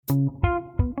It's a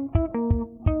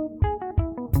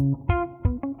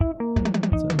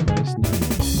nice night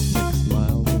 6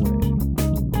 miles away.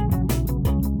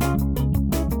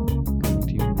 Coming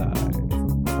to you live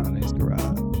from Friday's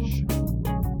Garage.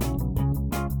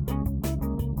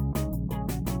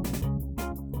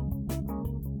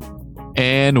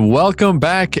 And welcome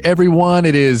back, everyone.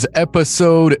 It is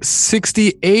episode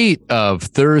 68 of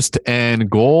Thirst and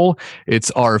Goal. It's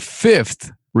our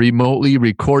fifth remotely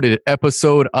recorded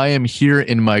episode. I am here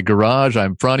in my garage.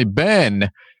 I'm Franny.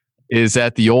 Ben is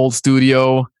at the old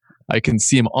studio. I can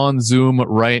see him on Zoom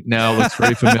right now. Looks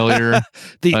very familiar.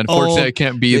 Unfortunately, I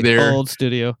can't be there. Old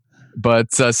studio.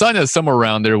 But Sonia's somewhere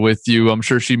around there with you. I'm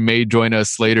sure she may join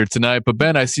us later tonight. But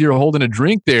Ben, I see you're holding a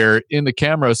drink there in the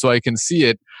camera so I can see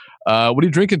it. What are you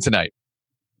drinking tonight?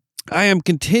 I am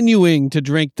continuing to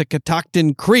drink the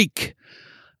Catoctin Creek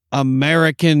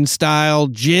American style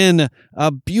gin, a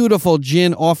beautiful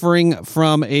gin offering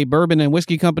from a bourbon and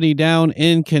whiskey company down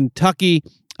in Kentucky.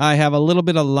 I have a little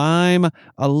bit of lime,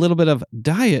 a little bit of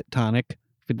diet tonic,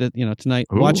 tonight.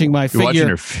 Ooh, watching my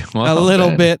figure a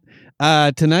little bit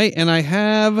tonight, and I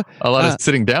have a lot of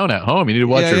sitting down at home. You need to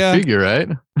watch your figure, right?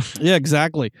 Yeah,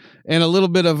 exactly. And a little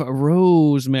bit of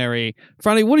rosemary.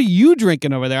 Franny, what are you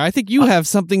drinking over there? I think you have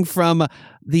something from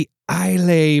the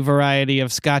Islay variety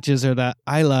of scotches, or the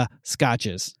Islay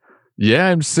scotches. Yeah,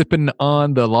 I'm sipping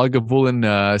on the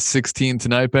Lagavulin 16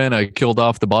 tonight, Ben. I killed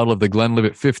off the bottle of the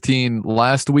Glenlivet 15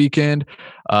 last weekend.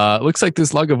 It looks like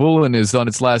this Lagavulin is on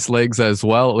its last legs as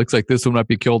well. It looks like this one might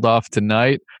be killed off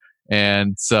tonight.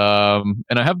 And I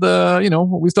have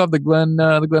we still have the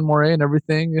Glenmorangie and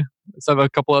everything. So I have a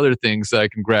couple other things that I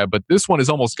can grab, but this one is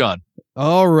almost gone.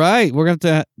 All right, we're going to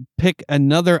have to pick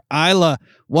another Islay,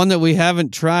 one that we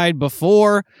haven't tried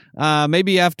before.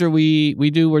 Maybe after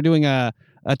we're doing a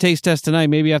taste test tonight.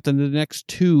 Maybe after the next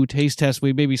two taste tests,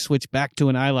 we maybe switch back to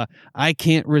an Islay. I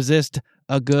can't resist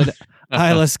a good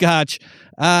Islay Scotch.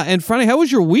 And Franny, how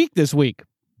was your week this week?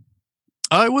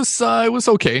 It was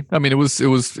okay. I mean, it was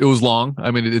long.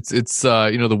 I mean, it's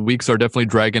the weeks are definitely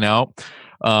dragging out.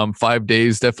 5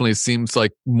 days definitely seems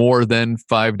like more than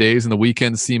 5 days, and the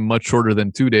weekends seem much shorter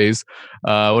than 2 days.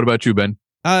 What about you, Ben?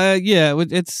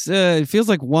 It feels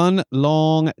like one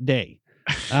long day.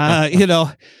 I'm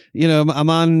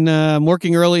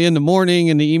working early in the morning,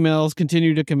 and the emails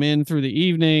continue to come in through the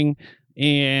evening.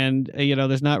 And,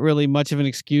 there's not really much of an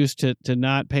excuse to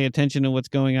not pay attention to what's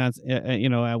going on,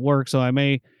 at work. So I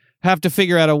may have to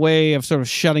figure out a way of sort of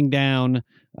shutting down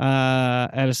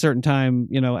at a certain time,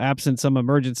 absent some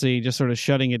emergency, just sort of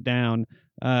shutting it down.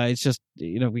 It's just,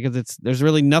 because there's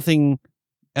really nothing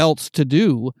else to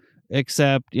do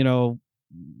except,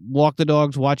 walk the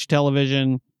dogs, watch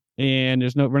television. And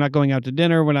we're not going out to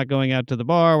dinner. We're not going out to the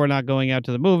bar. We're not going out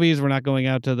to the movies. We're not going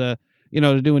out to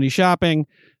to do any shopping.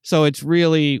 So it's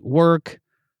really work,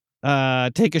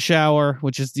 take a shower,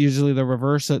 which is usually the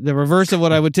reverse of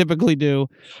what I would typically do.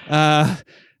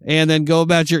 And then go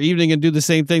about your evening and do the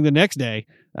same thing the next day.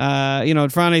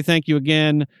 And Franny, thank you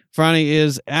again. Franny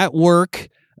is at work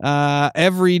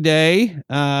every day.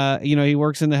 He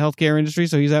works in the healthcare industry,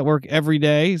 so he's at work every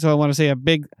day. So I want to say a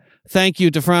big thank you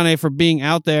to Franny for being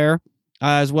out there,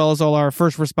 as well as all our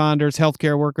first responders,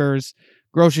 healthcare workers,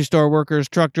 grocery store workers,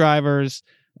 truck drivers,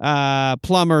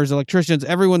 plumbers, electricians,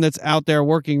 everyone that's out there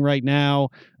working right now,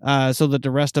 so that the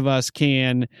rest of us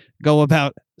can go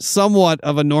about somewhat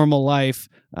of a normal life,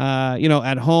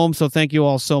 at home. So thank you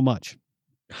all so much.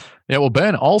 Yeah, well,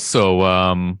 Ben, also,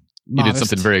 you did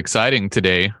something very exciting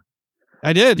today.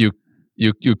 I did. You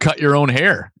cut your own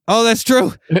hair. Oh, that's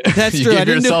true. That's you true. Give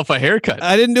yourself a haircut.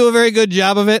 I didn't do a very good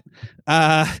job of it.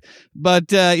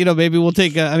 But maybe we'll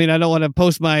take I don't want to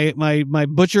post my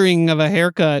butchering of a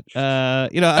haircut.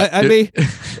 It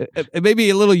may be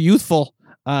a little youthful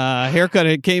haircut.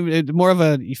 It came more of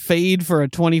a fade for a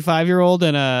 25-year-old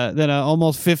than a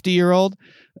almost 50-year-old.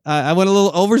 I went a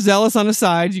little overzealous on the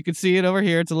sides. You can see it over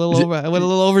here. It's a little I went a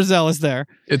little overzealous there.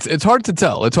 It's hard to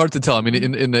tell. It's hard to tell. I mean,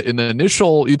 in the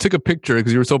initial, you took a picture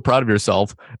because you were so proud of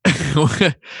yourself,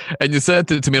 and you said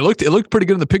to me, it looked pretty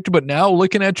good in the picture. But now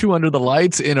looking at you under the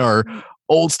lights in our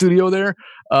old studio there,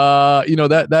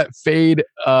 that fade,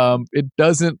 it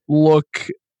doesn't look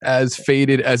as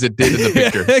faded as it did in the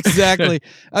picture. Exactly.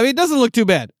 I mean, it doesn't look too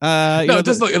bad. No, it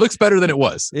doesn't. It looks better than it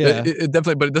was. Yeah. It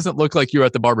definitely, but it doesn't look like you're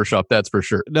at the barbershop. That's for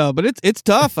sure. No, but it's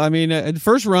tough. I mean, the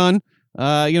first run,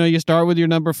 you start with your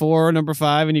number 4, number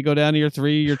 5, and you go down to your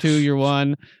 3, your 2, your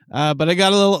 1. But I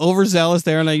got a little overzealous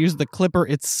there, and I used the clipper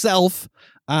itself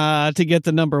to get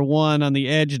the number 1 on the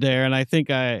edge there. And I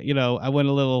think I went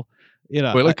a little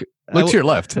Wait, look to your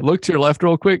left. Look to your left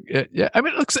real quick. Yeah, I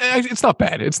mean, it's not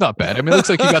bad. It's not bad. I mean, it looks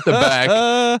like you got the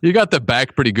back. You got the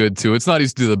back pretty good too. It's not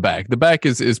easy to do the back. The back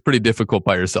is pretty difficult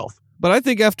by yourself. But I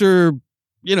think after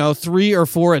 3 or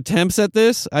 4 attempts at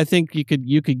this, I think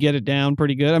you could get it down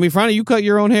pretty good. I mean, Franny, you cut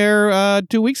your own hair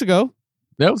 2 weeks ago.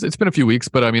 It's been a few weeks,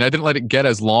 but I mean, I didn't let it get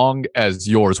as long as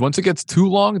yours. Once it gets too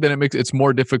long, then it's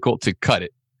more difficult to cut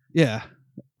it. Yeah,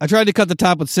 I tried to cut the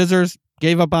top with scissors.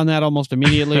 Gave up on that almost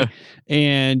immediately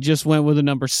and just went with a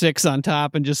number 6 on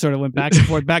top and just sort of went back and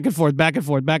forth, back and forth, back and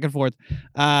forth, back and forth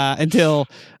until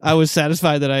I was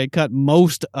satisfied that I had cut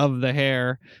most of the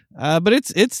hair. But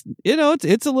it's a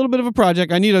little bit of a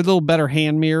project. I need a little better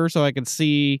hand mirror so I can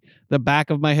see the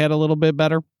back of my head a little bit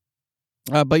better.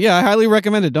 But yeah, I highly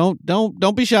recommend it.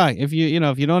 Don't be shy. If you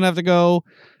don't have to go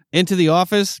into the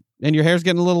office and your hair's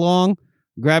getting a little long,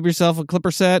 grab yourself a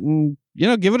clipper set and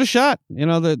give it a shot.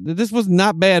 This was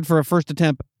not bad for a first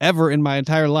attempt ever in my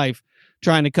entire life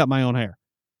trying to cut my own hair.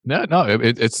 No,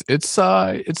 it's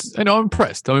I'm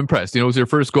impressed. It was your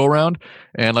first go around,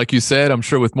 and like you said, I'm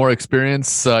sure with more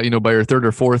experience, by your third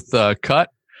or fourth cut,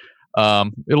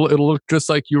 it'll look just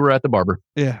like you were at the barber.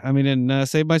 Yeah, I mean, and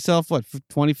save myself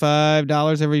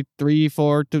 $25 every 3,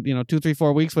 4, 2, 3,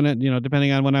 4 weeks when it,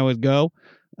 depending on when I would go.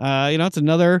 It's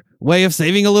another way of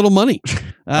saving a little money.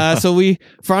 So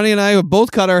Franny and I have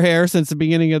both cut our hair since the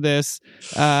beginning of this,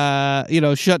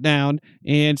 shut down.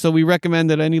 And so we recommend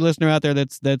that any listener out there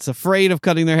that's afraid of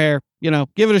cutting their hair,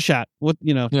 give it a shot. What do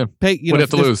you have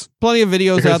to lose? Plenty of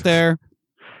videos out there.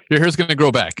 Your hair's going to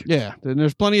grow back. Yeah. And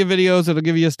there's plenty of videos that'll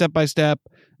give you a step-by-step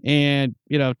and,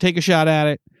 take a shot at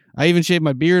it. I even shaved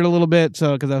my beard a little bit,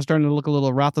 because I was starting to look a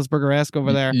little Roethlisberger-esque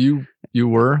over there. You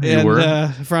were.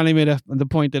 Franny made the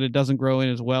point that it doesn't grow in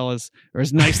as well as or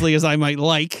as nicely as I might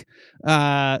like.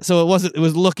 So it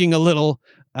was looking a little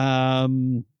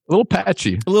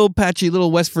patchy,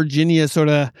 little West Virginia sort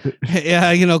of,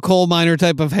 coal miner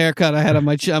type of haircut I had on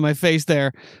my face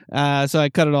there. So I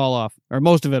cut it all off, or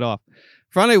most of it off.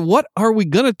 Franny, what are we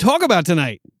gonna talk about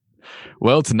tonight?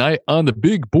 Well, tonight on the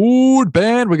Big Board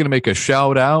Band, we're going to make a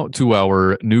shout out to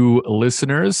our new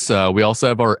listeners. We also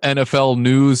have our NFL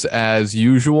news as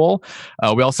usual.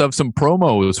 We also have some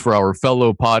promos for our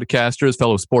fellow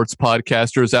sports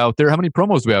podcasters out there. How many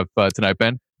promos do we have tonight,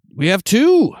 Ben? We have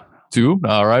 2. 2.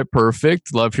 All right,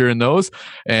 perfect. Love hearing those.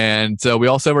 And we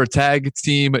also have our tag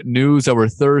team news, our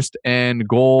thirst and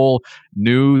goal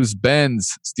news.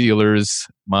 Ben's Steelers,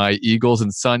 my Eagles,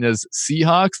 and Sonya's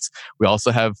Seahawks. We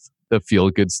also have the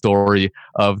feel-good story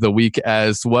of the week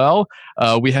as well.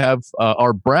 We have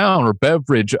our brown or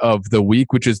beverage of the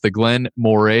week, which is the Glen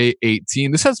Moray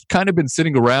 18. This has kind of been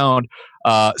sitting around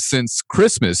since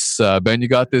Christmas. Ben, you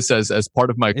got this as part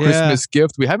of my Christmas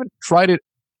gift. We haven't tried it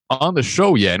on the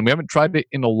show yet, and we haven't tried it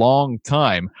in a long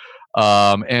time.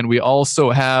 And we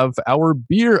also have our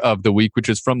beer of the week, which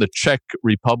is from the Czech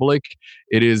Republic.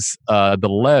 It is the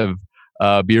Lev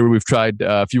beer. We've tried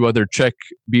a few other Czech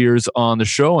beers on the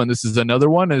show, and this is another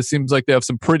one. And it seems like they have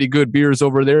some pretty good beers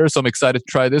over there, so I'm excited to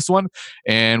try this one.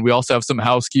 And we also have some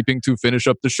housekeeping to finish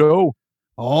up the show.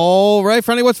 All right,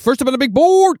 Franny, what's first up on the big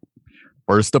board?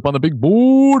 First up on the big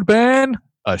board, Ben,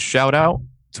 a shout out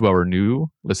to our new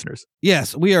listeners.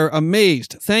 Yes, we are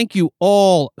amazed. Thank you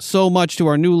all so much to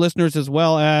our new listeners, as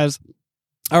well as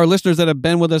our listeners that have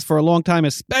been with us for a long time,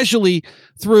 especially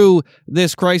through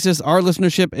this crisis. Our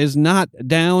listenership is not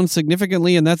down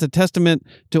significantly, and that's a testament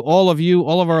to all of you,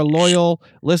 all of our loyal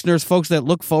listeners, folks that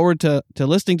look forward to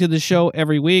listening to the show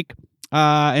every week.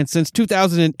 And since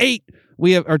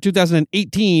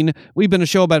 2018, we've been a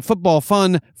show about football,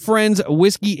 fun, friends,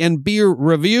 whiskey, and beer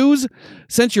reviews.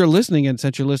 Since you're listening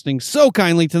so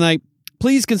kindly tonight,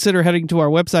 please consider heading to our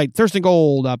website,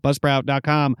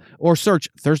 thirstandgold.buzzsprout.com, or search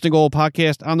Thirst and Gold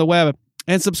Podcast on the web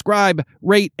and subscribe,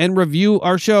 rate, and review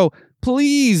our show.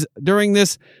 Please, during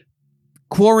this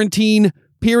quarantine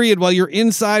period, while you're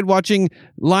inside watching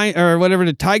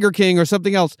the Tiger King or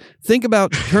something else, think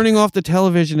about turning off the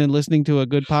television and listening to a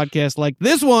good podcast like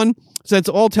this one, since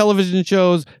all television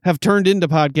shows have turned into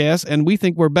podcasts, and we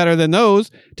think we're better than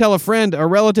those. Tell a friend, a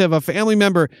relative, a family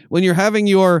member, when you're having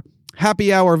your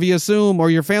happy hour via Zoom, or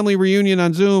your family reunion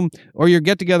on Zoom, or your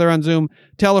get-together on Zoom,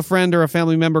 tell a friend or a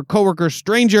family member, coworker,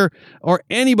 stranger, or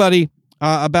anybody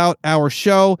about our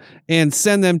show, and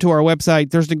send them to our website,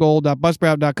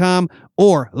 thirstandgold.buzzsprout.com,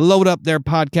 or load up their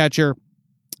podcatcher,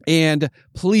 and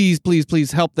please, please,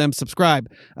 please help them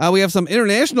subscribe. We have some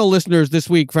international listeners this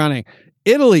week, Franny.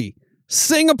 Italy,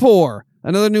 Singapore,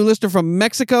 another new listener from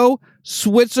Mexico,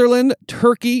 Switzerland,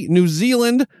 Turkey, New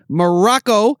Zealand,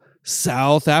 Morocco,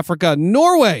 South Africa,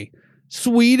 Norway,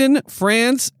 Sweden,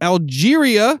 France,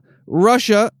 Algeria,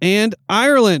 Russia, and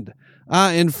Ireland.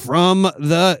 And from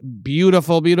the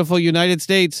beautiful, beautiful United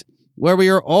States, where we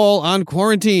are all on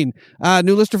quarantine.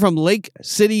 New listener from Lake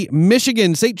City,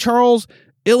 Michigan, St. Charles,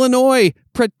 Illinois,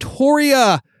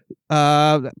 Pretoria,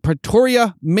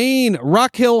 Maine,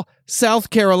 Rock Hill, South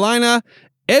Carolina,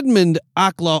 Edmond,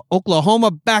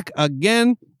 Oklahoma, back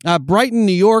again. Brighton,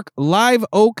 New York, Live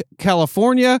Oak,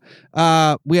 California.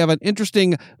 We have an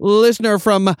interesting listener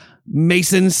from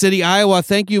Mason City, Iowa.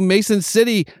 Thank you, Mason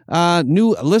City.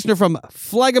 New listener from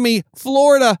Flagami,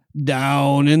 Florida,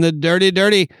 down in the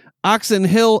dirty. Oxon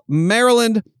Hill,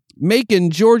 Maryland. Macon,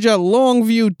 Georgia,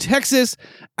 Longview, Texas,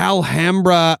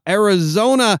 Alhambra,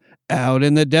 Arizona, out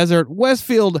in the desert,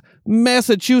 Westfield,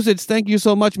 Massachusetts. Thank you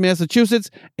so much,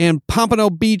 Massachusetts, and Pompano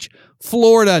Beach,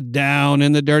 Florida, down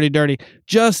in the dirty.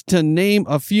 Just to name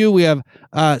a few, we have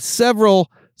several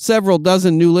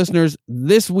dozen new listeners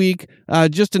this week.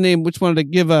 Just to name, which wanted to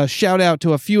give a shout out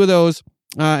to a few of those.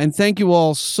 And thank you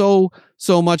all so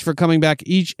much for coming back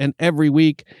each and every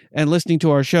week and listening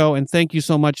to our show. And thank you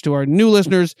so much to our new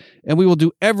listeners. And we will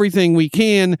do everything we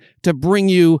can to bring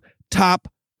you top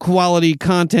quality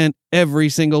content every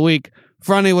single week.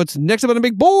 Friday, what's next up on the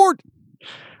big board?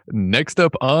 Next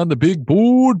up on the big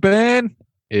board, Ben,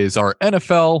 is our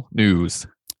NFL news.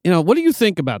 What do you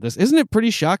think about this? Isn't it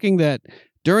pretty shocking that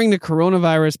during the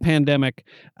coronavirus pandemic,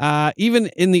 even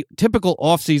in the typical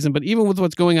offseason, but even with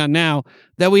what's going on now,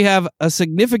 that we have a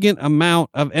significant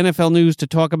amount of NFL news to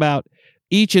talk about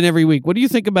each and every week? What do you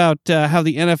think about how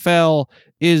the NFL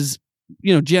is,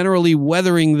 generally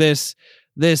weathering this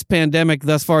pandemic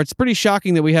thus far? It's pretty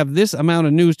shocking that we have this amount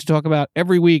of news to talk about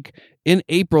every week in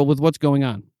April with what's going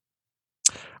on.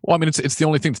 Well, I mean, it's the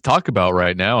only thing to talk about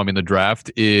right now. I mean, the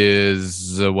draft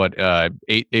is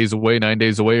 8 days away, 9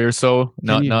 days away or so,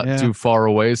 not too far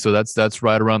away. So that's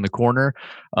right around the corner.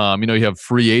 You have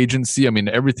free agency. I mean,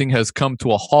 everything has come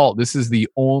to a halt. This is the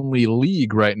only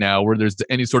league right now where there's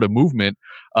any sort of movement.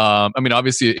 I mean,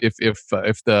 obviously, if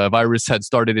the virus had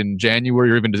started in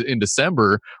January or even in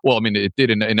December, well, I mean, it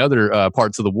did in other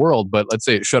parts of the world. But let's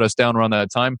say it shut us down around that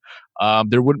time.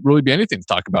 There wouldn't really be anything to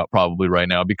talk about probably right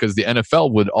now because the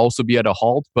NFL would also be at a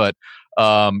halt. But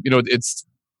it's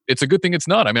a good thing it's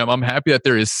not. I mean, I'm happy that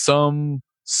there is some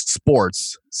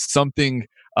sports, something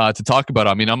to talk about.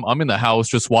 I mean, I'm in the house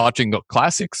just watching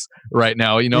classics right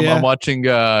now. I'm watching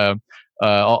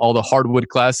all the hardwood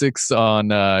classics on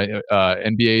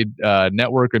NBA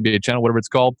Network, NBA Channel, whatever it's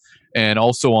called, and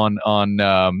also on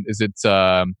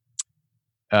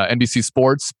NBC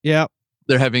Sports. Yeah.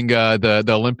 They're having the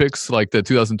Olympics, like the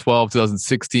 2012,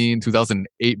 2016,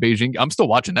 2008 Beijing. I'm still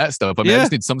watching that stuff. I mean, I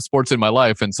just need some sports in my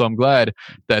life. And so I'm glad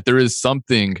that there is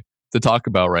something to talk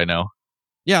about right now.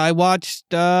 Yeah, I watched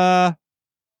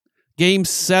Game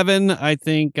 7. I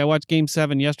think I watched Game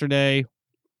 7 yesterday.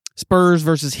 Spurs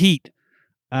versus Heat.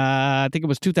 I think it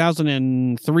was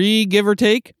 2003, give or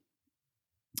take.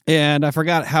 And I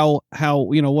forgot how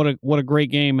what a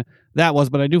great game that was,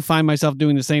 but I do find myself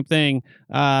doing the same thing.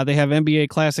 They have NBA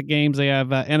Classic games, they have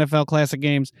NFL Classic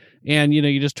games, and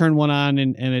you just turn one on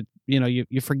and it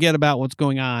you forget about what's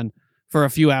going on for a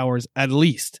few hours at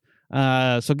least.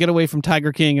 So get away from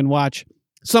Tiger King and watch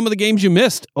some of the games you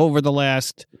missed over the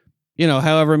last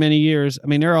however many years. I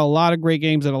mean, there are a lot of great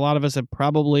games that a lot of us have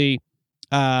probably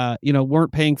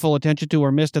weren't paying full attention to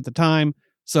or missed at the time.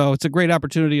 So it's a great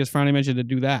opportunity, as Franny mentioned, to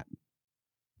do that.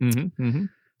 Mm-hmm, mm-hmm.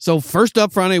 So first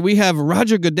up, Franny, we have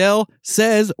Roger Goodell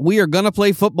says we are going to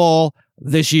play football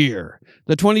this year.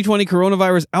 The 2020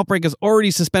 coronavirus outbreak has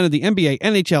already suspended the NBA,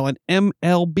 NHL, and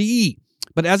MLB.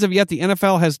 But as of yet, the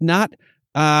NFL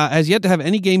has yet to have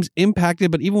any games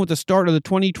impacted. But even with the start of the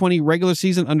 2020 regular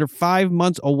season under 5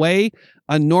 months away,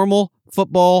 a normal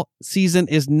football season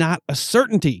is not a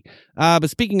certainty.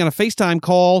 But speaking on a FaceTime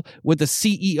call with the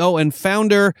CEO and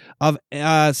founder of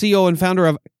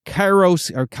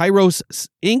Kairos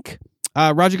Inc.,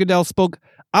 Roger Goodell spoke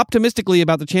optimistically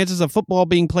about the chances of football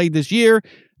being played this year.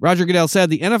 Roger Goodell said,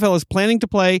 "The NFL is planning to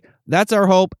play. That's our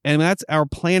hope, and that's our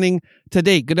planning to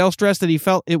date." Goodell stressed that he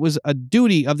felt it was a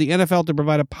duty of the NFL to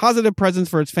provide a positive presence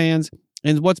for its fans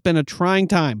in what's been a trying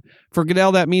time. For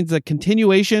Goodell, that means the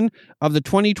continuation of the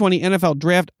 2020 NFL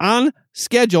draft on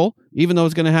schedule, even though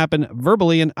it's going to happen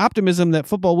verbally, and optimism that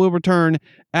football will return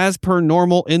as per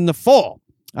normal in the fall.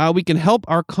 We can help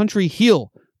our country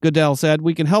heal, Goodell said.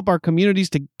 We can help our communities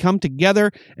to come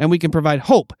together, and we can provide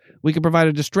hope. We can provide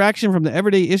a distraction from the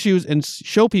everyday issues and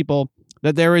show people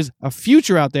that there is a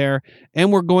future out there,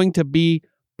 and we're going to be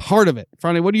part of it.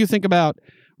 Franny, what do you think about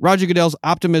Roger Goodell's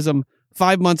optimism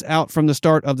 5 months out from the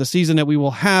start of the season that we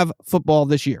will have football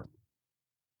this year?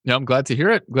 Yeah, I'm glad to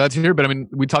hear it. Glad to hear it. But I mean,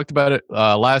 we talked about it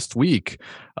last week.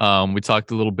 We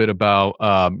talked a little bit about,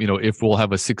 if we'll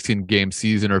have a 16 game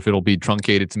season or if it'll be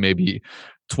truncated to maybe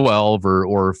 12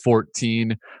 or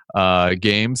 14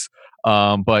 games.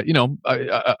 But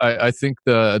I think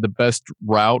the best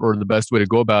route or the best way to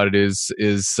go about it is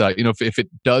if it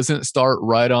doesn't start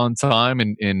right on time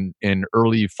in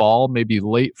early fall, maybe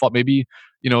late fall, maybe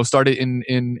start it in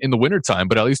the winter time,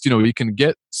 but at least we can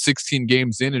get 16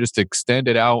 games in and just extend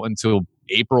it out until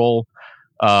April,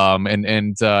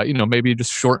 and maybe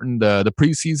just shorten the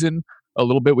preseason a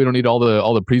little bit. We don't need all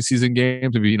the preseason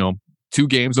games. Maybe 2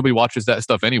 games. Nobody watches that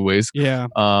stuff anyways. Yeah.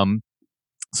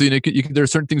 So there are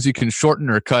certain things you can shorten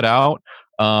or cut out.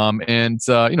 If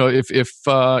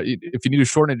you need to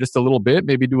shorten it just a little bit,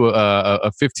 maybe do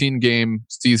a 15 game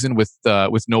season with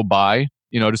no bye.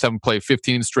 Just have them play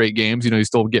 15 straight games. You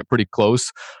still get pretty close.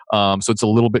 So it's a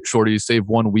little bit shorter. You save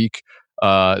 1 week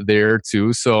there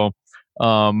too. So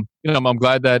I'm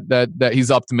glad that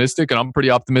he's optimistic, and I'm pretty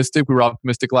optimistic. We were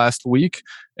optimistic last week.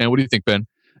 And what do you think, Ben?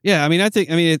 Yeah,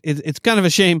 it's kind of a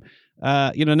shame.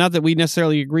 Not that we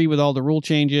necessarily agree with all the rule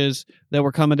changes that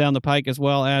were coming down the pike, as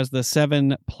well as the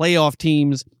 7 playoff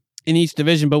teams in each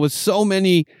division, but with so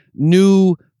many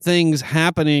new things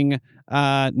happening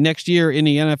next year in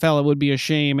the NFL, it would be a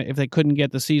shame if they couldn't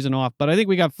get the season off. But I think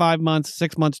we got 5 months,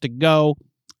 6 months to go,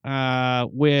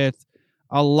 with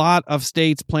a lot of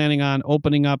states planning on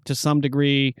opening up to some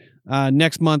degree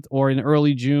next month or in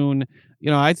early June.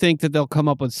 I think that they'll come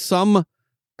up with some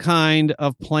kind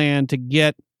of plan to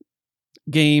get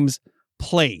games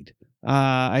played.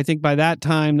 I think by that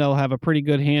time they'll have a pretty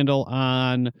good handle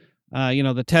on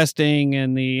the testing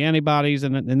and the antibodies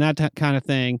and that kind of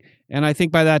thing. And I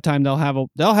think by that time they'll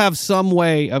have some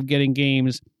way of getting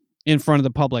games in front of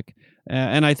the public.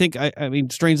 And I think,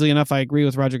 strangely enough, I agree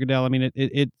with Roger Goodell.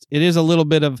 It is a little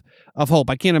bit of hope.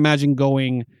 I can't imagine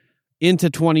going into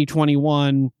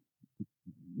 2021,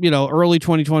 early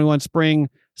 2021, spring,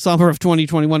 summer of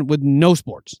 2021 with no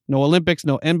sports, no Olympics,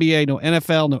 no NBA, no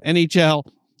NFL, no NHL,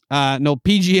 no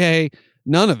PGA,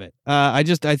 none of it. I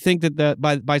think that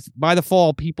by the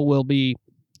fall, people will be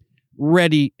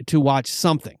ready to watch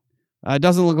something. It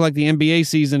doesn't look like the NBA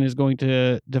season is going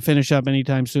to finish up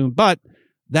anytime soon, but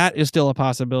that is still a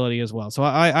possibility as well. So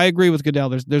I agree with Goodell.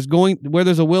 There's going where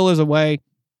there's a will is a way,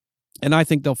 and I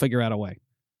think they'll figure out a way.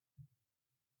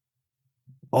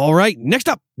 All right, next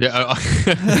up. Yeah,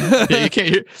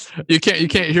 you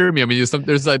can't hear me. There's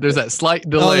that slight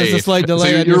delay. Oh, there's a slight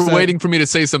delay. So you're waiting for me to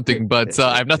say something, but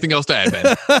I have nothing else to add,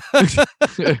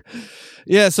 man.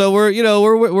 Yeah, so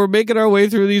we're making our way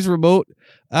through these remote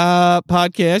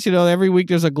podcasts. Every week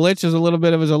there's a glitch. There's a little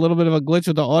bit of a glitch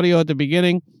with the audio at the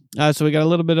beginning. So we got a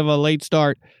little bit of a late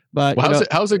start. But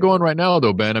how's it going right now,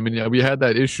 though, Ben? We had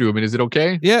that issue. Is it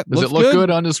okay? Yeah. Does it look good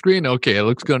on the screen? Okay, it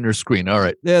looks good on your screen. All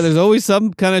right. Yeah, there's always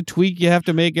some kind of tweak you have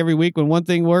to make every week. When one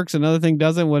thing works, another thing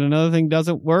doesn't. When another thing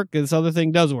doesn't work, this other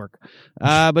thing does work.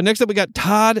 But next up, we got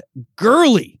Todd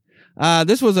Gurley.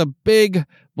 This was a big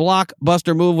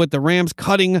blockbuster move with the Rams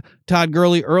cutting Todd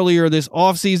Gurley earlier this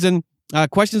offseason.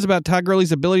 Questions about Todd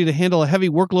Gurley's ability to handle a heavy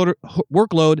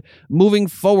workload moving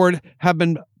forward have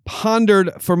been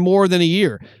pondered for more than a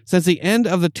year. Since the end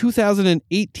of the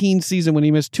 2018 season, when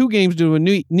he missed 2 games due to a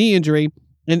knee injury,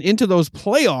 and into those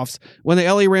playoffs when the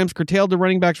LA Rams curtailed the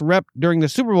running back's rep during the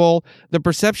Super Bowl, the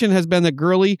perception has been that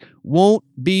Gurley won't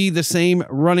be the same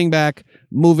running back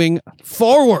moving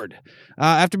forward.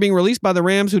 After being released by the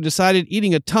Rams, who decided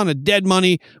eating a ton of dead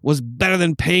money was better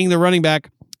than paying the running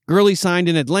back, Gurley signed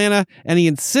in Atlanta, and he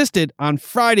insisted on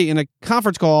Friday in a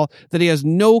conference call that he has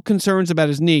no concerns about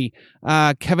his knee.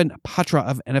 Kevin Patra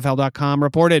of NFL.com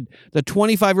reported. The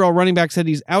 25-year-old running back said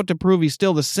he's out to prove he's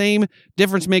still the same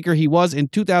difference maker he was in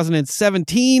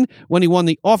 2017 when he won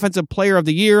the Offensive Player of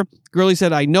the Year. Gurley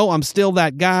said, "I know I'm still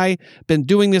that guy. Been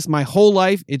doing this my whole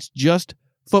life. It's just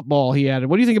football," he added.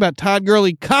 What do you think about Todd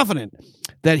Gurley confident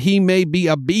that he may be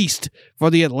a beast for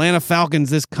the Atlanta Falcons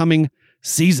this coming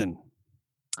season?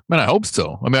 Man, I hope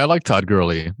so. I like Todd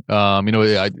Gurley. I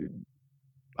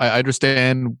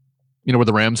understand, where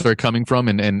the Rams are coming from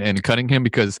and cutting him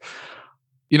because,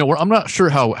 I'm not sure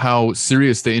how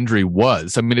serious the injury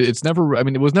was. It was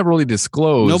never really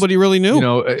disclosed. Nobody really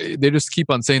knew. They just keep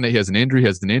on saying that he has an injury,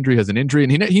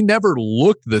 and he never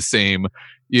looked the same.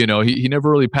 He never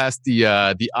really passed the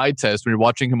eye test when you're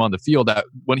watching him on the field. That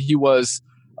when he was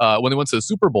when they went to the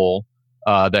Super Bowl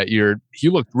that year, he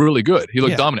looked really good. He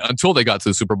looked dominant until they got to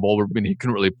the Super Bowl where he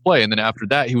couldn't really play. And then after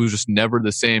that, he was just never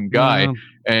the same guy. Mm-hmm.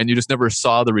 And you just never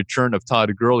saw the return of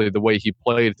Todd Gurley the way he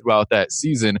played throughout that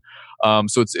season.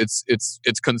 So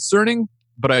it's concerning,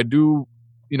 but I do,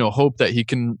 hope that he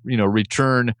can,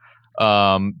 return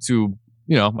to,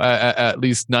 at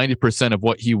least 90% of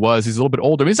what he was. He's a little bit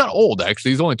older. I mean, he's not old,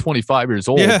 actually. He's only 25 years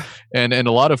old. Yeah. And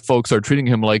a lot of folks are treating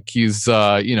him like he's,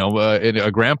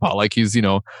 a grandpa, like he's,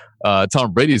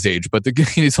 Tom Brady's age. But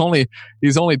he's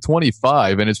only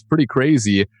 25, and it's pretty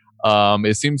crazy.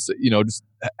 It seems, just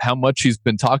how much he's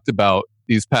been talked about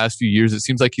these past few years. It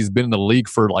seems like he's been in the league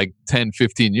for like 10,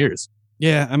 15 years.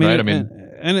 Yeah, I mean, right?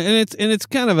 And it's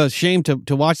kind of a shame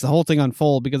to watch the whole thing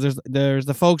unfold, because there's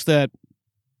the folks that,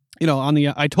 on the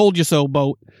I told you so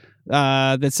boat,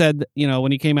 that said,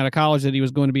 when he came out of college that he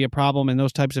was going to be a problem, and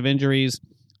those types of injuries,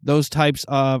 those types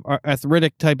of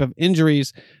arthritic type of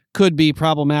injuries could be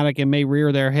problematic and may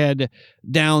rear their head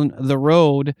down the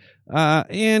road.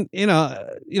 And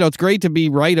it's great to be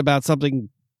right about something,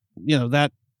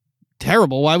 that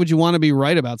terrible. Why would you want to be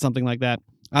right about something like that?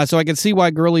 So I can see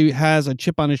why Gurley has a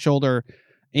chip on his shoulder,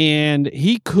 and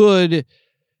he could,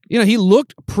 he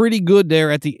looked pretty good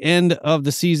there at the end of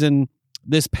the season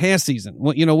this past season.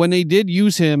 When they did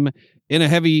use him in a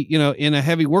heavy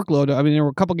workload. I mean, there were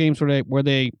a couple games where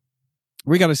he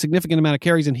got a significant amount of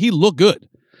carries, and he looked good.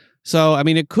 So, I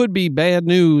mean, it could be bad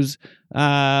news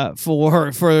for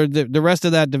the rest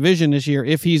of that division this year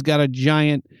if he's got a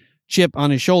giant chip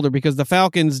on his shoulder, because the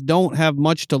Falcons don't have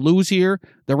much to lose here.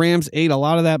 The Rams ate a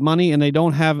lot of that money, and they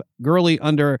don't have Gurley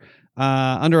under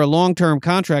a long-term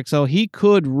contract, so he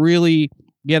could really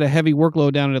get a heavy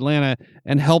workload down in Atlanta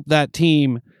and help that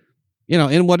team,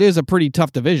 in what is a pretty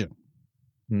tough division.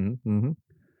 Mm-hmm.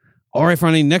 All right,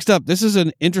 Franny, next up, this is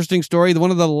an interesting story.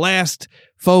 One of the last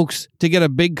folks to get a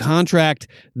big contract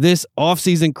this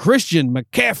offseason, Christian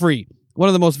McCaffrey, one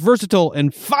of the most versatile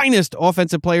and finest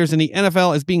offensive players in the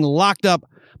NFL, is being locked up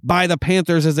by the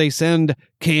Panthers as they send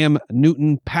Cam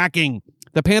Newton packing.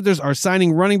 The Panthers are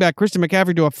signing running back Christian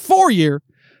McCaffrey to a 4-year,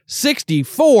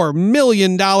 $64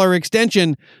 million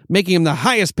extension, making him the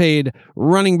highest paid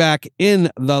running back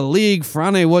in the league.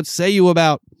 Frane, what say you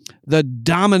about the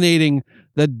dominant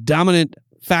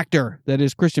factor that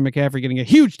is Christian McCaffrey getting a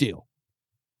huge deal?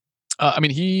 I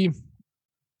mean, he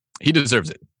deserves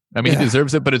it. I mean, He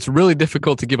deserves it, but it's really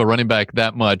difficult to give a running back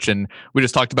that much. And we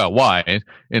just talked about why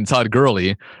in Todd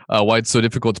Gurley, why it's so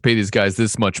difficult to pay these guys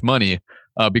this much money,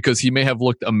 because he may have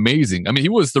looked amazing. I mean, he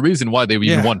was the reason why they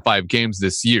even won 5 games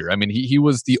this year. I mean, he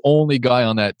was the only guy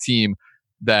on that team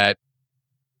that,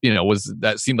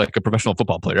 that seemed like a professional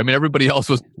football player. I mean, everybody else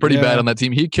was pretty bad on that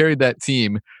team. He carried that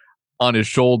team on his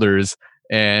shoulders,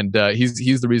 and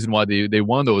he's the reason why they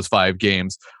won those 5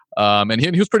 games. And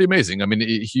he was pretty amazing. I mean,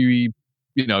 he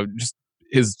just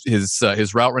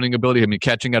his route running ability. I mean,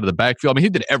 catching out of the backfield. I mean, he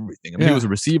did everything. I mean, he was a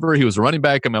receiver. He was a running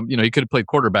back. I mean, he could have played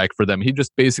quarterback for them. He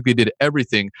just basically did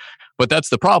everything. But that's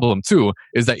the problem too,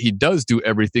 is that he does do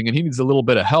everything, and he needs a little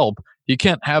bit of help. He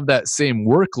can't have that same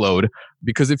workload,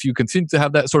 because if you continue to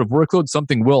have that sort of workload,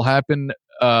 something will happen.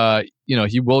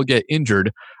 He will get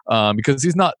injured because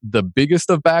he's not the biggest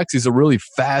of backs. He's a really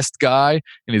fast guy,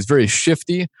 and he's very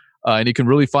shifty, and he can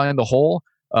really find the hole.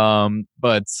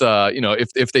 But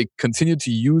if they continue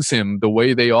to use him the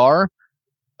way they are,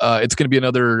 it's going to be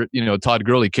another, Todd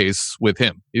Gurley case with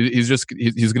him. He's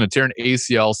going to tear an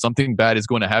ACL. Something bad is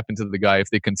going to happen to the guy if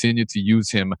they continue to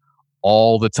use him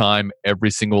all the time, every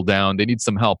single down. They need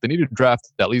some help. They need to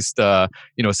draft at least, a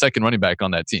second running back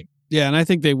on that team. Yeah, and I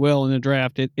think they will in the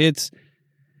draft.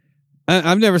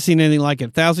 I've never seen anything like it.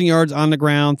 1,000 yards on the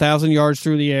ground, 1,000 yards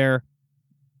through the air.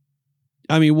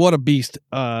 I mean, what a beast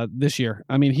this year.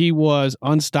 I mean, he was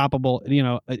unstoppable,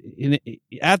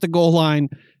 at the goal line,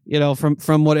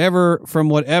 from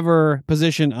whatever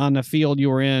position on the field you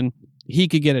were in, he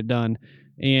could get it done.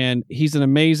 And he's an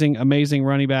amazing, amazing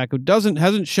running back who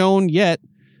hasn't shown yet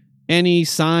any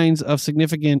signs of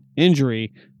significant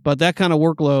injury, but that kind of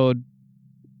workload,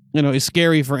 is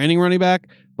scary for any running back.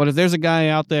 But if there's a guy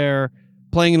out there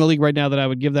playing in the league right now that I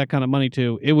would give that kind of money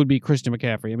to, it would be Christian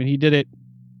McCaffrey. I mean, he did it.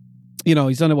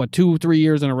 He's done it, 2-3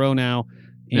 years in a row now.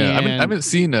 Yeah, I haven't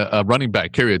seen a running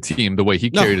back carry a team the way he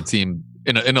carried a team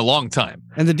in a long time.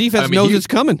 And the defense knows it's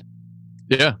coming.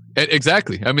 Yeah,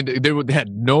 exactly. I mean, they had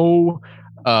no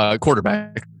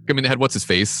quarterback. I mean, they had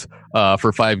what's-his-face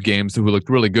for 5 games who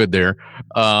looked really good there.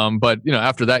 But,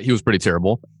 after that, he was pretty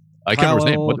terrible. I can't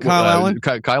remember his name. Kyle Allen?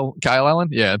 Kyle Allen?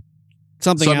 Yeah.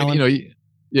 Something Allen.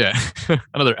 Yeah,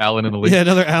 another Allen in the league. Yeah,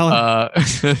 another Allen.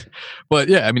 But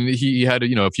yeah, I mean, he had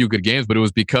a few good games, but it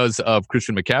was because of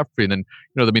Christian McCaffrey. And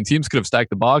then teams could have stacked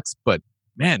the box, but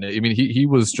man, I mean, he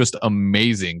was just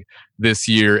amazing this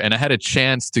year, and I had a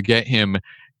chance to get him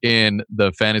in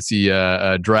the fantasy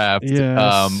draft.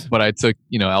 Yes. But I took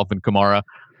Alvin Kamara.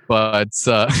 But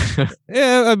but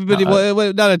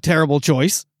not a terrible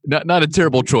choice. not a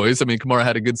terrible choice. I mean, Kamara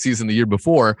had a good season the year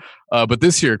before, but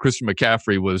this year Christian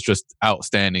McCaffrey was just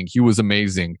outstanding. He was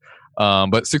amazing.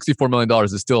 But $64 million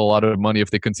is still a lot of money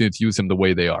if they continue to use him the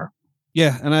way they are.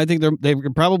 Yeah, and I think they're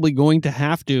probably going to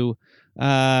have to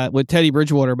with Teddy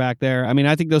Bridgewater back there. I mean,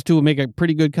 I think those two will make a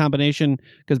pretty good combination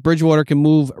because Bridgewater can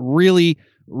move really,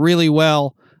 really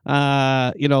well,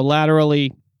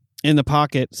 laterally in the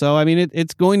pocket. So, I mean,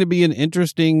 it's going to be an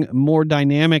interesting, more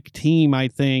dynamic team, I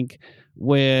think,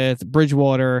 with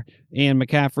Bridgewater and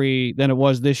McCaffrey than it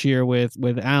was this year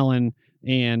with Allen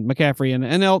and McCaffrey.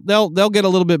 And they'll get a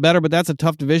little bit better, but that's a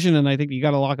tough division, and I think you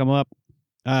got to lock them up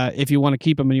if you want to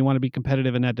keep them and you want to be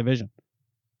competitive in that division.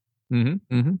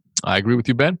 Mm-hmm, mm-hmm. I agree with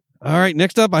you, Ben. All right,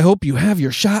 next up, I hope you have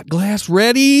your shot glass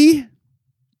ready.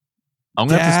 I'm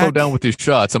gonna have to slow down with these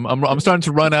shots. I'm starting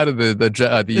to run out of the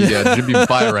Jim Beam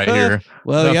Fire right here.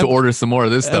 Well, I have to order some more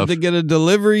of this stuff. Have to get a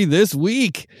delivery this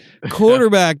week.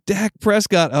 Quarterback Dak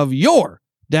Prescott of your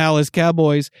Dallas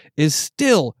Cowboys is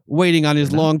still waiting on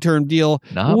his long-term deal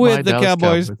with the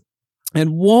Cowboys.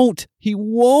 And he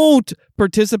won't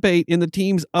participate in the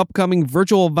team's upcoming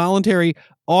virtual voluntary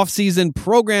off-season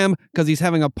program because he's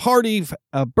having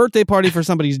a birthday party for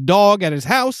somebody's dog at his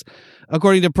house,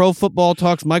 according to Pro Football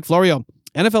Talk's Mike Florio.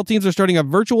 NFL teams are starting a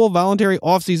virtual voluntary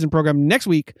off-season program next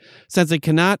week since they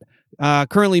cannot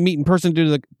currently meet in person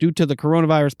due to the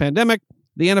coronavirus pandemic.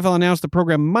 The NFL announced the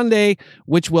program Monday,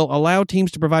 which will allow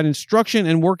teams to provide instruction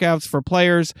and workouts for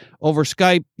players over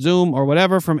Skype, Zoom, or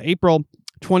whatever from April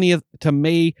 20th to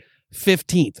May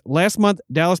 15th. Last month,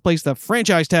 Dallas placed the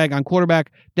franchise tag on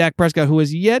quarterback Dak Prescott, who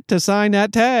has yet to sign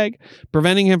that tag,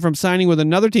 preventing him from signing with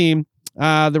another team.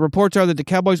 The reports are that the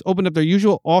Cowboys opened up their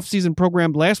usual offseason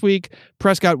program last week.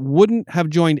 Prescott wouldn't have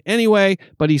joined anyway,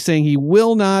 but he's saying he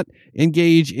will not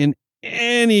engage in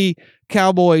any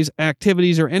Cowboys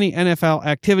activities or any NFL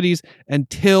activities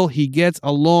until he gets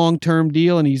a long-term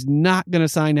deal, and he's not going to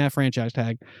sign that franchise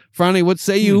tag. Franny, what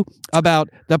say you about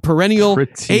the perennial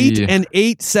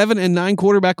 8-8, 7-9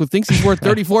 quarterback who thinks he's worth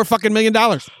 $34 fucking million?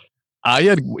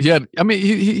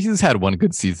 He's had one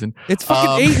good season. It's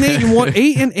fucking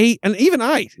 8-8 and 8-8, and even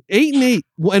 8-8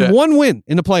 and one win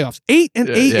in the playoffs. 8-8 in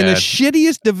the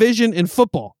shittiest division in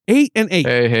football. 8-8.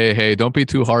 Hey! Don't be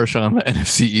too harsh on the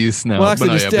NFC East now. Well,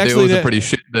 actually, it was a pretty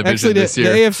shit division this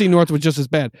year. The AFC North was just as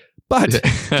bad, but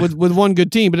with one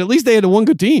good team. But at least they had a one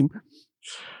good team.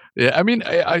 Yeah, I mean,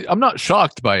 I'm not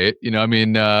shocked by it. He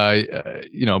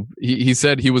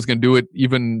said he was going to do it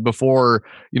even before,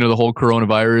 the whole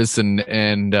coronavirus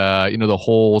and the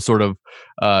whole sort of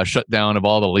shutdown of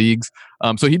all the leagues.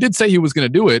 So he did say he was going to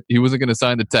do it. He wasn't going to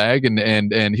sign the tag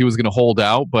and he was going to hold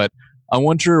out. But I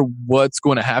wonder what's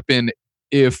going to happen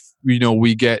if,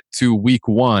 we get to week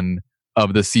 1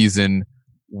 of the season.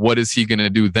 What is he going to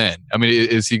do then? I mean,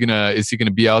 is he gonna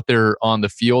be out there on the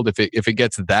field if it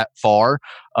gets that far?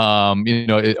 Are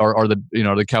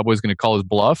the Cowboys going to call his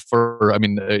bluff?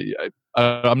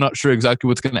 I'm not sure exactly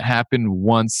what's going to happen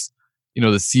once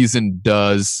the season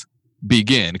does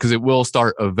begin, because it will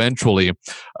start eventually.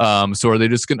 So are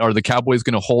the Cowboys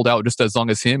going to hold out just as long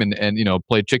as him and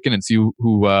play chicken and see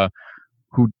who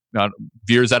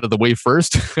veers out of the way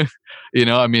first?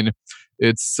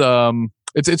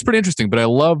 It's pretty interesting, but I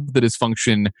love the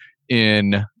dysfunction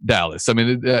in Dallas. I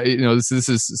mean, this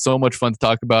is so much fun to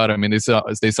talk about. I mean,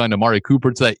 they signed Amari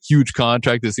Cooper to that huge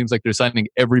contract. It seems like they're signing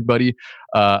everybody,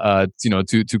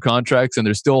 to contracts, and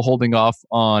they're still holding off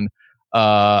on.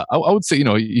 I would say,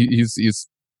 he's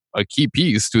a key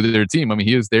piece to their team. I mean,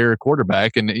 he is their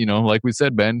quarterback, and like we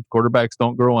said, Ben, quarterbacks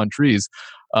don't grow on trees.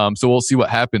 So we'll see what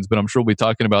happens, but I'm sure we'll be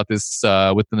talking about this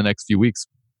within the next few weeks.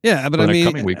 Yeah, but I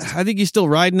think he's still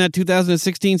riding that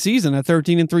 2016 season, that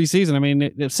 13-3 season. I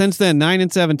mean, since then,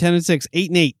 9-7,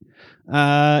 10-6,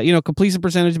 8-8. Completion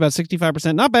percentage about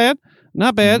 65%. Not bad.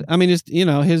 Mm-hmm. I mean, his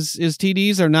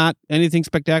TDs are not anything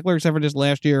spectacular except for just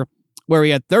last year where he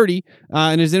had 30,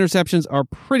 and his interceptions are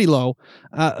pretty low.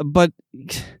 But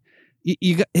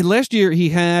last year he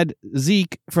had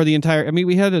Zeke for the entire. I mean,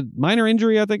 we had a minor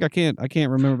injury. I think I can't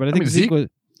remember, but I think Zeke was.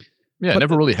 Yeah,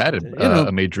 never really had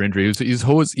a major injury.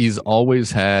 He's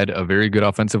always had a very good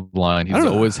offensive line. He's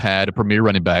always had a premier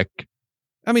running back.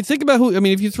 I mean, think about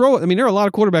if you throw. I mean, there are a lot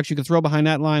of quarterbacks you could throw behind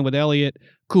that line with Elliott,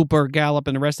 Cooper, Gallup,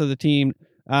 and the rest of the team.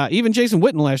 Even Jason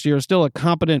Witten last year is still a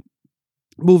competent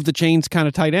move the chains kind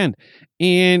of tight end.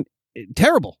 And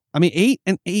terrible. I mean,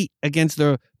 8-8 against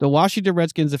the Washington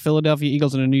Redskins, the Philadelphia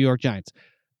Eagles, and the New York Giants.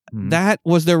 That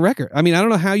was their record. I mean, I don't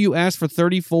know how you ask for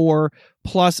 $34+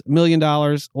 million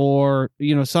or,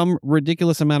 some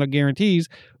ridiculous amount of guarantees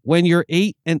when you're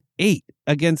 8-8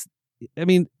 against. I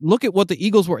mean, look at what the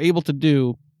Eagles were able to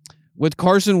do with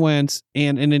Carson Wentz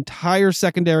and an entire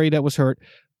secondary that was hurt.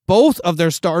 Both of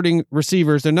their starting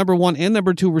receivers, their number 1 and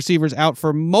number 2 receivers, out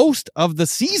for most of the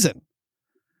season.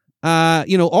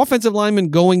 Offensive linemen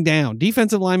going down,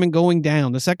 defensive linemen going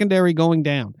down, the secondary going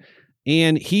down.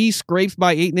 And he scrapes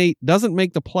by 8-8, doesn't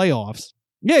make the playoffs.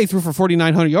 Yeah, he threw for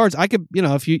 4,900 yards. I could,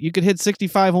 if you could hit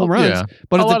 65 home runs,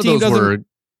 but if the team doesn't, were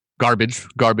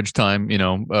garbage time,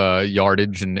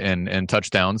 yardage and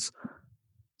touchdowns.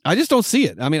 I just don't see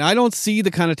it. I mean, I don't see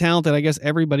the kind of talent that I guess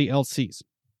everybody else sees.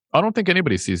 I don't think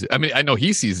anybody sees it. I mean, I know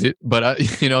he sees it, but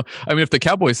if the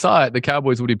Cowboys saw it, the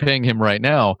Cowboys would be paying him right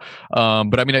now.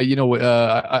 But I mean,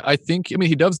 I think,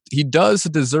 he does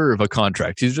deserve a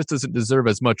contract. He just doesn't deserve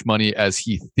as much money as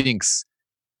he thinks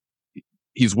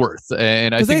he's worth.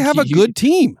 And I think they have a good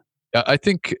team. I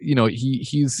think,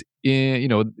 he's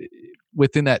in,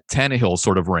 within that Tannehill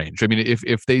sort of range. I mean,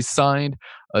 if they signed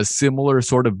a similar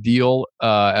sort of deal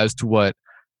as to what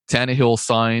Tannehill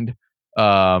signed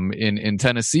in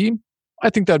Tennessee, I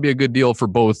think that'd be a good deal for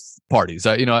both parties.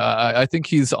 I think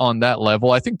he's on that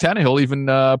level. I think Tannehill even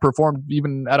performed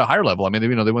even at a higher level. I mean,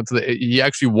 they went to he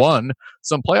actually won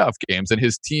some playoff games, and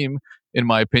his team, in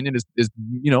my opinion, is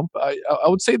I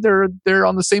would say they're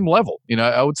on the same level.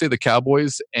 I would say the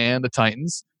Cowboys and the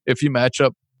Titans, if you match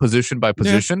up position by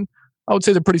position, I would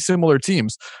say they're pretty similar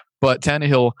teams. But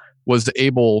Tannehill was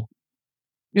able,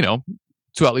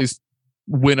 to at least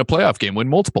win a playoff game, win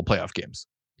multiple playoff games.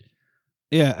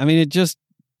 Yeah, I mean,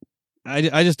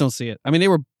 I just don't see it. I mean, they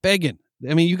were begging.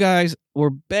 I mean, you guys were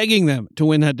begging them to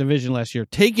win that division last year.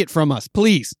 Take it from us,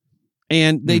 please.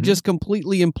 And they just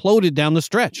completely imploded down the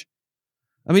stretch.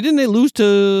 I mean, didn't they lose to...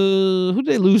 Who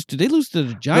did they lose to? Did they lose to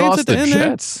the Giants at the end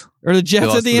Jets. There? Or the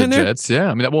Jets at the end there? Jets,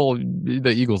 yeah. I mean,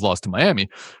 the Eagles lost to Miami.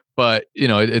 But,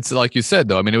 it's like you said,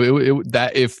 though. I mean,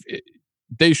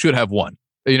 they should have won.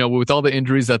 With all the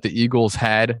injuries that the Eagles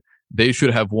had, they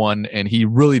should have won, and he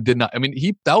really did not. I mean,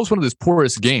 that was one of his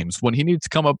poorest games when he needed to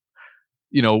come up,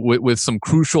 with some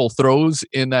crucial throws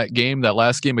in that game, that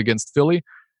last game against Philly.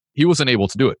 He wasn't able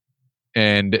to do it,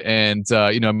 and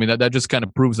I mean that just kind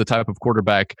of proves the type of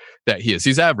quarterback that he is.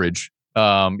 He's average.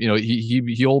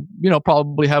 He'll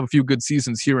probably have a few good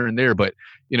seasons here and there, but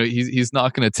he's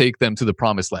not going to take them to the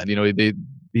promised land.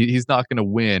 He's not going to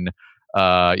win.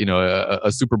 A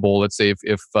Super Bowl. Let's say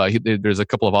if there's a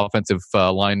couple of offensive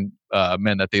line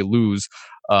men that they lose,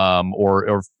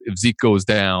 or if Zeke goes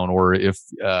down, or if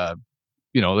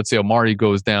let's say Amari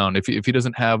goes down. If he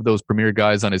doesn't have those premier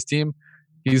guys on his team,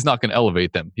 he's not going to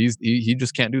elevate them. He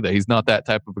just can't do that. He's not that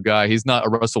type of a guy. He's not a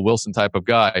Russell Wilson type of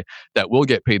guy that will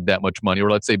get paid that much money.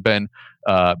 Or let's say Ben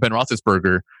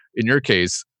Roethlisberger, in your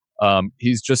case.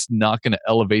 He's just not going to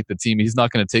elevate the team. He's not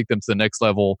going to take them to the next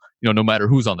level, no matter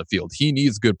who's on the field. He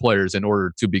needs good players in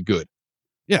order to be good.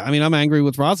 Yeah, I mean, I'm angry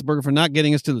with Roethlisberger for not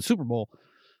getting us to the Super Bowl.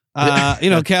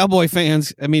 Cowboy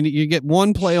fans, I mean, you get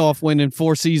one playoff win in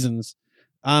 4 seasons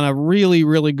on a really,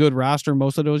 really good roster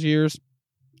most of those years.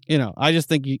 I just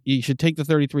think you should take the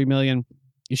 $33 million.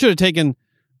 You should have taken,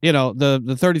 the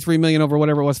 $33 million over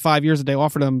whatever it was 5 years that they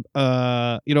offered him,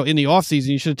 in the offseason.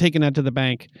 You should have taken that to the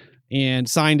bank and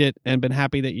signed it and been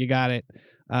happy that you got it,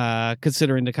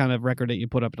 considering the kind of record that you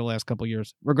put up in the last couple of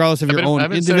years, regardless of your own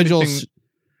individuals.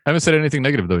 I haven't said anything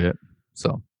negative, though, yet.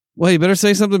 So, well, you better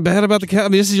say something bad about the Cowboys. I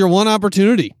mean, this is your one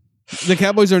opportunity. The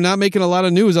Cowboys are not making a lot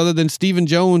of news other than Stephen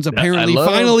Jones apparently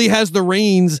finally has the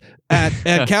reins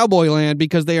at Cowboy Land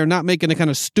because they are not making the kind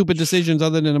of stupid decisions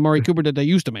other than Amari Cooper that they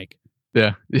used to make.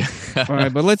 Yeah. All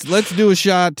right, but let's do a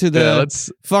shot to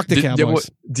the fuck the Cowboys.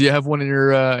 Do you have one in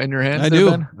your hands? I do.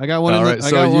 Ben? I got one. All right,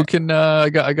 so you can. I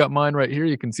got mine right here.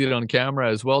 You can see it on camera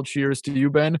as well. Cheers to you,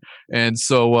 Ben. And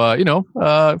so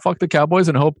fuck the Cowboys,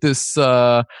 and hope this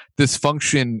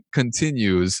function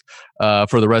continues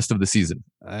for the rest of the season,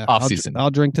 off season. I'll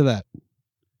drink to that.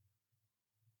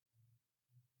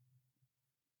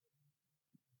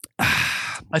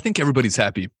 I think everybody's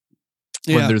happy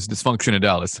when there's dysfunction in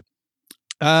Dallas.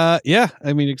 Yeah.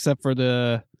 I mean, except for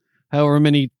the however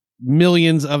many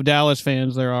millions of Dallas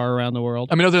fans there are around the world.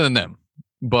 I mean, other than them,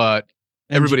 but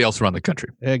everybody else around the country.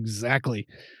 Exactly.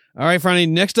 All right, Franny.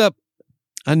 Next up,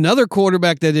 another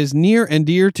quarterback that is near and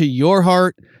dear to your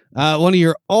heart. One of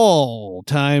your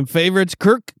all-time favorites,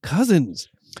 Kirk Cousins.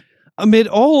 Amid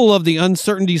all of the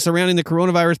uncertainty surrounding the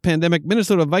coronavirus pandemic,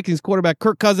 Minnesota Vikings quarterback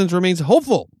Kirk Cousins remains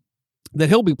hopeful that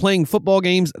he'll be playing football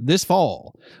games this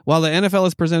fall. While the NFL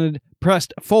has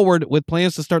pressed forward with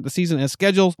plans to start the season as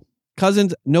scheduled,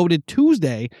 Cousins noted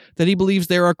Tuesday that he believes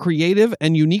there are creative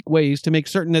and unique ways to make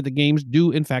certain that the games do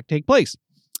in fact take place.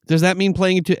 Does that mean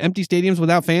playing into empty stadiums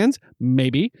without fans?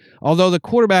 Maybe. Although the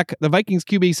Vikings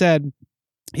QB said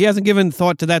he hasn't given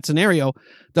thought to that scenario.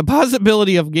 The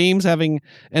possibility of games having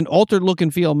an altered look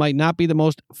and feel might not be the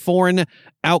most foreign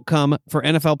outcome for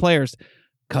NFL players.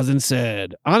 Cousins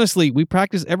said, honestly, we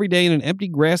practice every day in an empty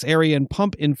grass area and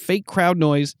pump in fake crowd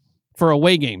noise for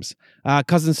away games.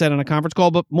 Cousins said on a conference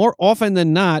call, but more often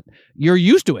than not, you're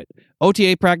used to it.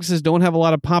 OTA practices don't have a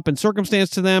lot of pomp and circumstance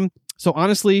to them. So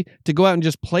honestly, to go out and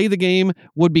just play the game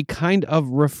would be kind of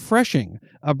refreshing.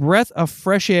 A breath of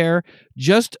fresh air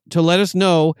just to let us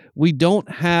know we don't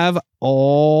have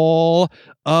all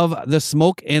of the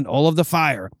smoke and all of the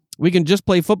fire. We can just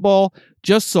play football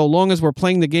just so long as we're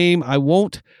playing the game. I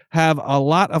won't have a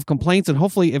lot of complaints, and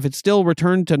hopefully if it's still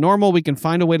returned to normal, we can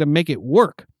find a way to make it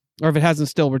work, or if it hasn't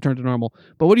still returned to normal.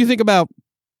 But what do you think about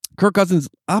Kirk Cousins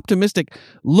optimistic,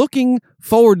 looking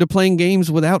forward to playing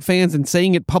games without fans and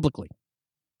saying it publicly?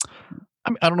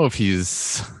 I don't know if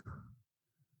he's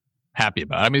happy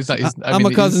about it. I mean, I'm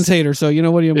a Cousins hater, so you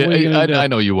know what? I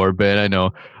know you are, Ben. I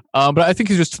know, but I think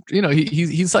he's just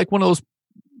he's like one of those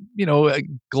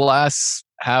glass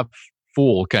half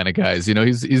full kind of guys.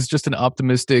 He's just an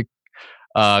optimistic.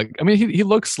 I mean, he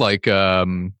looks like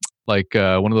one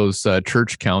of those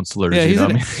church counselors.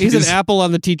 Yeah, he's an apple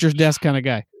on the teacher's desk kind of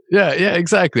guy. Yeah,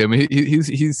 exactly. I mean,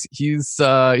 he's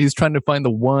trying to find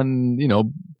the one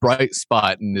bright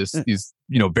spot in these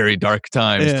very dark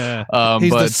times. Yeah,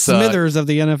 he's the Smithers of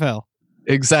the NFL.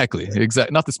 Exactly.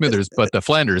 Not the Smithers, but the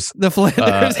Flanders. The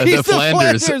Flanders. He's the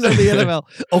Flanders of the NFL.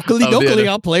 Oakley dokley.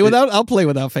 I'll play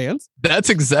without fans. That's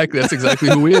exactly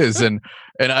who he is, and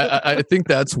I think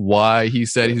that's why he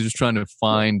said he's just trying to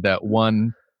find that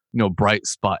one bright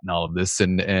spot in all of this,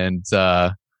 and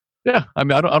yeah, I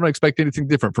mean, I don't expect anything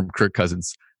different from Kirk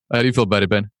Cousins. How do you feel about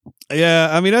it, Ben? Yeah,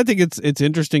 I mean, I think it's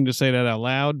interesting to say that out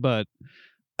loud, but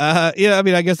yeah, I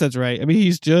mean, I guess that's right. I mean,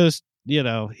 he's just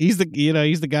he's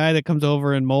the guy that comes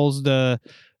over and mows the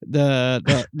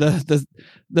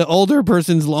older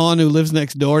person's lawn who lives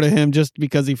next door to him just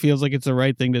because he feels like it's the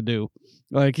right thing to do.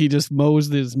 Like he just mows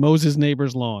his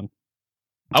neighbor's lawn.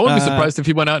 I wouldn't be surprised if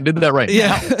he went out and did that right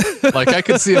now. Like I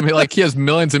could see him, like he has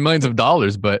millions and millions of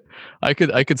dollars, but I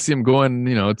could see him going,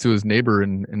 to his neighbor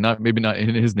and maybe not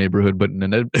in his neighborhood, but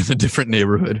in a different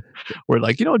neighborhood where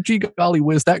gee golly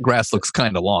whiz, that grass looks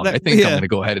kind of long. I think I'm going to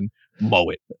go ahead and mow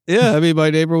it. Yeah, I mean, my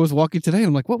neighbor was walking today, and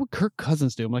I'm like, what would Kirk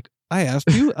Cousins do? I'm like, I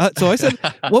asked you. So I said,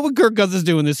 what would Kirk Cousins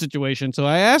do in this situation? So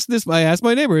I asked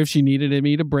my neighbor if she needed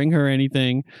me to bring her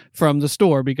anything from the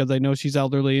store because I know she's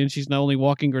elderly and she's not only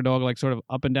walking her dog sort of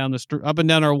up and down the street, up and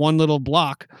down our one little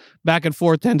block, back and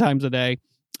forth 10 times a day,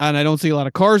 and I don't see a lot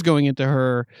of cars going into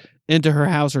her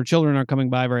house. Her children aren't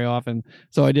coming by very often.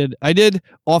 So I did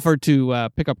offer to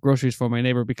pick up groceries for my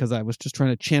neighbor because I was just trying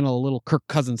to channel a little Kirk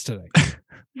Cousins today.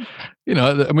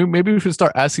 I mean, maybe we should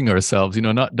start asking ourselves,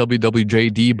 not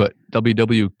WWJD, but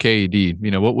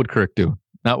WWKD. What would Kirk do?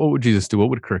 Not what would Jesus do? What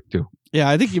would Kirk do? Yeah,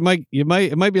 I think it might be a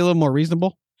little more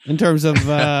reasonable in terms of,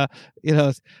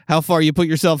 how far you put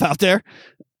yourself out there.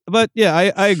 But yeah,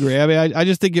 I agree. I mean, I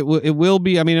just think it will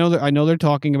be. I mean, I know they're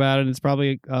talking about it. And it's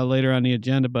probably later on the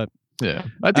agenda, but yeah,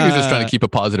 I think he's just trying to keep a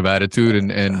positive attitude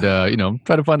and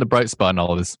try to find the bright spot in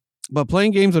all of this. But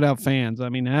playing games without fans, I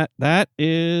mean, that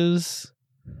is.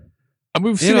 And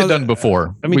we've seen it done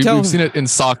before. I mean, we've seen it in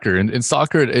soccer, and in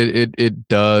soccer, it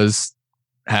does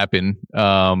happen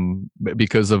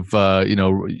because of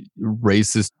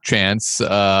racist chants.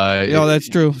 That's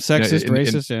true. Sexist,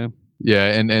 racist, yeah.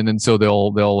 Yeah, and then so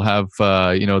they'll have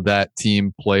that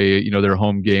team play their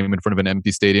home game in front of an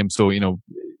empty stadium. So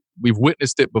we've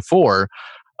witnessed it before.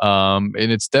 And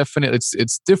it's definitely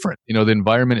it's different. The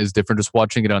environment is different. Just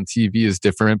watching it on TV is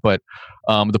different. But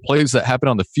the plays that happen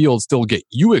on the field still get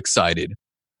you excited.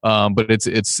 But it's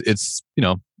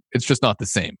just not the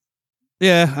same.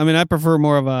 Yeah, I mean, I prefer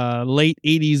more of a late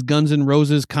 '80s Guns N'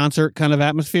 Roses concert kind of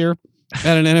atmosphere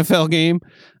at an NFL game.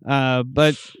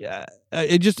 But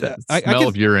it just smell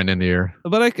of urine in the air.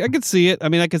 But I could see it. I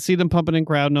mean, I could see them pumping in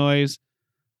crowd noise.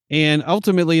 And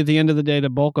ultimately, at the end of the day, the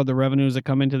bulk of the revenues that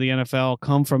come into the NFL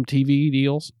come from TV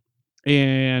deals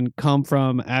and come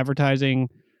from advertising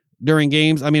during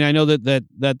games. I mean, I know that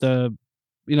the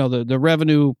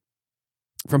revenue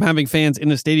from having fans in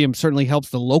the stadium certainly helps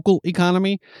the local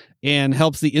economy and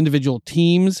helps the individual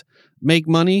teams make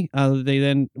money. They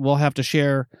then will have to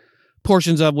share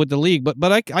portions of with the league.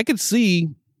 But I could see,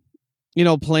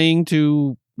 playing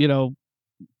to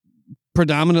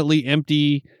predominantly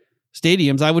empty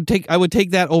stadiums. I would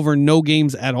take that over no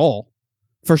games at all,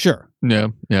 for sure. Yeah.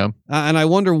 And I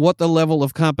wonder what the level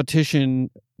of competition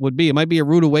would be. It might be a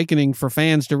rude awakening for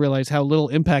fans to realize how little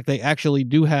impact they actually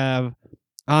do have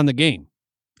on the game.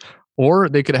 Or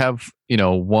they could have,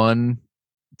 one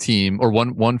team or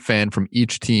one fan from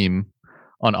each team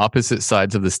on opposite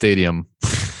sides of the stadium.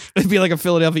 It'd be like a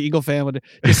Philadelphia Eagle fan would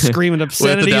just screaming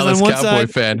obscenities with the Dallas on one Cowboy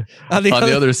side. fan on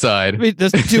the other side. I mean,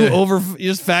 there's two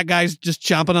just fat guys just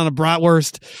chomping on a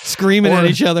bratwurst, screaming at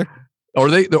each other. Or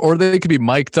they could be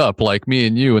mic'd up like me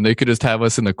and you, and they could just have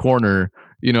us in the corner,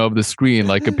 of the screen,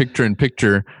 like a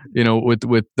picture-in-picture,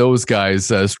 with those guys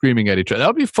screaming at each other. That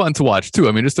would be fun to watch too.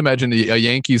 I mean, just imagine a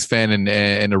Yankees fan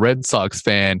and a Red Sox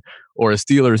fan, or a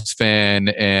Steelers fan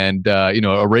and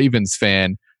a Ravens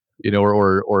fan,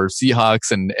 or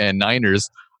Seahawks and Niners.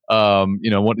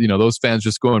 Those fans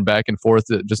just going back and forth,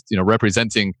 just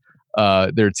representing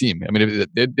their team. I mean,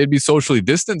 they'd be socially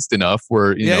distanced enough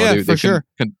where they sure.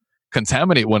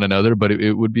 contaminate one another, but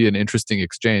it would be an interesting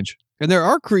exchange. And there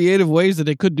are creative ways that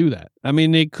they could do that. I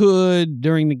mean, they could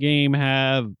during the game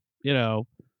have, I don't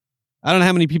know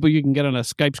how many people you can get on a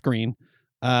Skype screen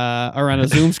or on a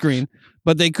Zoom screen,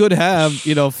 but they could have,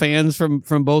 fans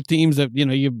from both teams that,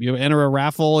 you enter a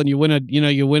raffle and you win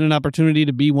an opportunity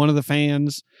to be one of the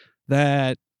fans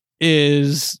that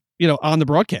is, on the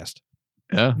broadcast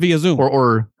via Zoom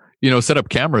or set up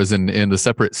cameras in the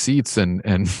separate seats and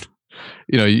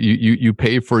you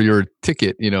pay for your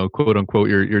ticket, quote unquote,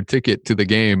 your ticket to the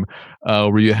game,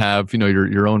 where you have,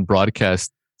 your own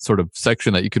broadcast sort of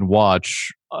section that you can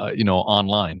watch,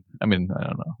 online. I mean, I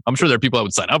don't know. I'm sure there are people that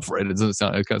would sign up for it. It sounds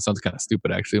kind of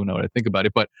stupid actually when I think about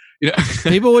it, but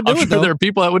people would do it. There are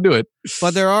people that would do it,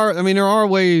 but there are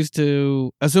ways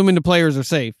to, assuming the players are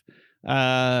safe.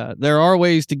 There are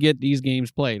ways to get these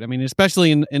games played. I mean,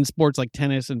 especially in sports like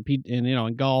tennis and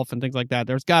in golf and things like that.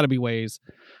 There's got to be ways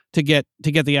to get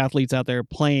the athletes out there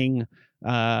playing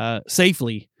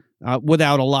safely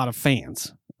without a lot of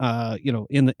fans.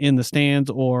 In the stands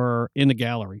or in the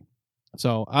gallery.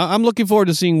 So I'm looking forward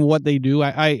to seeing what they do.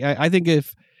 I think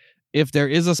if there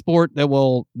is a sport that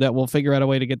will figure out a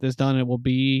way to get this done, it will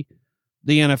be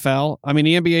the NFL. I mean,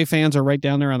 the NBA fans are right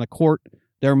down there on the court.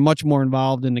 They're much more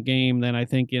involved in the game than I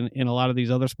think in a lot of these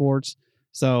other sports.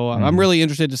 So I'm really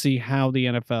interested to see how the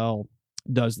NFL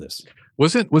does this.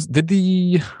 Was it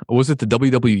the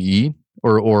WWE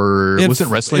or was it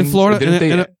wrestling in Florida?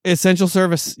 An essential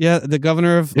service. Yeah, the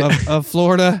governor of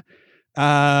Florida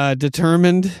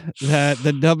determined that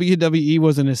the WWE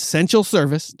was an essential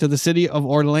service to the city of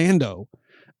Orlando,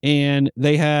 and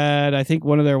they had, I think,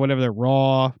 whatever their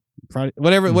Raw, Friday,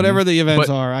 whatever the events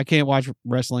are. I can't watch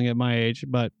wrestling at my age,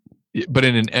 but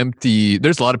in an empty,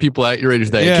 there's a lot of people at your age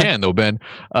that can though, Ben,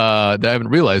 that haven't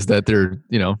realized that they're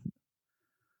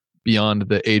beyond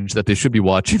the age that they should be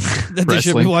watching that they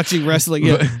should be watching wrestling.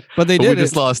 Yeah, but they did. We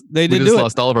just lost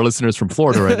all of our listeners from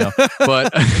Florida right now.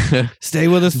 But stay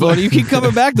with us, Florida. You keep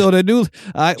coming back though.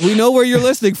 We know where you're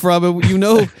listening from,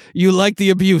 and you like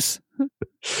the abuse.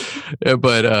 Yeah,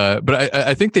 but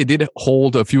I think they did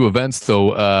hold a few events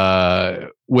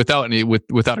though without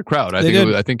a crowd.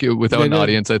 Without an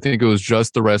audience. I think it was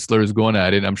just the wrestlers going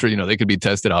at it. I'm sure they could be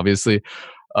tested, obviously,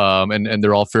 and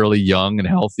they're all fairly young and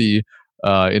healthy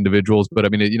individuals. But I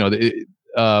mean,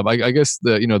 I guess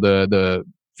the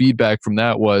feedback from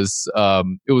that was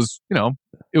it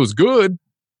was good,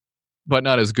 but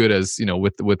not as good as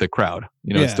with the crowd.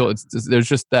 There's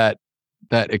just that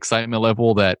excitement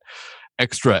level, that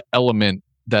extra element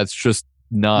that's just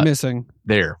not missing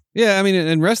there. Yeah, I mean,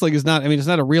 and wrestling is not. I mean, it's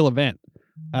not a real event.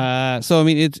 So I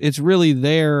mean, it's really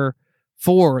there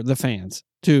for the fans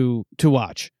to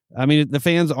watch. I mean, the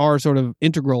fans are sort of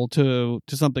integral to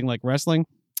something like wrestling.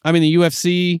 I mean, the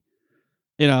UFC,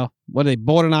 they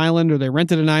bought an island or they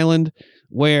rented an island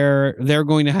where they're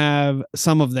going to have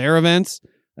some of their events.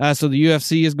 So the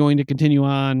UFC is going to continue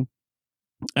on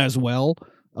as well,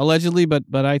 allegedly. But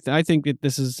I think that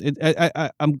this is.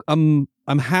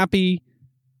 I'm happy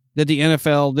that the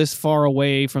NFL, this far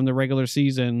away from the regular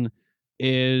season,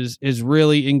 is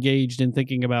really engaged in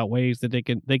thinking about ways that they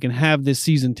can have this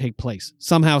season take place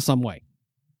somehow, some way.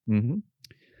 Mm-hmm.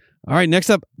 All right, next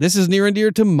up, this is near and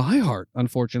dear to my heart,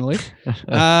 unfortunately.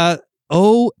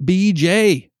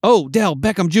 OBJ. Odell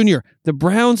Beckham Jr. The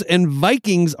Browns and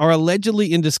Vikings are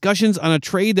allegedly in discussions on a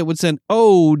trade that would send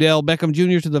Odell Beckham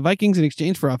Jr. to the Vikings in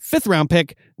exchange for a 5th-round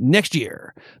pick next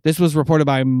year. This was reported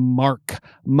by Mark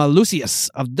Malusius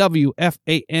of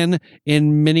WFAN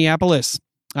in Minneapolis.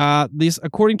 This,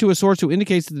 according to a source who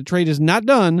indicates that the trade is not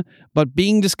done, but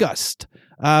being discussed.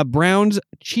 Browns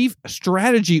chief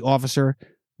strategy officer,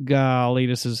 golly,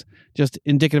 this is just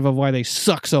indicative of why they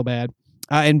suck so bad,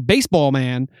 and baseball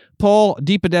man Paul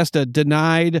DePodesta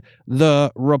denied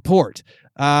the report.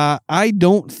 I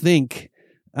don't think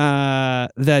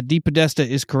that DePodesta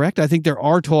is correct. I think there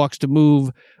are talks to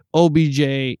move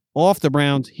OBJ off the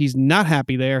Browns. He's not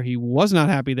happy there. He was not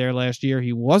happy there last year.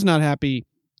 He was not happy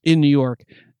in New York.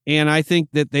 And I think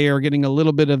that they are getting a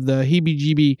little bit of the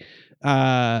heebie-jeebie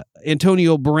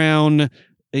Antonio Brown,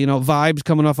 vibes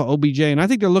coming off of OBJ. And I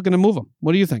think they're looking to move him.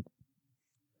 What do you think?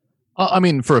 I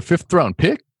mean, for a 5th round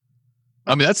pick,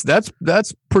 I mean,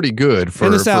 that's pretty good for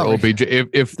OBJ.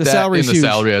 If the that salary in the huge.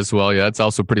 salary as well, yeah, that's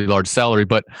also a pretty large salary.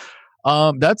 But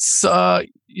that's Bill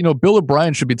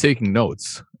O'Brien should be taking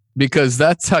notes, because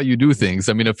that's how you do things.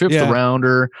 I mean, a 5th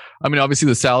rounder. I mean, obviously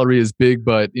the salary is big,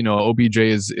 but OBJ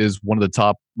is one of the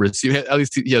top receivers. At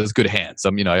least he has good hands.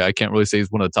 I mean, I can't really say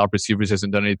he's one of the top receivers. He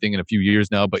hasn't done anything in a few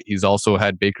years now, but he's also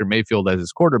had Baker Mayfield as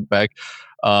his quarterback.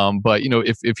 But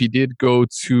if he did go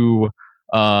to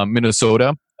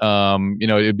Minnesota,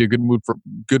 it'd be a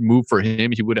good move for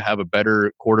him. He would have a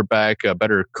better quarterback, a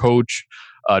better coach,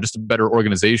 just a better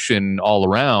organization all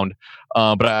around.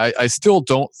 But I still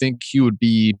don't think he would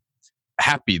be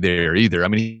happy there either. I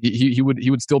mean, he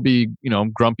would still be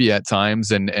grumpy at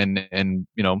times and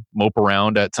mope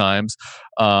around at times.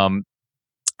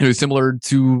 Similar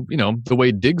to the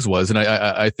way Diggs was, and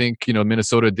I think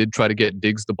Minnesota did try to get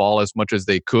Diggs the ball as much as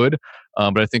they could,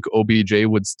 but I think OBJ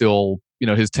would still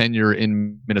his tenure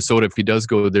in Minnesota, if he does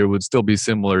go there, would still be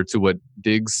similar to what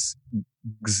Diggs's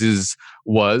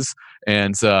was,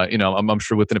 and I'm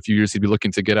sure within a few years he'd be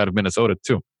looking to get out of Minnesota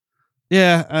too.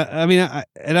 Yeah,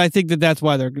 I think that's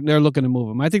why they're looking to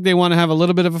move him. I think they want to have a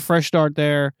little bit of a fresh start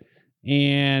there,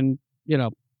 and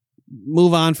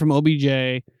move on from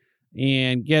OBJ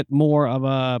and get more of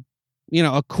a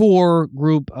core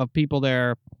group of people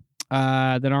there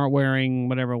that aren't wearing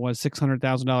whatever it was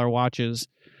 $600,000 watches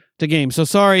to games. So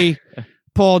sorry,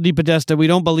 Paul DePodesta, we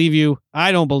don't believe you.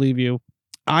 I don't believe you.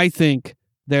 I think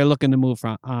they're looking to move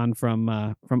on from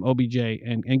OBJ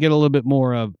and get a little bit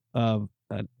more of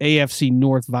an AFC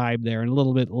North vibe there and a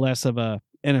little bit less of a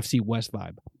NFC West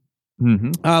vibe.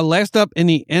 Mm-hmm. Last up in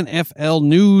the NFL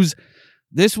news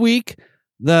this week,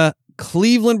 the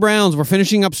Cleveland Browns were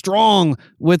finishing up strong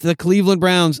with the Cleveland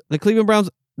Browns. The Cleveland Browns,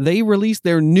 they released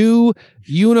their new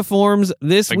uniforms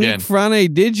this week.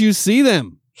 Frane, did you see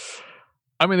them?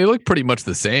 I mean, they look pretty much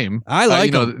the same. I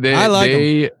like them. I like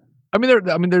them. I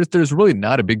mean, there's really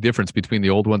not a big difference between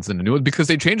the old ones and the new ones, because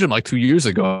they changed them like 2 years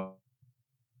ago.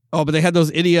 Oh, but they had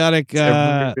those idiotic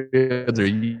every other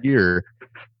year.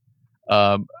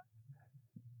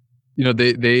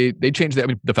 They changed that. I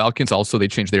mean, the Falcons also, they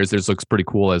changed theirs. Theirs looks pretty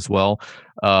cool as well.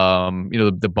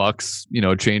 The Bucks,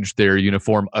 changed their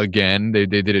uniform again. They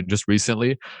did it just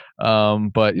recently.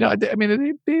 But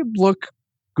they look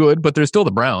good, but they're still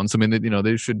the Browns. I mean,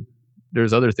 they should.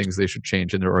 There's other things they should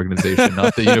change in their organization,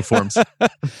 not the uniforms.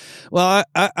 Well,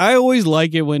 I always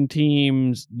like it when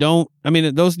teams don't. I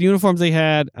mean, those uniforms they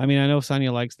had. I mean, I know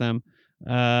Sonia likes them.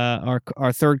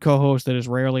 Our third co-host that is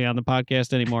rarely on the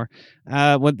podcast anymore.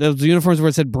 What those uniforms where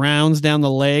it said Browns down the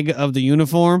leg of the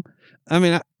uniform. I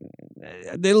mean,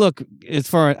 they look, as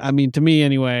far, I mean, to me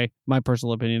anyway, my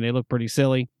personal opinion, they look pretty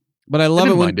silly. But I love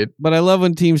But I love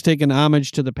when teams take an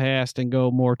homage to the past and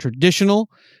go more traditional.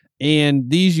 And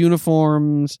these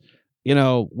uniforms,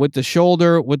 with the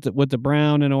shoulder, with the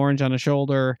brown and orange on the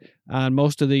shoulder on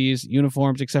most of these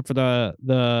uniforms, except for the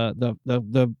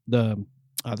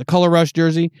Color Rush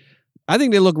jersey, I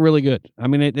think they look really good. I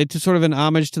mean, it's just sort of an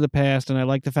homage to the past, and I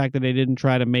like the fact that they didn't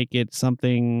try to make it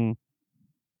something,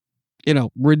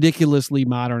 ridiculously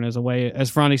modern as a way,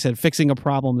 as Franny said, fixing a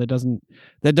problem that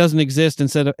doesn't exist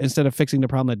instead of fixing the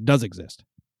problem that does exist.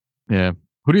 Yeah.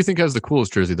 Who do you think has the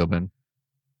coolest jersey though, Ben?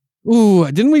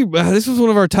 Ooh, didn't we? This was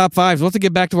one of our top fives. We'll have to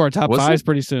get back to our top fives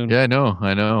pretty soon. Yeah, I know.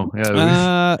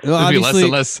 Yeah, there'll be less and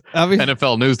less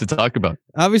NFL news to talk about.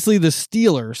 Obviously, the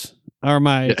Steelers are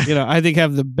my, I think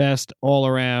have the best all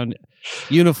around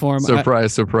uniform.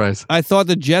 Surprise. I thought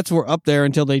the Jets were up there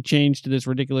until they changed to this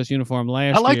ridiculous uniform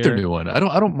last year. I like their new one. I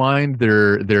don't mind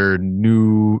their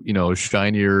new,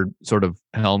 shinier sort of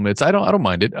helmets. I don't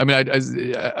mind it. I mean,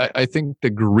 I think the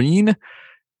green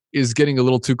is getting a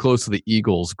little too close to the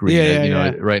Eagles green,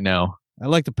 right now. I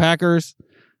like the Packers.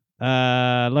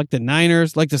 I like the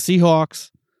Niners, like the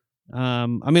Seahawks. I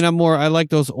like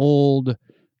those old,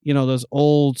 those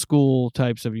old school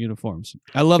types of uniforms.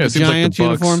 I love the Giants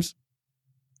uniforms.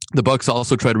 The Bucks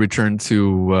also try to return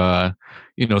to,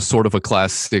 sort of a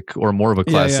classic or more of a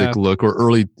classic look, or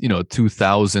early,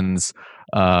 2000s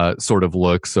sort of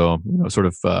look. So, sort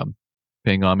of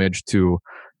paying homage to,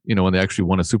 when they actually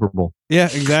won a Super Bowl. Yeah,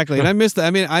 exactly. And I miss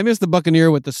the Buccaneer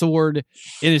with the sword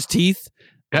in his teeth.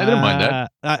 Yeah, I didn't mind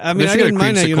that. I didn't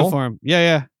mind that uniform.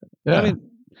 Yeah. I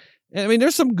mean,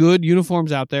 there's some good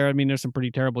uniforms out there. I mean, there's some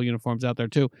pretty terrible uniforms out there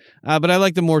too. But I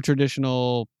like the more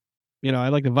traditional, I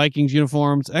like the Vikings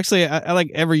uniforms. Actually, I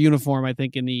like every uniform, I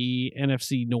think, in the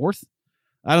NFC North.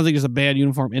 I don't think there's a bad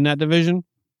uniform in that division.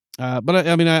 But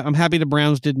I'm happy the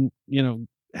Browns didn't,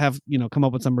 have, come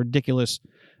up with some ridiculous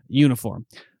uniform.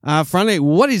 Friday,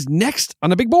 what is next on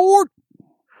the big board?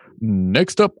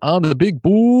 Next up on the big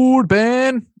board,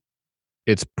 Ben,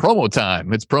 it's promo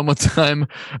time. It's promo time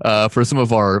for some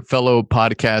of our fellow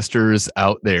podcasters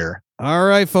out there. All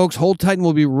right, folks, hold tight and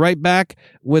we'll be right back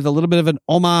with a little bit of an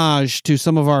homage to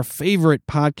some of our favorite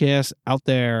podcasts out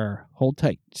there. Hold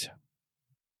tight.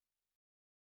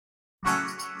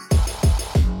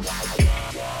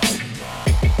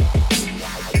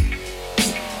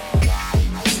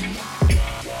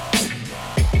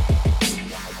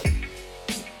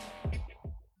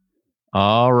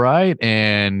 All right,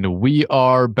 and we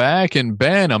are back. And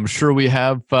Ben, I'm sure we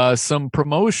have some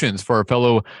promotions for our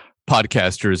fellow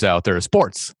podcasters out there,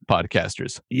 sports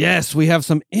podcasters. Yes, we have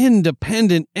some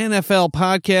independent NFL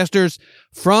podcasters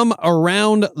from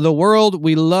around the world.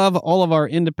 We love all of our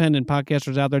independent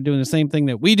podcasters out there doing the same thing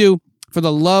that we do for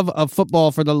the love of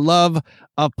football, for the love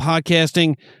of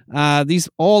podcasting.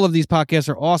 All of these podcasts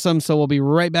are awesome. So we'll be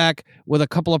right back with a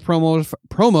couple of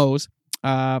promos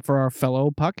for our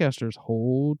fellow podcasters.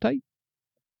 Hold tight.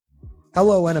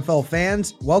 Hello, NFL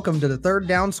fans. Welcome to the Third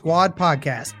Down Squad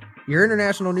podcast, your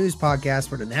international news podcast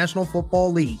for the National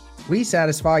Football League. We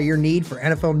satisfy your need for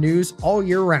NFL news all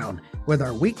year round with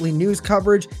our weekly news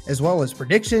coverage, as well as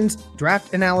predictions,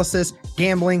 draft analysis,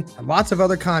 gambling, and lots of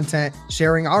other content,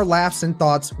 sharing our laughs and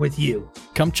thoughts with you.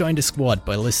 Come join the squad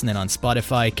by listening on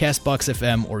Spotify, CastBox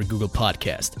FM, or Google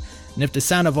Podcast. And if the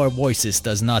sound of our voices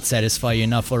does not satisfy you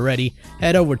enough already,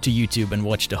 head over to YouTube and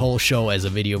watch the whole show as a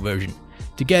video version.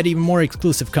 To get even more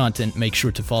exclusive content, make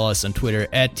sure to follow us on Twitter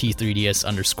at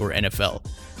T3DS_NFL.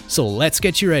 So let's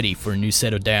get you ready for a new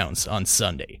set of downs on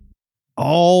Sunday.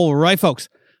 All right, folks.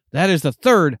 That is the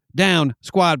Third Down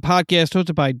Squad podcast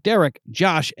hosted by Derek,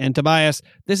 Josh, and Tobias.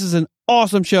 This is an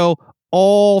awesome show.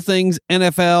 All things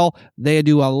NFL. They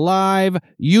do a live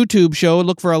YouTube show.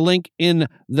 Look for a link in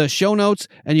the show notes.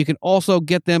 And you can also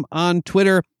get them on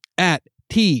Twitter at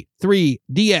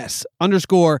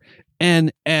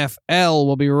T3DS_NFL.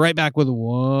 We'll be right back with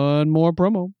one more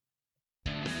promo.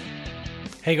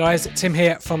 Hey guys, Tim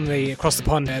here from the Across the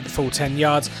Pond at the Full 10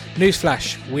 Yards.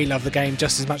 Newsflash, we love the game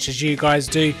just as much as you guys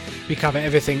do. We cover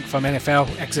everything from NFL,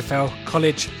 XFL,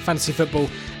 college, fantasy football,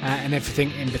 and everything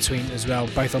in between as well,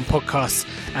 both on podcasts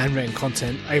and written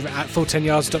content over at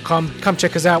full10yards.com. Come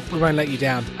check us out, we won't let you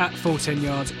down. At Full 10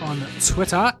 Yards on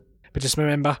Twitter. But just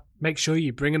remember, make sure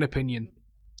you bring an opinion.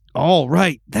 All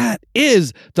right, that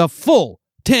is the Full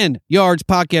 10 Yards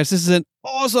podcast. This is an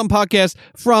awesome podcast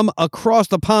from across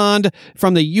the pond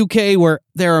from the UK, where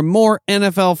there are more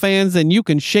NFL fans than you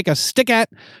can shake a stick at.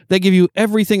 They give you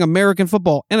everything American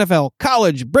football, NFL,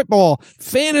 college, Britball,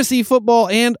 fantasy football,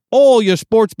 and all your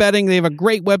sports betting. They have a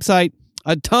great website,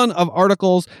 a ton of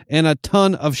articles, and a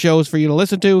ton of shows for you to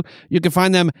listen to. You can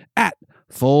find them at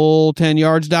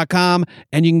full10yards.com,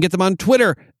 and you can get them on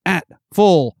Twitter at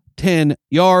full10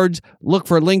 yards. Look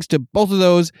for links to both of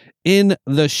those in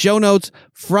the show notes.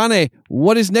 Frane,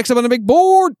 what is next up on the big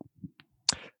board?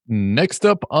 Next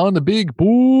up on the big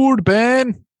board,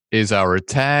 Ben, is our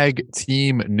tag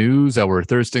team news, our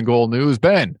Thirst and Goal news.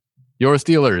 Ben, your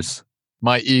Steelers,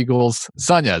 my Eagles,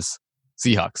 Sonya's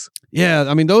Seahawks. Yeah,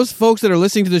 I mean, those folks that are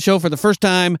listening to the show for the first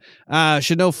time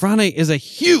should know Frane is a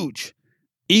huge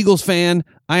Eagles fan.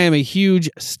 I am a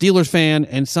huge Steelers fan,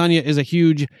 and Sonya is a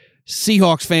huge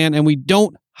Seahawks fan, and we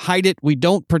don't hide it. We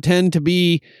don't pretend to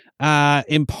be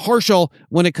impartial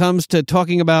when it comes to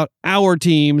talking about our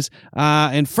teams.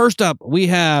 And first up, we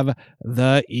have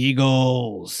the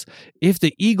Eagles. If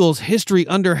the Eagles' history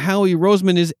under Howie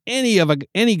Roseman is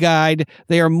any guide,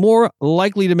 they are more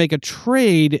likely to make a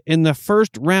trade in the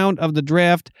first round of the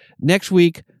draft next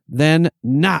week than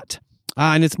not.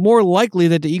 And it's more likely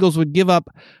that the Eagles would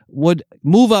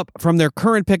move up from their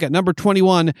current pick at number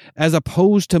 21 as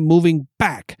opposed to moving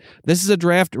back. This is a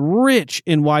draft rich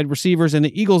in wide receivers, and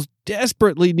the Eagles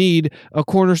desperately need a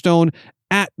cornerstone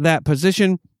at that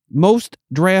position. Most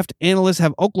draft analysts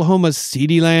have Oklahoma's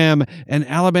CeeDee Lamb and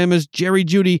Alabama's Jerry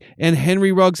Jeudy and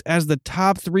Henry Ruggs as the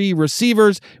top three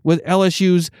receivers, with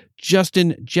LSU's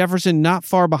Justin Jefferson not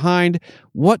far behind.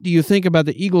 What do you think about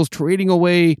the Eagles trading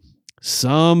away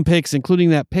some picks, including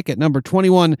that pick at number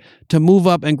 21, to move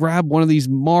up and grab one of these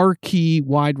marquee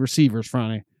wide receivers,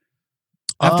 Frane?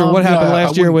 After what happened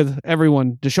last year with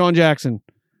everyone, Deshaun Jackson,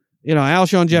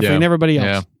 Alshon Jeffrey, and everybody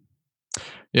else.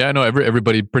 Yeah, I know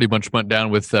everybody pretty much went down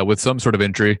with some sort of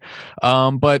injury.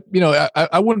 But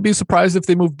I wouldn't be surprised if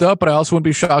they moved up, but I also wouldn't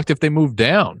be shocked if they moved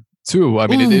down. too. I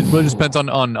mean, it really just depends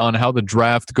on how the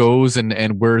draft goes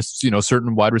and where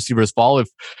certain wide receivers fall. If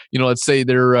let's say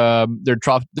their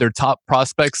top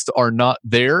prospects are not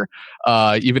there,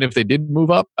 even if they did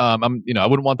move up, I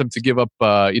wouldn't want them to give up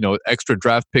extra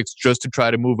draft picks just to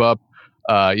try to move up,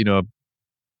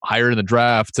 higher in the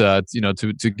draft, to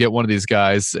get one of these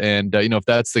guys. And if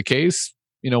that's the case,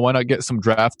 why not get some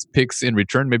draft picks in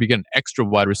return? Maybe get an extra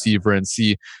wide receiver and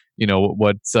see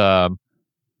what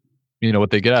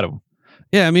they get out of them.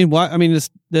 Yeah, I mean,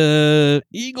 the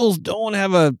Eagles don't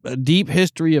have a deep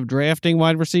history of drafting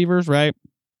wide receivers, right?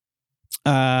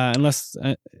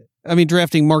 Drafting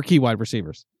marquee wide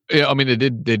receivers. Yeah, I mean,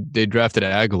 they drafted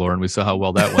Aguilar, and we saw how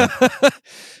well that went.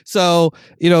 So,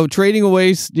 trading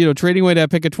away that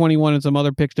pick at 21 and some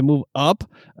other picks to move up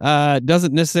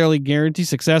doesn't necessarily guarantee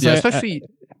success. Yeah, especially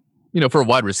for a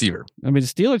wide receiver. I mean, the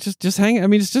Steelers just hang. I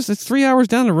mean, it's 3 hours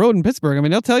down the road in Pittsburgh. I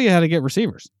mean, they'll tell you how to get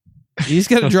receivers. You just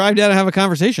got to drive down and have a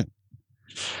conversation.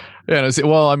 Yeah,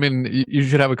 well, I mean, you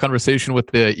should have a conversation with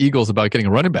the Eagles about getting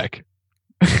a running back.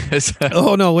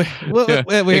 Oh no, we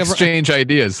exchange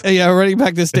ideas. Yeah, running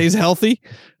back that stays healthy.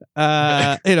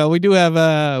 We do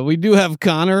have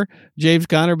Connor, James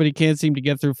Conner, but he can't seem to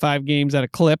get through 5 games at a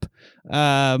clip.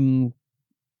 Didn't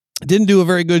do a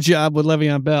very good job with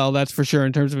Le'Veon Bell, that's for sure,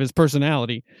 in terms of his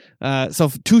personality.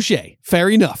 So touche, fair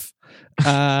enough.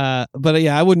 But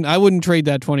yeah, I wouldn't trade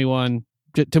that 21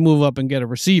 to move up and get a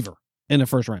receiver in the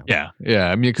first round. Yeah.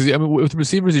 I mean, because with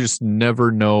receivers, you just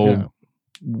never know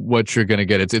what you're going to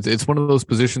get. It's one of those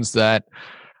positions that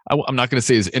I'm not going to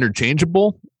say is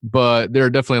interchangeable, but there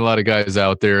are definitely a lot of guys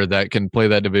out there that can play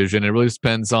that division. It really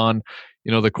depends on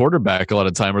the quarterback a lot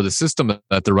of time or the system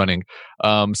that they're running.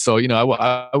 So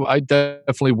I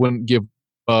definitely wouldn't give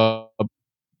up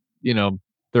 3rd,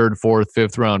 4th,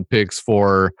 5th round picks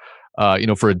for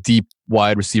a deep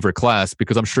wide receiver class,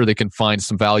 because I'm sure they can find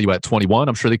some value at 21.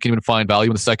 I'm sure they can even find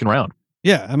value in the 2nd round.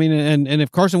 Yeah, I mean, and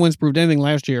if Carson Wentz proved anything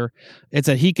last year, it's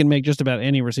that he can make just about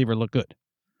any receiver look good.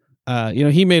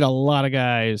 He made a lot of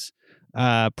guys,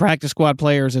 practice squad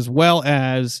players as well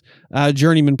as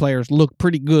journeyman players, look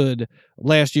pretty good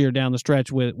last year down the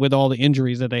stretch with all the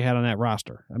injuries that they had on that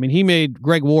roster. I mean, he made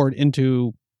Greg Ward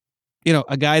into,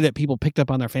 a guy that people picked up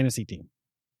on their fantasy team.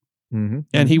 Mm-hmm.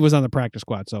 And he was on the practice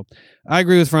squad. So I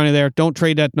agree with Franny there. Don't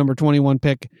trade that number 21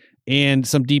 pick and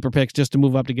some deeper picks just to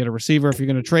move up to get a receiver. If you're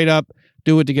going to trade up,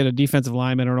 do it to get a defensive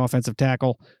lineman or an offensive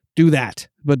tackle. Do that.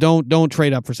 But don't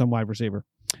trade up for some wide receiver.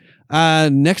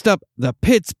 Next up, the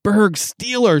Pittsburgh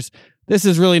Steelers. This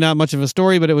is really not much of a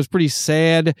story, but it was pretty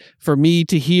sad for me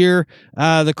to hear.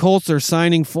 The Colts are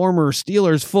signing former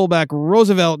Steelers fullback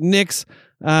Roosevelt Nix.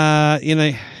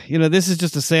 This is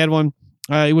just a sad one.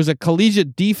 He was a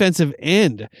collegiate defensive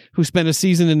end who spent a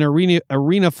season in the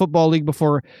Arena Football League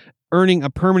before earning a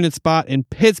permanent spot in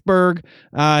Pittsburgh.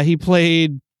 He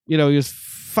played, he was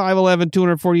 5'11",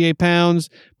 248 pounds,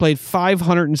 played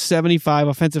 575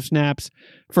 offensive snaps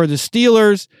for the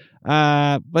Steelers.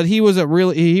 But he was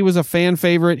a fan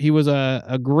favorite. He was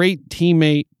a great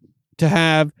teammate to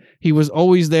have. He was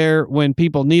always there when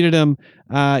people needed him.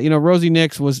 Rosie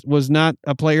Nix was not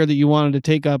a player that you wanted to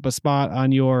take up a spot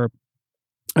on your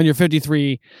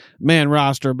 53-man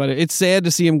roster, but it's sad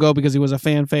to see him go because he was a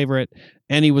fan favorite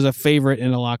and he was a favorite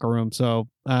in the locker room. So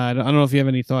I don't know if you have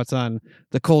any thoughts on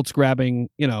the Colts grabbing,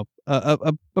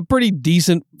 a pretty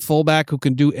decent fullback who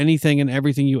can do anything and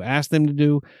everything you ask them to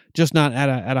do, just not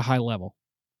at a high level.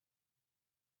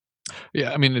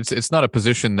 Yeah, I mean, it's not a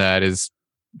position that is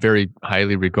very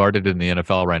highly regarded in the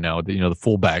NFL right now. The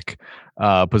fullback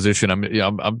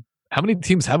position. How many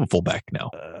teams have a fullback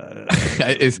now?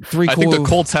 I think the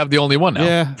Colts have the only one now.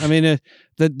 Yeah, I mean,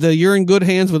 the you're in good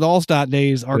hands with Allstott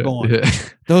days are gone. Yeah.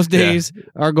 Those days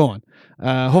are gone.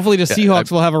 Hopefully the Seahawks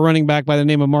will have a running back by the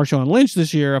name of Marshawn Lynch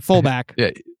this year, a fullback.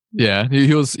 Yeah.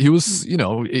 He was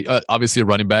obviously a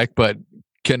running back, but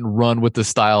can run with the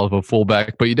style of a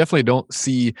fullback. But you definitely don't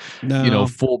see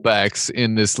fullbacks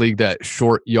in this league, that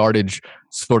short yardage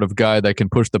sort of guy that can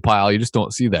push the pile. You just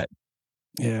don't see that.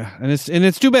 Yeah, and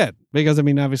it's too bad because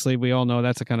obviously we all know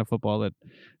that's the kind of football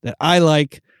that I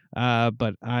like,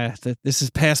 but this has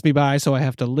passed me by, so I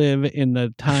have to live in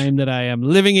the time that I am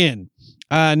living in.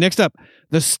 Next up,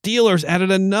 the Steelers added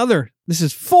another. This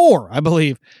is 4, I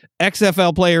believe,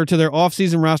 XFL player to their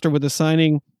offseason roster with the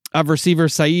signing of receiver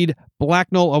Saeed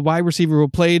Blacknell, a wide receiver who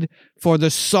played for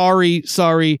the sorry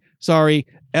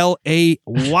L.A.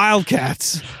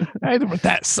 Wildcats. They weren't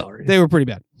that sorry. They were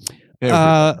pretty bad.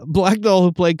 Blacknell,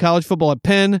 who played college football at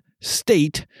Penn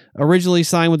State, originally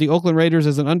signed with the Oakland Raiders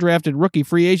as an undrafted rookie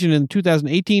free agent in the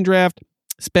 2018 draft,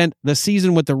 spent the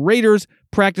season with the Raiders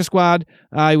practice squad.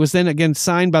 He was then again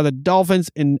signed by the Dolphins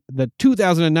in the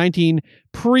 2019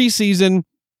 preseason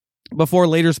before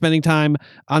later spending time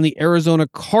on the Arizona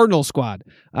Cardinal squad.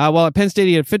 While at Penn State,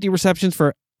 he had 50 receptions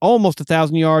for almost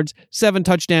 1,000 yards, 7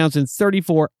 touchdowns in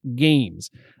 34 games.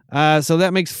 So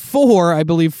that makes four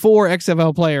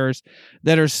XFL players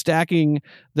that are stacking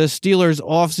the Steelers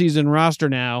offseason roster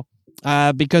now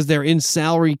because they're in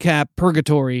salary cap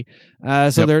purgatory.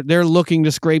 They're looking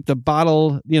to scrape the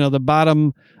bottom. They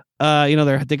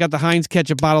got the Heinz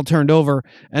ketchup bottle turned over,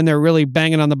 and they're really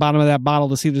banging on the bottom of that bottle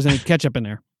to see if there's any ketchup in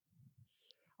there.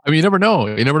 I mean, you never know.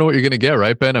 You never know what you're going to get,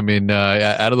 right, Ben? I mean,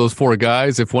 out of those 4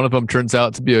 guys, if one of them turns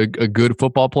out to be a good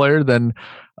football player, then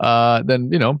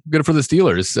good for the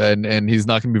Steelers, and he's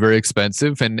not going to be very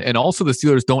expensive. And also, the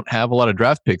Steelers don't have a lot of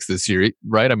draft picks this year,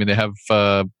 right? I mean, they have 4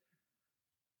 or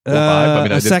 5. I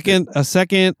mean, a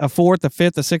second, a fourth, a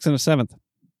fifth, a sixth, and a seventh.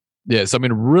 Yeah, so I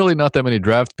mean, really not that many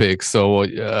draft picks. So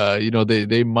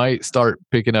they might start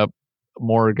picking up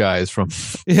more guys from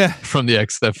the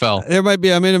XFL. There might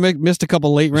be. I mean, I missed a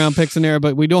couple late round picks in there,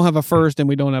 but we don't have a first and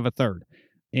we don't have a third,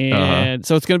 and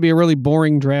so it's going to be a really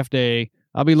boring draft day.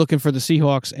 I'll be looking for the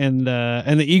Seahawks and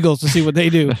the Eagles to see what they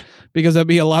do because there'll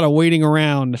be a lot of waiting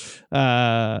around.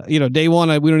 Day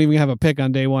one, we don't even have a pick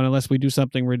on day one unless we do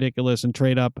something ridiculous and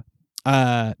trade up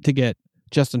to get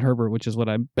Justin Herbert, which is what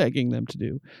I'm begging them to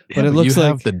do. But it looks you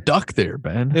like have the duck there,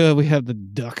 Ben. We have the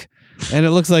duck, and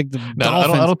it looks like the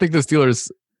Dolphins. I don't think the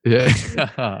Steelers.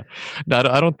 Yeah, no,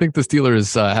 I don't think the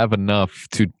Steelers have enough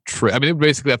to trade. I mean, they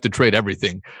basically have to trade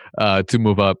everything to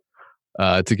move up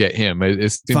to get him. It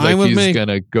seems fine like he's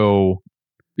gonna go.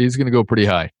 He's gonna go pretty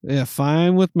high. Yeah,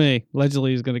 fine with me.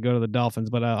 Allegedly, he's gonna go to the Dolphins,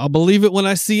 but I'll believe it when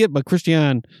I see it. But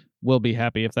Christian will be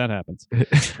happy if that happens.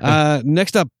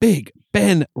 Next up, Big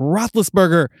Ben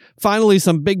Roethlisberger. Finally,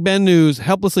 some Big Ben news.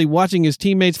 Helplessly watching his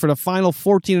teammates for the final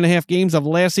 14 and a half games of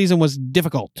last season was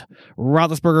difficult.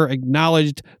 Roethlisberger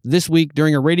acknowledged this week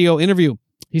during a radio interview.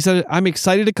 He said, I'm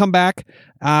excited to come back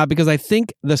because I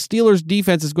think the Steelers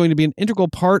defense is going to be an integral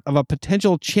part of a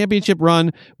potential championship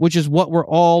run, which is what we're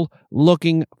all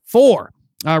looking for.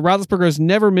 Roethlisberger has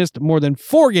never missed more than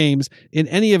 4 games in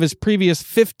any of his previous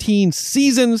 15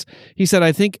 seasons. He said,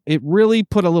 I think it really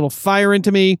put a little fire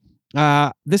into me.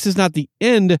 This is not the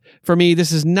end for me.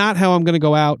 This is not how I'm going to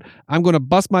go out. I'm going to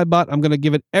bust my butt. I'm going to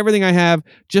give it everything I have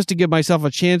just to give myself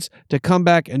a chance to come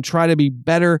back and try to be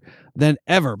better than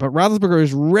ever. But Roethlisberger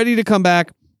is ready to come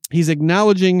back. He's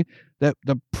acknowledging that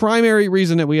the primary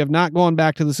reason that we have not gone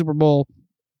back to the Super Bowl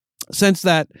since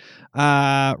that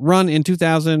run in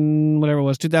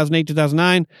 2008,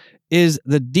 2009, is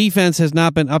the defense has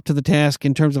not been up to the task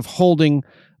in terms of holding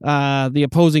the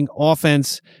opposing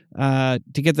offense to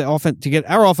get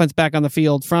our offense back on the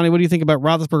field. Franny, what do you think about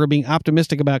Roethlisberger being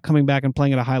optimistic about coming back and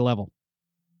playing at a high level?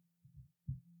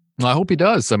 I hope he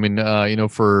does. I mean,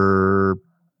 for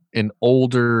an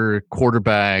older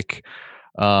quarterback,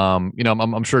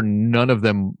 I'm sure none of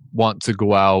them want to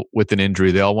go out with an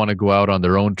injury. They all want to go out on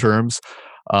their own terms.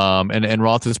 And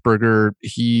Roethlisberger,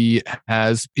 he's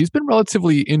been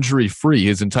relatively injury free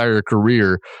his entire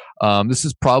career. This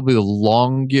is probably the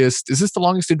longest. Is this the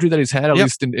longest injury that he's had, at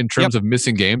least in terms of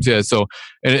missing games? Yeah. So,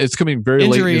 and it's coming very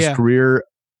late in his career.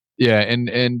 Yeah,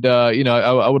 and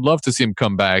I would love to see him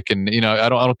come back, and I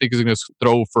don't think he's going to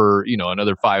throw for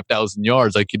another 5,000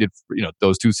 yards like he did for,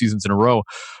 those 2 seasons in a row.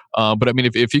 But I mean,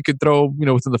 if he could throw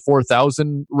within the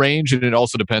 4,000 range, and it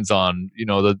also depends on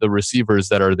the receivers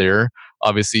that are there.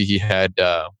 Obviously, he had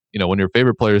one of your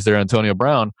favorite players there, Antonio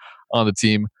Brown, on the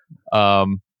team.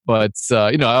 But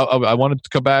I wanted to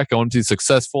come back. I want to be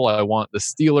successful. I want the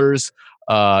Steelers,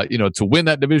 to win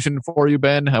that division for you,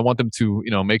 Ben. I want them to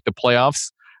make the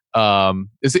playoffs.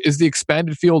 Is the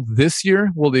expanded field this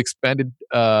year? Will the expanded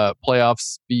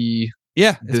playoffs be?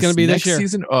 Yeah, it's going to be next this year.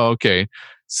 Season. Oh, okay.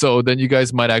 So then you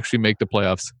guys might actually make the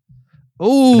playoffs.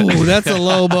 Ooh, that's a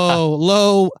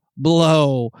low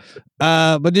blow.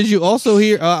 But did you also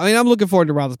hear? I'm looking forward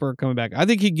to Roethlisberger coming back. I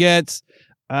think he gets,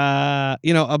 a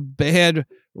bad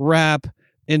rap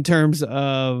in terms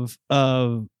of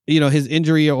his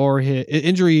injury or his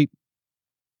injury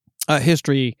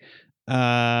history.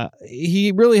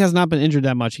 He really has not been injured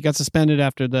that much. He got suspended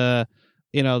after the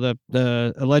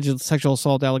alleged sexual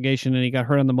assault allegation, and he got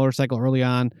hurt on the motorcycle early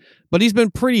on. But he's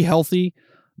been pretty healthy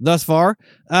thus far.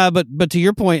 But to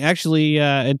your point, actually,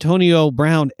 Antonio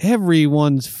Brown,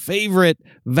 everyone's favorite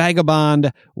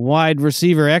vagabond wide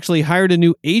receiver, actually hired a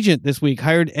new agent this week.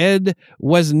 Hired Ed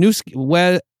Wesolowski.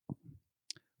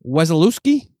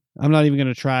 I'm not even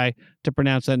going to try to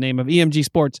pronounce that name, of EMG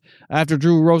Sports, after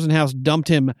Drew Rosenhaus dumped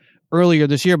him earlier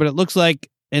this year. But it looks like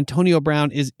Antonio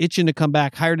Brown is itching to come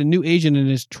back, hired a new agent, and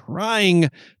is trying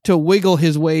to wiggle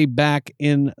his way back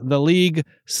in the league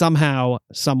somehow,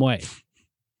 some way.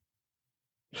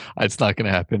 It's not going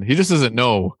to happen. He just doesn't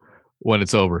know when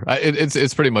it's over.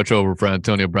 It's pretty much over for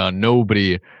Antonio Brown.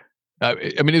 Nobody. I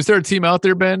mean, is there a team out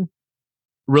there, Ben,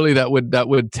 really that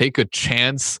would take a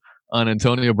chance on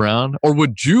Antonio Brown, or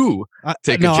would you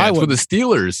take a chance with the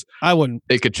Steelers? I wouldn't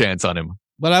take a chance on him.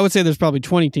 But I would say there's probably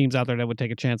 20 teams out there that would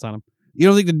take a chance on him. You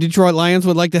don't think the Detroit Lions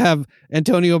would like to have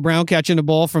Antonio Brown catching the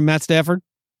ball from Matt Stafford?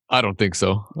 I don't think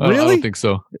so. Really? I don't think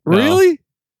so. No. Really?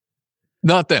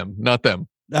 Not them.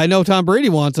 I know Tom Brady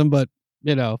wants him, but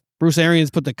Bruce Arians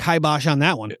put the kibosh on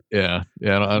that one. Yeah.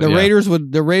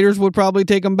 The Raiders would probably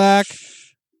take him back.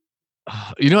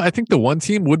 I think the one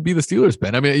team would be the Steelers,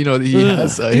 Ben. I mean, he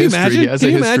has a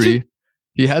history.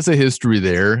 He has a history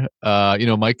there.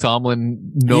 Mike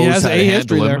Tomlin knows how to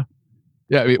handle him.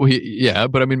 Yeah,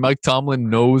 but I mean, Mike Tomlin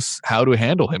knows how to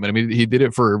handle him. And I mean, he did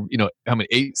it for,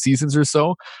 8 seasons or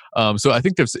so. So I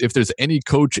think if there's any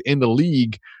coach in the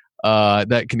league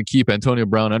that can keep Antonio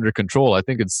Brown under control, I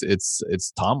think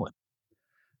it's Tomlin.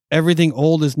 Everything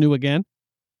old is new again.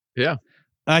 Yeah.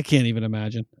 I can't even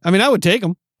imagine. I mean, I would take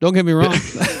him. Don't get me wrong.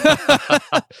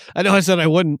 I know I said I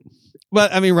wouldn't.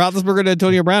 But, I mean, Roethlisberger to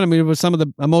Antonio Brown, I mean, it was some of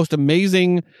the most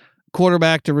amazing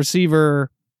quarterback to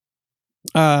receiver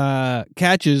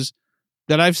catches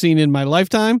that I've seen in my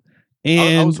lifetime.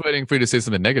 And I was waiting for you to say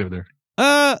something negative there.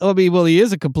 Well, he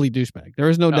is a complete douchebag. There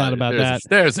is no doubt about that.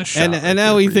 There's a shot. And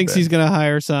now he thinks he's going to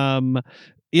hire some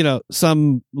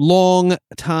long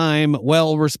time,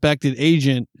 well-respected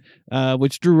agent,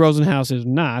 which Drew Rosenhaus is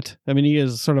not. I mean, he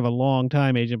is sort of a long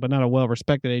time agent, but not a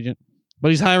well-respected agent. But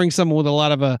he's hiring someone with a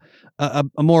lot of a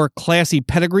more classy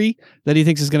pedigree that he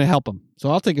thinks is going to help him.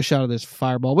 So I'll take a shot of this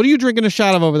Fireball. What are you drinking a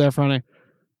shot of over there, Friday?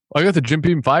 I got the Jim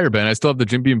Beam Fire, Ben. I still have the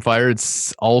Jim Beam Fire.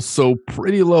 It's also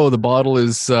pretty low. The bottle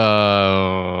is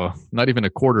not even a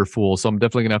quarter full, so I'm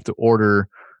definitely going to have to order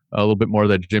a little bit more of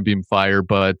that Jim Beam Fire.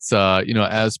 But,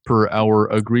 as per our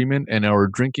agreement and our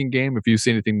drinking game, if you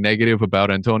say anything negative about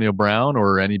Antonio Brown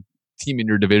or any team in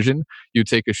your division, you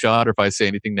take a shot. Or if I say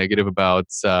anything negative about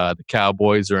the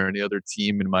Cowboys or any other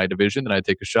team in my division, then I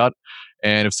take a shot.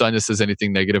 And if Sonia says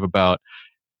anything negative about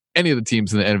any of the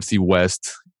teams in the NFC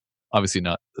West, obviously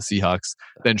not the Seahawks,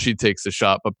 then she takes a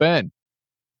shot. But Ben,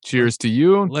 cheers to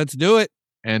you. Let's do it.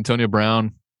 Antonio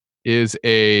Brown is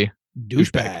a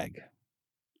douchebag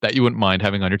that you wouldn't mind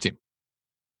having on your team.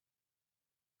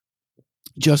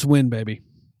 Just win, baby.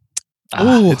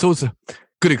 It's always a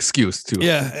good excuse to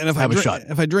and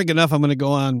if I drink enough, I'm going to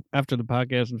go on after the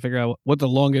podcast and figure out what the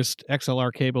longest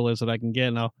XLR cable is that I can get,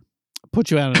 and I'll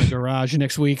put you out in the garage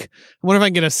next week. I wonder if I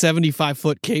can get a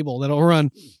 75-foot cable that'll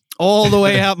run all the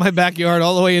way out my backyard,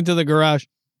 all the way into the garage.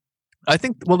 I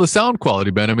think, the sound quality,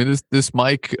 Ben. I mean, this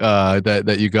mic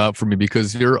that you got for me,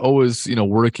 because you're always,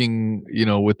 working,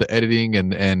 with the editing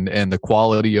and the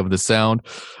quality of the sound.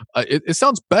 It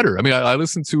sounds better. I mean, I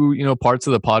listened to, parts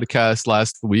of the podcast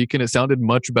last week, and it sounded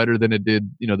much better than it did,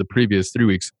 the previous 3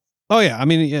 weeks. Oh yeah. I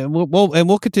mean,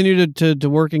 we'll continue to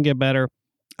work and get better.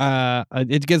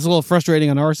 It gets a little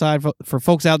frustrating on our side for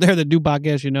folks out there that do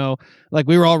podcasts, like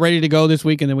we were all ready to go this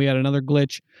week and then we had another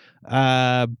glitch,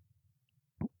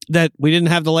 that we didn't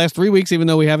have the last 3 weeks, even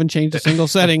though we haven't changed a single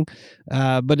setting.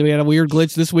 But we had a weird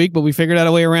glitch this week, but we figured out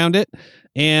a way around it.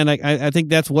 And I think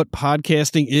that's what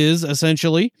podcasting is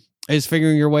essentially, is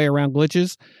figuring your way around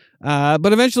glitches.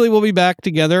 But eventually we'll be back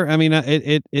together. I mean,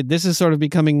 this is sort of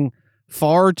becoming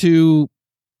far too,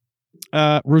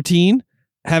 routine,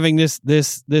 having this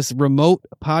remote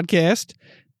podcast,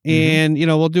 and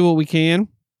we'll do what we can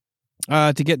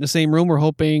to get in the same room. We're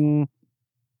hoping,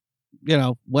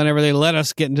 whenever they let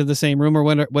us get into the same room, or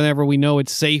whenever we know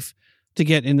it's safe to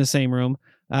get in the same room.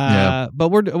 But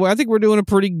I think we're doing a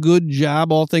pretty good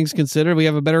job, all things considered. We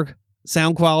have a better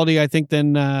sound quality, I think,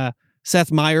 than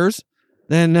Seth Meyers.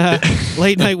 Then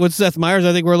Late Night with Seth Meyers,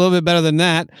 I think we're a little bit better than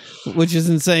that, which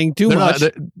isn't saying too much.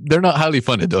 They're not highly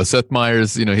funded though. Seth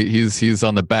Meyers, he's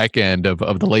on the back end of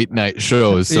the late night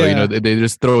shows, so they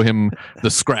just throw him the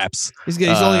scraps. He's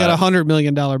only got $100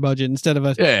 million budget instead of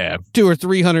a 200 or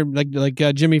 300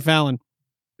 like Jimmy Fallon.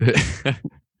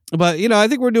 But I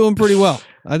think we're doing pretty well.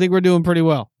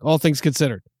 All things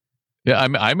considered. Yeah,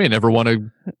 I may never want to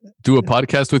do a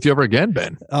podcast with you ever again,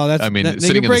 Ben. Oh,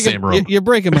 sitting in the same room. You're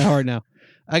breaking my heart now.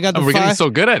 We're getting so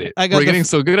good at it. We're getting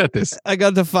so good at this. I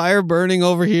got the fire burning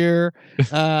over here.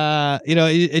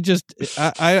 It just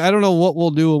I don't know what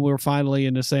we'll do when we're finally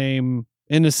in the same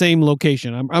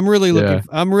location. I'm really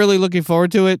looking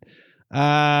forward to it.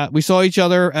 We saw each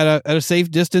other at a safe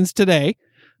distance today,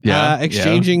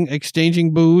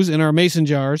 exchanging booze in our mason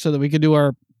jars so that we could do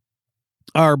our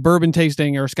bourbon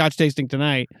tasting or scotch tasting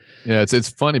tonight. Yeah, it's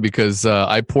funny because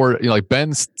I pour, like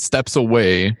Ben steps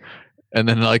away, and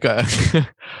then like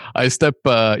I step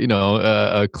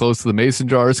close to the mason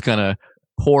jars, kind of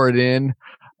pour it in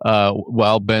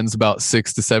while Ben's about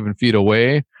 6 to 7 feet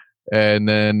away, and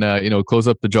then close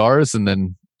up the jars, and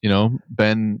then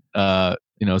Ben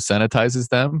sanitizes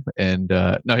them, and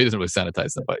no, he doesn't really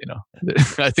sanitize them, but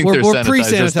I think they're sanitized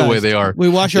just the way they are. We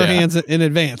wash our hands in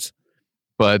advance.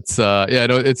 But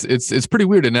it's pretty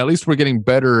weird, and at least we're getting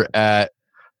better at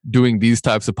doing these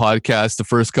types of podcasts. The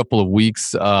first couple of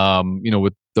weeks, with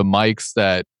the mics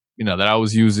that I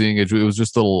was using, it was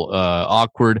just a little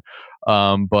awkward.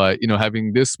 But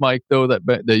having this mic though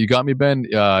that you got me, Ben,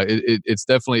 it's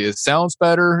definitely, it sounds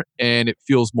better and it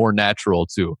feels more natural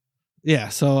too. Yeah.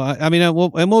 So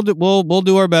we'll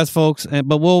do our best, folks,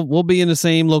 but we'll be in the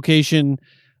same location.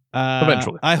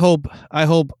 Eventually, I hope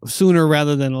sooner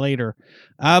rather than later.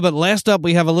 But last up,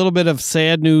 we have a little bit of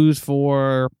sad news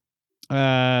for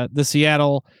the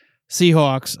Seattle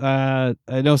Seahawks. I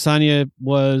know Sonia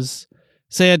was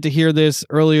sad to hear this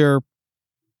earlier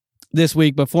this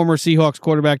week, but former Seahawks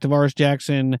quarterback Tavares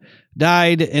Jackson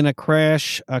died in a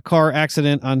car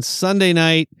accident on Sunday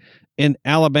night in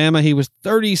Alabama. He was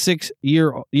 36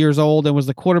 years old and was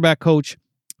the quarterback coach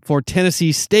for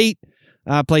Tennessee State.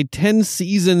 Played 10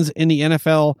 seasons in the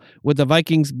NFL with the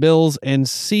Vikings, Bills, and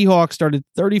Seahawks. Started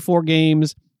 34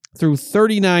 games, threw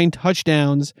 39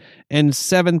 touchdowns and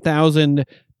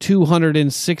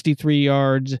 7,263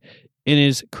 yards in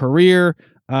his career.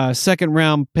 Second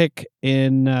round pick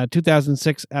in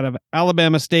 2006 out of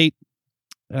Alabama State.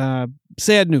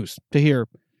 Sad news to hear.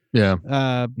 Yeah.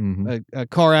 A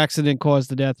car accident caused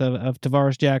the death of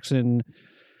Tavares Jackson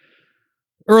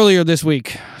earlier this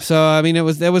week. So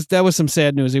that was some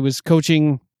sad news. He was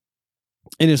coaching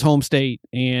in his home state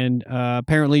and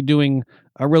apparently doing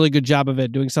a really good job of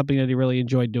it, doing something that he really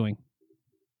enjoyed doing.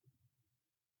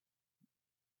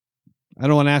 I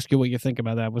don't want to ask you what you think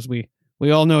about that.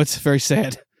 We all know it's very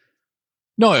sad.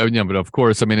 No, yeah, but of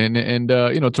course,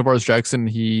 Tavares Jackson,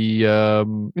 he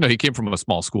came from a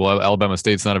small school. Alabama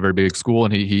State's not a very big school,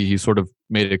 and he sort of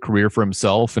made a career for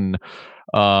himself, and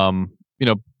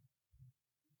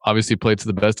obviously played to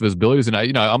the best of his abilities. And I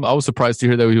was surprised to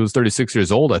hear that he was 36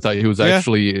 years old. I thought he was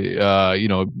actually a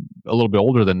little bit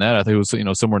older than that. I thought he was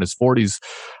somewhere in his 40s.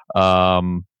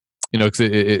 Because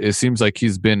it seems like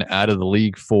he's been out of the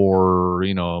league for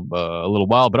a little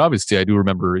while. But obviously, I do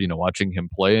remember watching him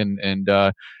play, and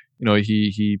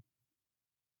he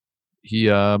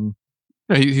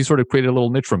sort of created a little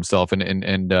niche for himself,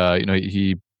 and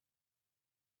he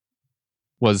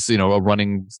was a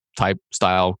running type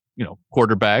style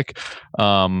quarterback.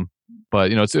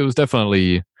 But it was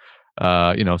definitely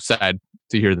sad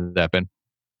to hear that, Ben.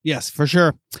 Yes, for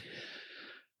sure.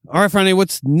 All right, Friday,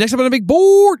 what's next up on the big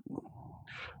board?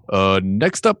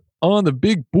 Next up on the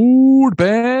big board,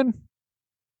 Ben,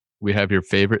 we have your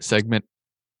favorite segment,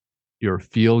 your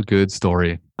feel-good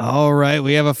story. All right,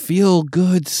 we have a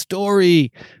feel-good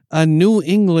story, a New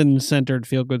England-centered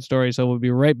feel-good story. So we'll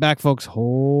be right back, folks.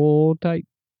 Hold tight.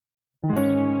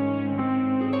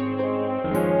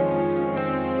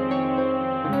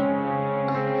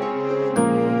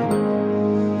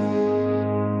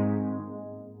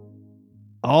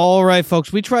 All right,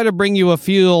 folks, we try to bring you a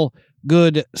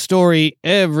feel-good story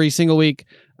every single week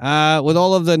with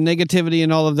all of the negativity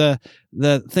and all of the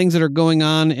things that are going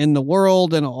on in the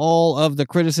world and all of the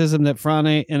criticism that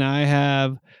Frane and I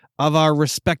have of our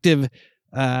respective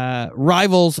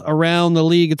rivals around the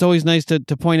league. It's always nice to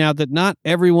point out that not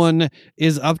everyone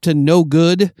is up to no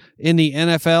good in the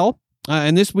NFL.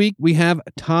 And this week we have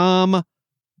Tom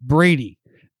Brady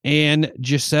and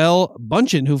Gisele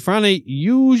Bündchen, who Frane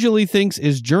usually thinks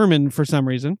is German for some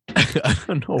reason. I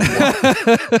don't know why.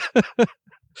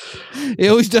 He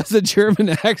always does a German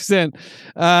accent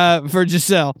for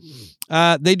Gisele.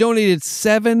 They donated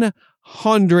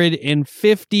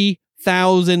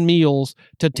 750,000 meals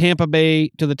to the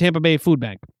Tampa Bay Food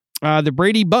Bank. The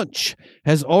Brady Bunch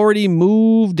has already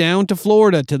moved down to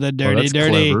Florida to the dirty.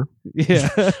 Clever. Yeah.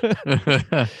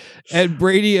 And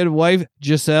Brady and wife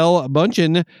Gisele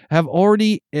Bündchen have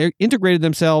already integrated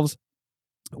themselves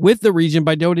with the region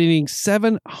by donating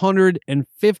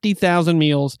 750,000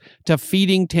 meals to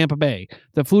Feeding Tampa Bay.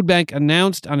 The food bank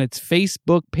announced on its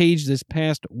Facebook page this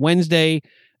past Wednesday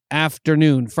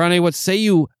afternoon. Frane, what say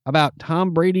you about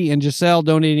Tom Brady and Gisele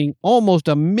donating almost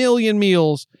 1 million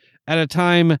meals at a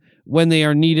time when they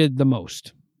are needed the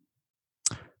most?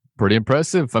 Pretty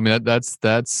impressive. I mean,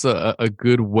 that's a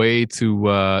good way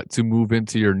to move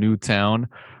into your new town.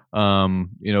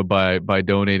 by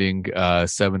donating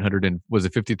 700 and was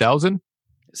it 50,000?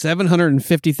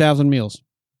 750,000 meals.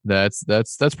 That's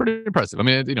pretty impressive. I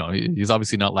mean, he's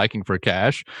obviously not lacking for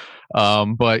cash,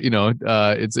 but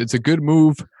it's a good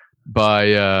move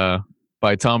by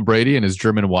Tom Brady and his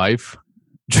German wife,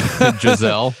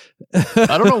 Giselle.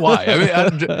 I don't know why. I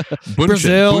mean,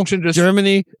 Brazil,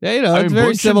 Germany. It's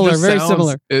very similar. Very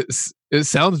similar. It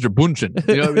sounds Bunchen.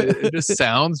 It just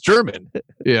sounds German.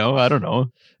 I don't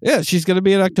know. Yeah, she's going to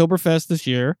be at Oktoberfest this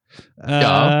year.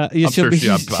 I'm sure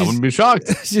I wouldn't be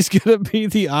shocked. She's going to be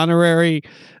the honorary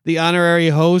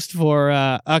host for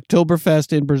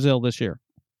Oktoberfest in Brazil this year.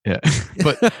 Yeah,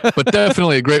 but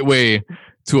definitely a great way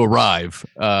to arrive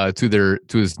to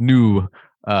his new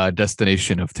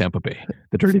destination of Tampa Bay,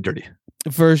 the Dirty Dirty.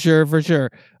 For sure.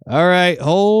 All right,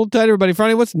 hold tight, everybody.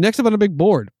 Friday, what's next up on the big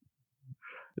board?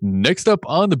 Next up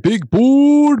on the big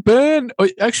board, Ben.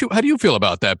 Actually, how do you feel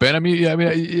about that, Ben? I mean,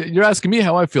 you're asking me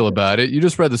how I feel about it. You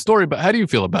just read the story, but how do you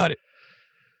feel about it?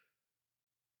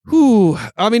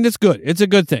 I mean, it's good. It's a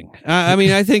good thing.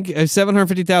 I think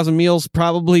 750,000 meals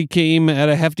probably came at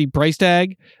a hefty price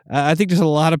tag. I think there's a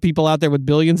lot of people out there with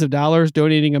billions of dollars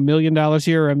donating $1 million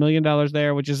here or $1 million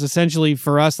there, which is essentially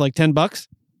for us like $10.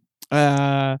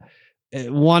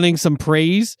 Wanting some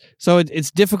praise. So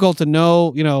it's difficult to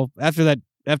know, after the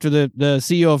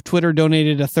CEO of Twitter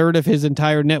donated a third of his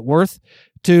entire net worth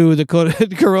to the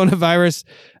coronavirus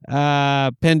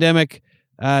pandemic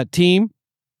team.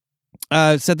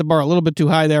 Set the bar a little bit too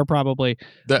high there, probably.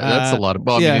 That's a lot of.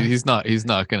 Well, I mean, he's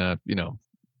not gonna,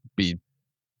 be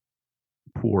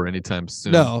poor anytime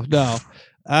soon. No.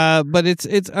 But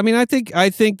it's. I mean, I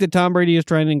think that Tom Brady is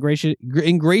trying to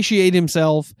ingratiate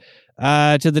himself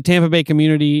to the Tampa Bay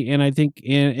community, and I think,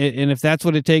 and if that's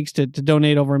what it takes to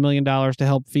donate over $1 million to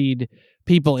help feed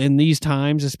people in these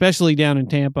times, especially down in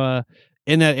Tampa,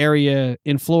 in that area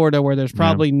in Florida where there's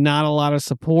probably not a lot of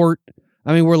support.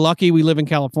 I mean, we're lucky we live in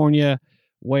California,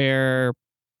 where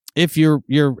if you're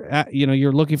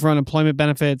looking for unemployment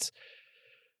benefits,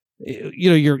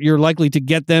 you're likely to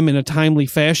get them in a timely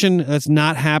fashion. That's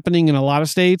not happening in a lot of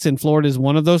states, and Florida is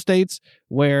one of those states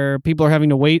where people are having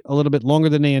to wait a little bit longer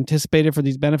than they anticipated for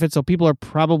these benefits. So people are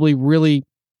probably really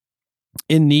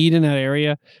in need in that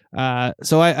area.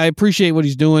 So I appreciate what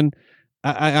he's doing.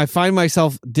 I find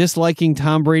myself disliking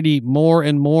Tom Brady more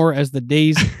and more as the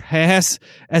days pass,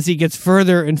 as he gets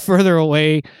further and further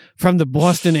away from the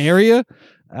Boston area.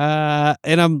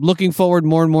 And I'm looking forward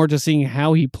more and more to seeing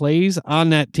how he plays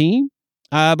on that team.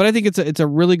 But I think it's a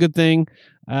really good thing.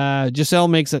 Giselle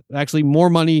makes actually more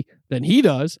money than he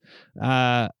does.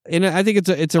 And I think it's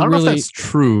a I don't know if that's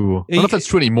true. I don't know if that's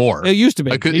true anymore. It used to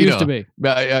be. It used to be.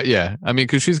 Yeah. I mean,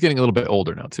 because she's getting a little bit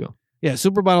older now too. Yeah,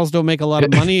 supermodels don't make a lot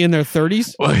of money in their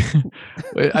 30s.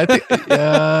 I think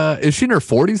is she in her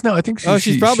 40s now? I think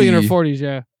she's probably in her 40s.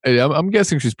 Yeah, I'm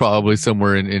guessing she's probably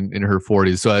somewhere in her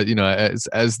 40s. So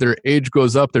as their age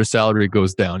goes up, their salary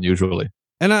goes down usually.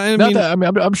 And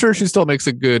I'm sure she still makes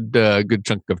a good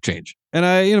chunk of change.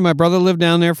 And my brother lived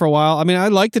down there for a while. I mean, I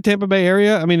like the Tampa Bay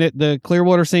area. I mean, the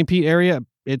Clearwater St. Pete area.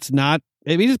 It's not.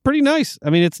 I mean, it's pretty nice.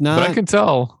 I mean, it's not. But I can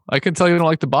tell you don't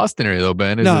like the Boston area, though,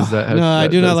 Ben. I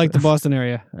do not like the Boston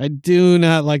area. I do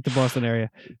not like the Boston area.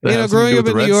 Growing up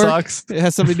in New York, it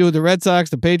has something to do with the Red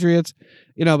Sox, the Patriots.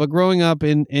 But growing up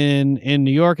in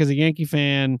New York as a Yankee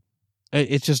fan,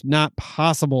 it's just not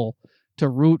possible to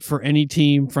root for any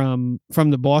team from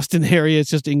the Boston area.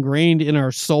 It's just ingrained in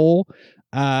our soul.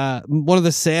 One of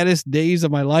the saddest days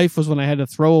of my life was when I had to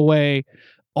throw away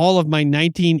all of my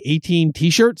 1918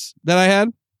 t-shirts that I had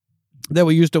that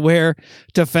we used to wear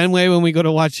to Fenway when we go to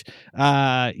watch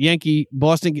Yankee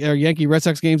Red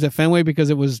Sox games at Fenway, because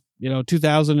it was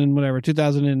 2000 and whatever,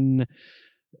 2000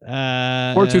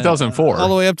 or 2004 all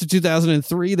the way up to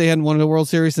 2003. They hadn't won a World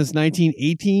Series since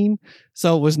 1918,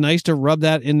 so it was nice to rub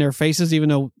that in their faces, even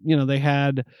though they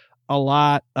had a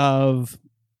lot of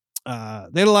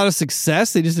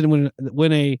success. They just didn't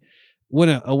win a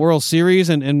World Series,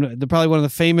 and probably one of the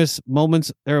famous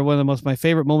moments, or one of my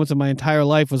favorite moments of my entire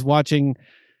life, was watching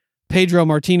Pedro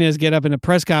Martinez get up in a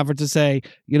press conference and say,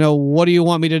 what do you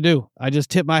want me to do? I just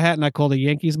tipped my hat and I called the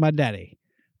Yankees my daddy.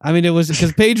 I mean, it was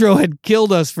because Pedro had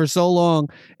killed us for so long,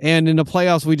 and in the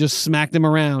playoffs we just smacked him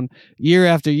around year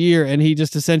after year, and he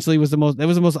just essentially was the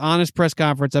most honest press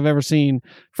conference I've ever seen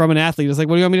from an athlete. It's like,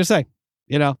 what do you want me to say?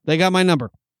 They got my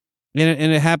number,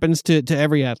 and it happens to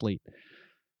every athlete.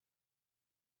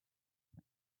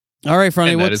 All right,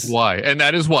 Franny. That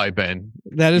is why, Ben.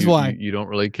 That is why you don't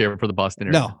really care for the Boston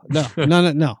area. No.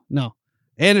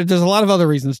 And there's a lot of other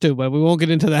reasons too, but we won't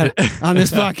get into that on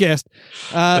this podcast.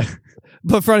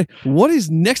 But Franny, what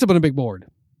is next up on the big board?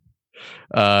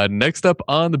 Next up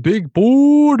on the big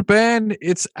board, Ben,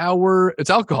 it's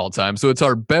alcohol time. So it's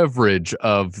our beverage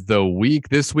of the week.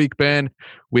 This week, Ben,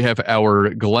 we have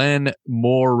our Glen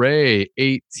Moray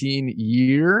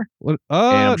 18-year.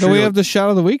 Do we have the shot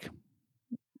of the week?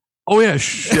 Oh yeah,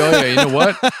 you know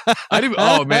what?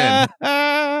 Oh man,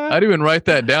 I didn't even write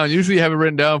that down. Usually you have it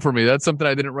written down for me. That's something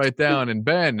I didn't write down. And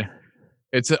Ben,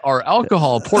 it's our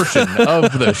alcohol portion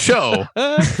of the show.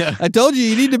 I told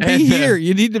you need to be here.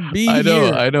 You need to be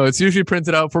here. I know. It's usually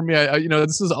printed out for me. I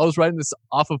was writing this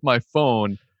off of my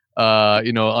phone.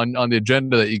 On the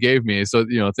agenda that you gave me. So,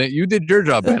 you did your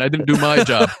job, man. I didn't do my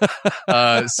job.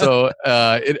 I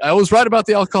was right about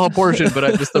the alcohol portion,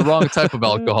 but just the wrong type of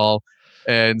alcohol.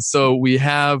 And so we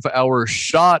have our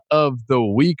shot of the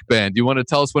week, Ben. Do you want to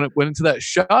tell us when it went into that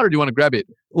shot, or do you want to grab it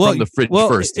from the fridge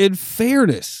first? In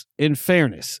fairness,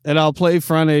 and I'll play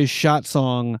Frane's shot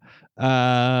song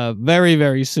very,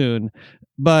 very soon.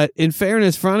 But in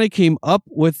fairness, Frane came up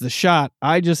with the shot.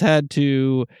 I just had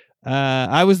to...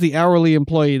 I was the hourly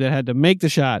employee that had to make the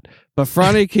shot, but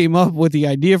Frane came up with the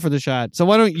idea for the shot. So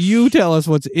why don't you tell us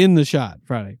what's in the shot,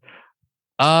 Frane?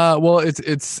 Well,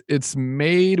 it's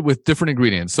made with different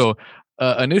ingredients. So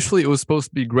initially it was supposed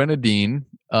to be grenadine.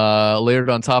 Layered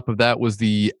on top of that was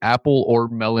the apple or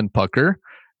melon pucker.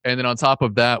 And then on top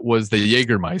of that was the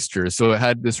Jägermeister. So it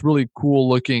had this really cool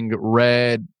looking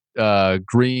red,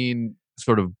 green,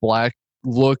 sort of black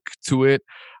look to it.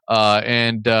 We got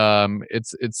the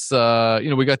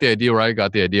idea, or I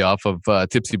got the idea off of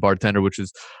Tipsy Bartender, which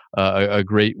is a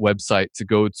great website to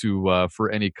go to for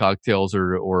any cocktails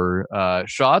or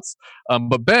shots.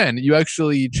 But Ben, you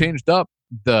actually changed up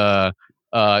the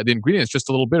ingredients just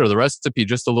a little bit, or the recipe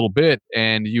just a little bit,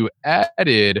 and you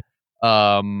added.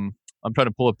 I'm trying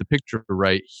to pull up the picture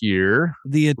right here.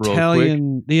 The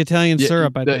Italian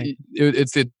syrup, I think.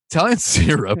 It's the Italian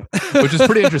syrup, which is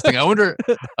pretty interesting. I wonder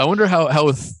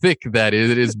how thick that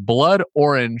is. It is blood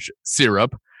orange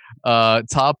syrup,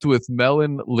 topped with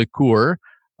melon liqueur,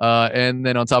 and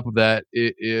then on top of that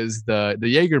it is the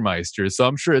Jägermeister. So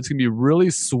I'm sure it's gonna be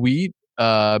really sweet,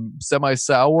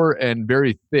 semi-sour, and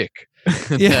very thick.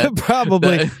 Yeah,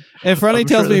 probably. If Frane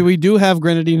tells me we do have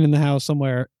grenadine in the house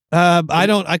somewhere.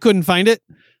 I couldn't find it.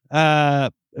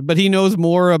 But he knows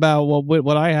more about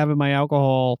what I have in my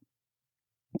alcohol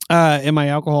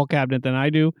cabinet than I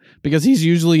do, because he's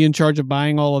usually in charge of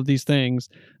buying all of these things.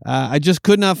 I just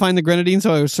could not find the grenadine,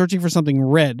 so I was searching for something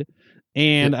red,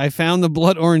 and I found the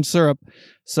blood orange syrup.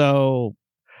 So,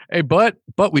 hey, but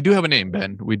we do have a name,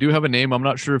 Ben. We do have a name. I'm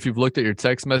not sure if you've looked at your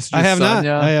text messages. I have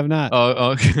not.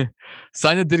 Oh, okay.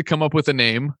 Sonia did come up with a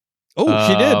name. Oh,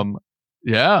 she did.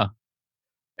 Yeah.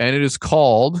 And it is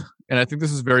called, and I think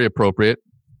this is very appropriate,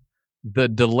 the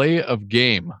delay of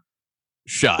game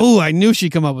shot. Oh, I knew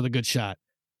she'd come up with a good shot.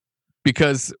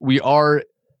 Because we are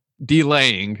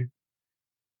delaying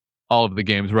all of the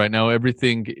games right now.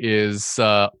 Everything is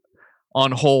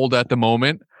on hold at the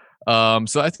moment.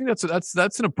 So I think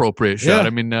that's an appropriate shot. Yeah, I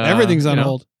mean, everything's on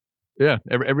hold. Yeah,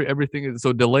 everything is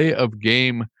so delay of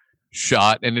game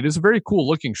shot, and it is a very cool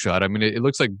looking shot. I mean, it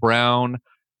looks like brown,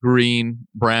 green,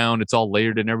 brown. It's all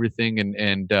layered and everything.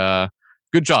 And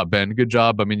good job, Ben. Good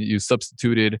job. I mean, you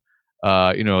substituted,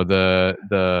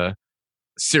 the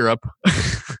syrup.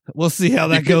 We'll see how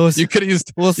that goes. You could have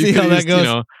used. We'll see how that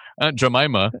goes. Aunt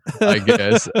Jemima, I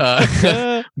guess.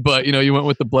 But you went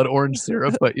with the blood orange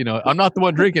syrup. But I'm not the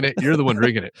one drinking it. You're the one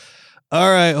drinking it. All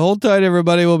right, hold tight,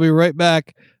 everybody. We'll be right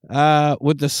back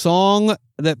with the song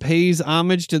that pays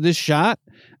homage to this shot,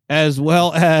 as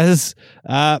well as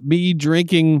me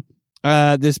drinking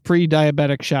this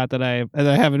pre-diabetic shot that I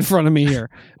have in front of me here.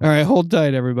 All right, hold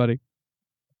tight, everybody.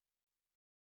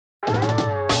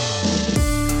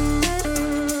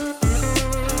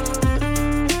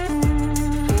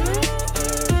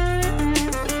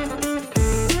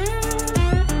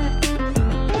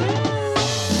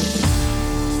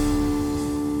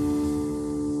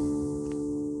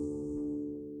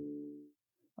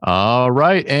 All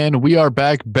right, and we are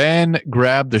back. Ben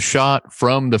grabbed the shot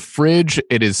from the fridge.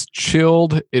 It is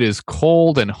chilled, it is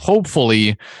cold, and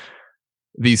hopefully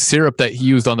the syrup that he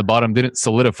used on the bottom didn't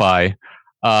solidify.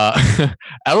 I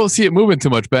don't see it moving too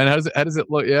much, Ben. How does it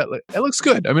look? Yeah, it looks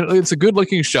good. I mean, it's a good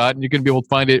looking shot, and you can be able to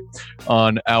find it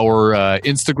on our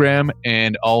Instagram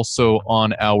and also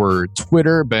on our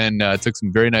Twitter. Ben took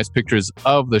some very nice pictures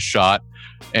of the shot,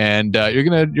 and you're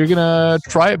gonna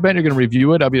try it, Ben. You're gonna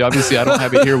review it. I mean, obviously, I don't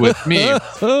have it here with me,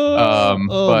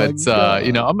 but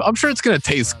I'm sure it's gonna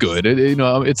taste good.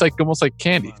 It's like almost like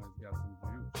candy.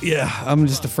 Yeah, I'm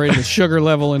just afraid of the sugar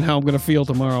level and how I'm gonna feel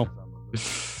tomorrow.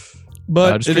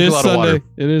 But it is Sunday.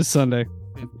 It is Sunday.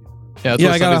 Yeah, that's Yeah,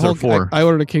 what I got a Sundays whole. are for. I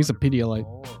ordered a case of Pedialyte.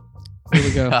 Here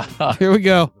we go. Here we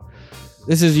go.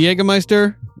 This is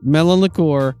Jägermeister melon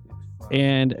liqueur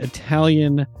and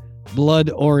Italian blood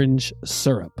orange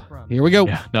syrup. Here we go.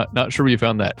 Yeah, not sure where you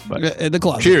found that, but In the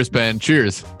closet. cheers, Ben.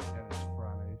 Cheers.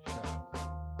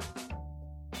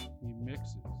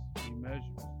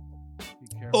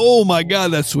 Oh my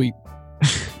god, that's sweet.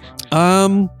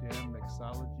 Oh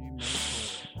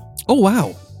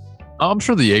wow. I'm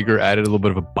sure the Jaeger added a little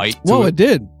bit of a bite to Whoa, it. it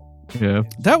did. Yeah.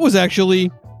 That was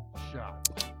actually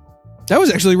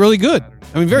really good.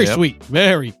 I mean, very Yep. sweet.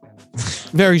 Very,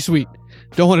 very sweet.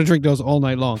 Don't want to drink those all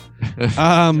night long.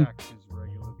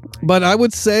 But I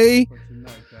would say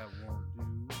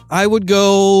I would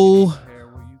go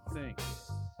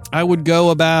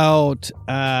about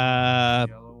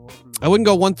I wouldn't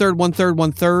go 1/3, 1/3,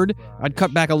 1/3. I'd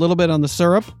cut back a little bit on the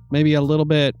syrup, maybe a little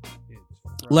bit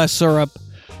less syrup,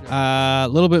 a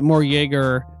little bit more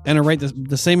Jaeger, and I rate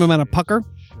the same amount of pucker,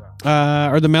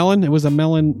 or the melon. It was the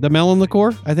melon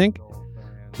liqueur, I think.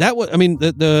 That was, I mean,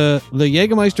 the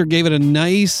Jägermeister gave it a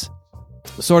nice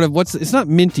sort of it's not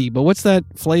minty, but what's that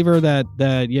flavor that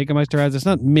Jägermeister has? It's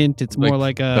not mint. It's more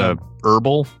like a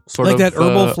herbal sort like of that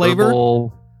herbal flavor.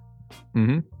 Herbal.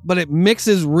 Mm-hmm. But it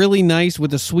mixes really nice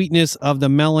with the sweetness of the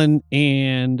melon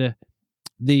and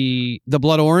the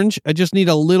blood orange. I just need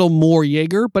a little more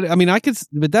Jaeger, but I mean,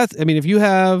 if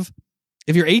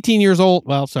you're 18 years old,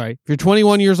 if you're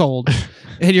 21 years old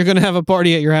and you're going to have a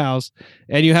party at your house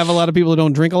and you have a lot of people who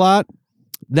don't drink a lot,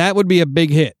 that would be a big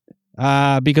hit,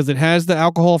 because it has the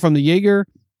alcohol from the Jaeger.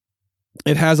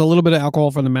 It has a little bit of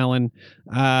alcohol from the melon.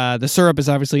 The syrup is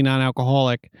obviously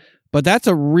non-alcoholic. But that's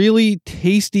a really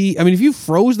tasty. I mean, if you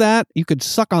froze that, you could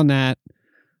suck on that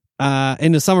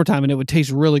in the summertime, and it would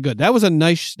taste really good. That was a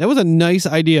nice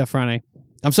idea, Franny.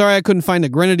 I'm sorry I couldn't find the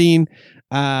grenadine,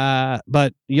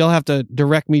 but you'll have to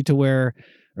direct me to where,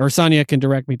 or Sonia can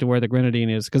direct me to where the grenadine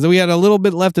is, because we had a little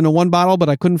bit left in the one bottle, but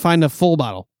I couldn't find the full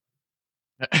bottle,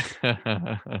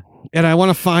 and I want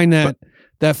to find that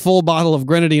full bottle of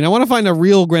grenadine. I want to find a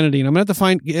real grenadine. I'm gonna have to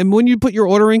find. And when you put your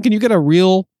order in, can you get a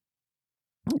real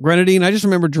grenadine? I just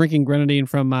remember drinking grenadine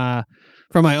from my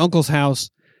uncle's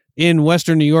house in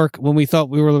Western New York when we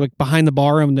thought we were like behind the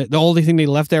bar, and the only thing they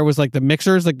left there was like the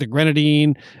mixers, like the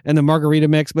grenadine and the margarita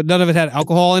mix, but none of it had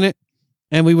alcohol in it.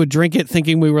 And we would drink it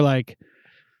thinking we were like,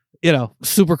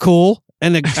 super cool.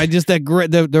 And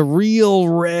the real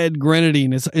red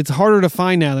grenadine it's harder to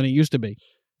find now than it used to be.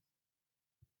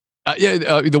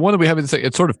 The one that we have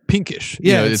it's sort of pinkish.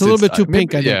 Yeah, it's a little bit too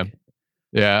pink, I think.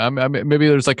 Yeah, I mean, maybe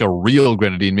there's like a real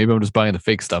grenadine. Maybe I'm just buying the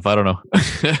fake stuff. I don't know.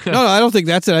 No, I don't think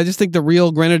that's it. I just think the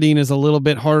real grenadine is a little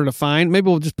bit harder to find. Maybe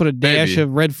we'll just put a dash of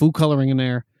red food coloring in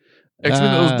there.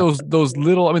 Actually, those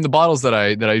little. I mean, the bottles that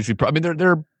I usually. I mean,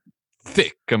 they're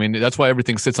thick. I mean, that's why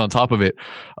everything sits on top of it.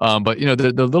 But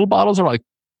the little bottles are like,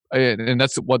 and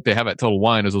that's what they have at Total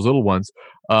Wine is those little ones.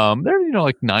 They're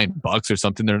like $9 or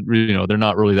something. They're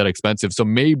not really that expensive. So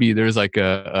maybe there's like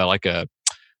a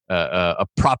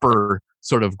proper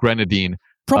sort of grenadine,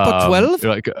 proper 12,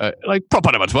 like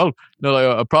proper number 12. No,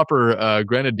 like a proper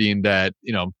grenadine that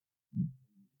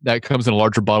that comes in a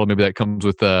larger bottle. Maybe that comes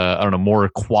with more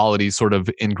quality sort of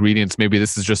ingredients. Maybe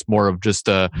this is just more of just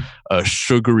a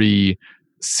sugary,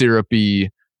 syrupy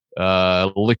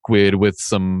liquid with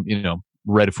some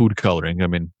red food coloring. I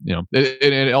mean,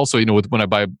 and also when I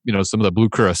buy some of the blue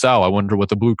curacao, I wonder what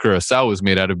the blue curacao is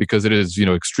made out of, because it is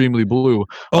extremely blue.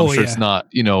 I'm sure it's not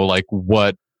like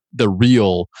what the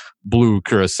real blue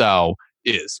curacao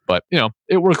is, but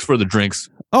it works for the drinks.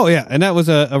 Oh yeah, and that was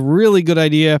a really good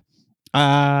idea.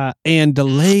 And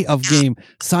delay of game,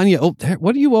 Sonia.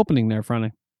 What are you opening there,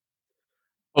 Franny?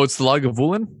 Oh, it's the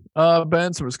Lagavulin,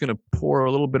 Ben. So we're just gonna pour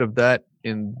a little bit of that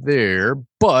in there,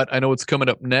 but I know what's coming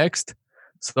up next,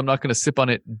 so I'm not gonna sip on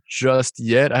it just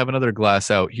yet. I have another glass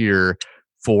out here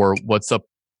for what's up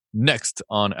next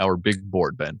on our big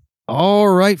board, Ben. All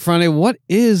right, Franny, what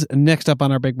is next up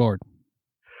on our big board?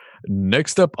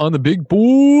 Next up on the big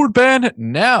board, Ben,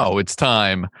 now it's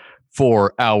time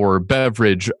for our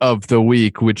beverage of the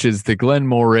week, which is the Glen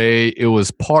Moray. It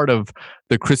was part of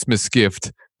the Christmas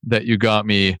gift that you got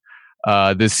me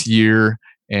this year,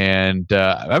 and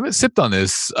I haven't sipped on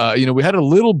this. We had a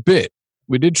little bit.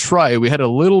 We did try it. We had a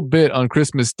little bit on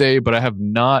Christmas Day, but I have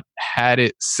not had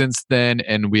it since then,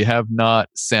 and we have not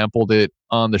sampled it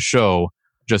on the show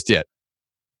just yet.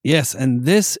 Yes, and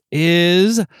this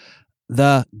is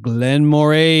the Glen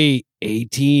Moray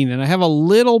 18, and I have a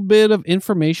little bit of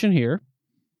information here.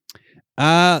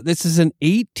 This is an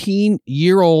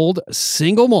 18-year-old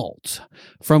single malt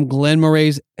from Glen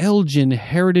Moray's Elgin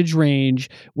Heritage Range,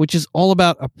 which is all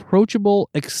about approachable,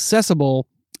 accessible,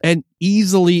 and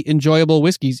easily enjoyable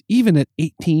whiskeys, even at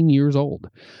 18 years old.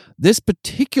 This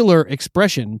particular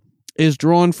expression is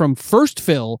drawn from first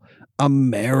fill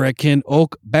American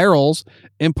oak barrels,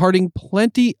 imparting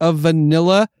plenty of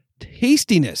vanilla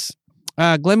tastiness.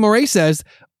 Glen Moray says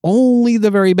only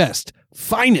the very best,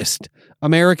 finest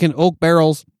American oak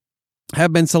barrels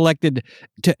have been selected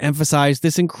to emphasize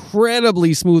this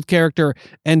incredibly smooth character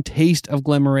and taste of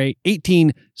Glen Moray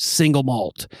 18 single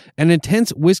malt. An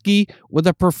intense whiskey with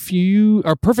a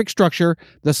perfect structure,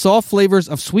 the soft flavors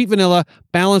of sweet vanilla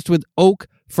balanced with oak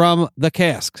from the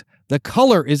casks. The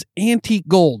color is antique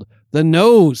gold. The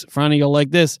nose, Franny, you'll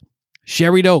like this,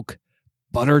 sherried oak,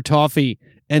 butter toffee,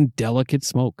 and delicate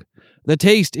smoke. The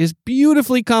taste is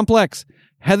beautifully complex.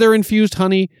 Heather-infused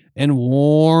honey and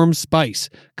warm spice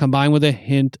combined with a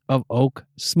hint of oak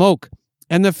smoke.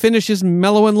 And the finish is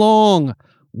mellow and long,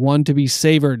 one to be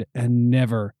savored and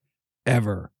never,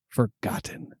 ever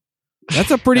forgotten. That's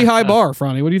a pretty high bar,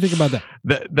 Franny. What do you think about that?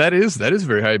 That is a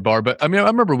very high bar. But I mean, I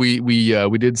remember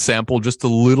we did sample just a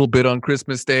little bit on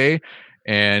Christmas Day,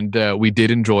 and we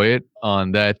did enjoy it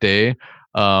on that day.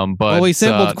 But we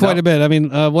sampled quite a bit. I mean,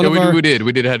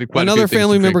 we did had quite another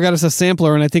family member got us a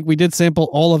sampler, and I think we did sample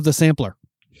all of the sampler.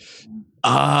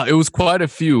 It was quite a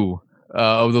few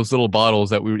of those little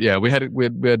bottles that we had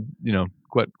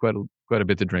quite a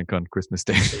bit to drink on Christmas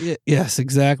Day. Yes,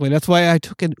 exactly. That's why I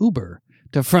took an Uber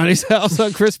to Franny's house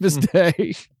on Christmas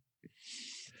Day.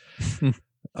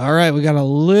 All right, we got a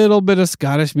little bit of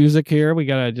Scottish music here. We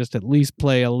got to just at least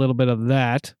play a little bit of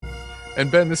that. And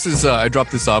Ben, this is I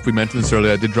dropped this off. We mentioned this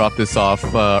earlier. I did drop this off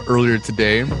earlier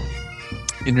today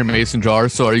in your mason jar.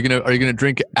 So are you gonna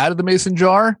drink it out of the mason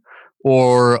jar,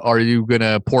 or are you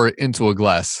gonna pour it into a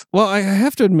glass? Well, I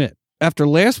have to admit, after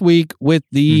last week with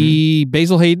the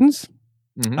Basil Hayden's,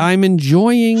 I'm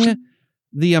enjoying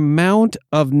the amount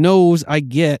of nose I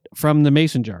get from the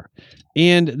mason jar.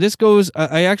 And this goes.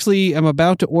 I actually am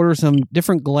about to order some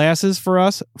different glasses for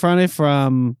us, Franny,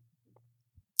 from.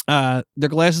 They're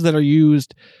glasses that are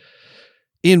used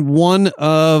in one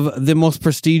of the most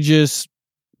prestigious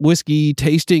whiskey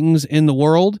tastings in the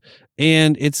world,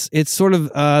 and it's sort of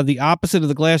the opposite of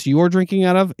the glass you're drinking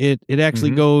out of. It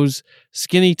actually goes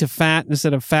skinny to fat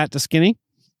instead of fat to skinny.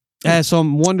 So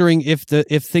I'm wondering if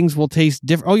things will taste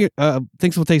different.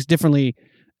 Things will taste differently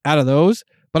out of those.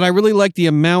 But I really like the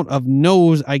amount of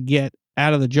nose I get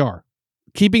out of the jar.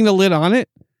 Keeping the lid on it,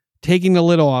 taking the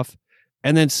lid off,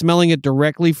 and then smelling it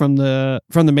directly from the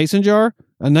mason jar,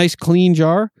 a nice clean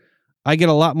jar, I get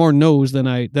a lot more nose than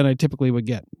I typically would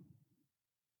get.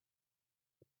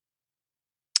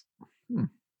 All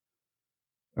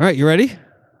right, you ready?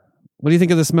 What do you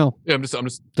think of the smell? Yeah, I'm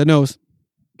just the nose.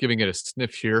 Giving it a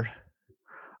sniff here.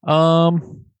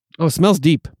 It smells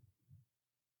deep.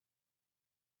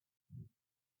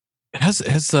 It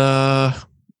has a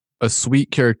sweet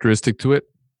characteristic to it.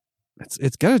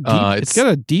 It's got a deep. It's got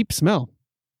a deep smell.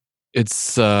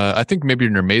 It's I think maybe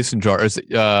in your mason jar.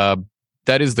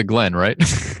 That is the Glen, right?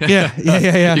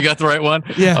 Yeah. You got the right one.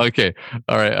 Yeah. Okay.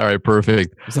 All right.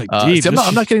 Perfect. It's like deep. See,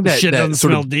 I'm not getting that. Shit doesn't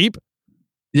smell deep.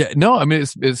 Yeah. No. I mean,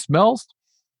 it smells.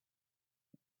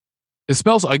 It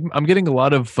smells. I'm getting a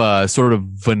lot of sort of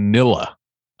vanilla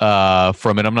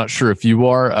from it. I'm not sure if you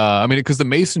are. I mean, because the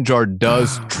mason jar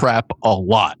does trap a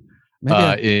lot.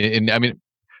 Because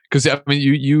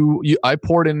I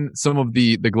poured in some of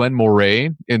the Glen Moray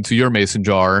into your mason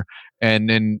jar, and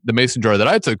in the mason jar that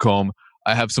I took home,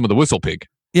 I have some of the Whistle Pig.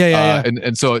 Yeah.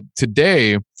 And so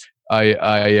today,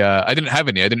 I didn't have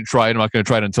any. I didn't try it. I'm not going to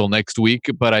try it until next week.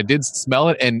 But I did smell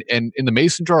it, and in the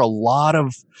mason jar, a lot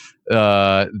of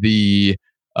the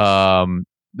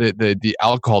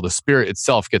alcohol, the spirit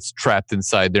itself, gets trapped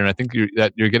inside there, and I think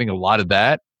you're getting a lot of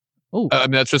that. Oh, I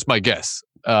mean, that's just my guess.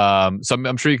 So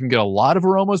I'm sure you can get a lot of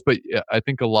aromas, but I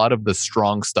think a lot of the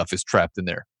strong stuff is trapped in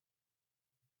there.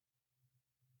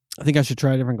 I think I should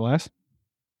try a different glass.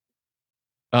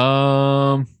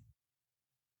 Well,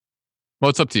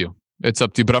 it's up to you.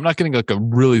 But I'm not getting like a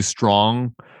really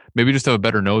strong. Maybe you just have a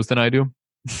better nose than I do.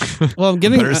 Well, I'm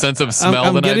getting better sense of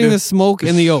smell than I do. I'm getting the smoke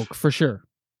and the oak for sure.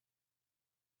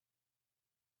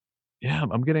 Yeah,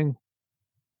 I'm getting.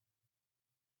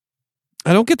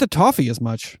 I don't get the toffee as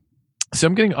much. So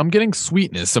I'm getting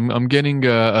sweetness. I'm getting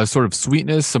a sort of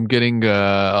sweetness. I'm getting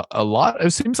a lot.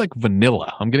 It seems like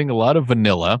vanilla. I'm getting a lot of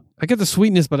vanilla. I get the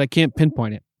sweetness, but I can't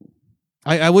pinpoint it.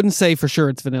 I wouldn't say for sure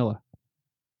it's vanilla.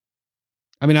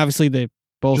 I mean, obviously they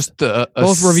both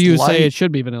reviews say it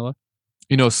should be vanilla.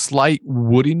 Slight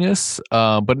woodiness,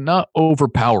 but not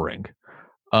overpowering.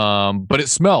 But it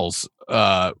smells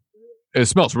It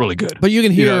smells really good. But you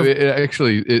can hear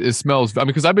it smells. I mean,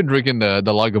 because I've been drinking the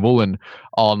Lagavulin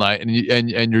all night, and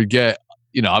you get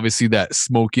obviously that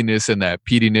smokiness and that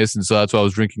peatiness, and so that's why I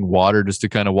was drinking water just to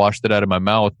kind of wash that out of my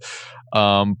mouth.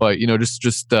 But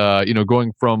just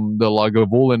going from the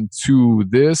Lagavulin to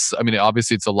this, I mean,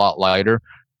 obviously it's a lot lighter,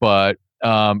 but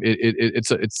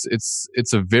it's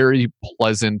a very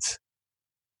pleasant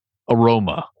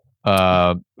aroma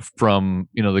from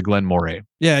the Glen Moray.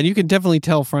 Yeah, and you can definitely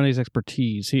tell Friday's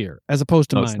expertise here as opposed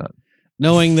to mine.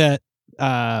 Knowing that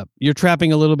you're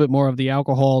trapping a little bit more of the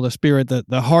alcohol, the spirit,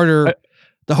 the harder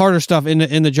stuff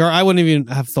in the jar. I wouldn't even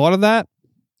have thought of that.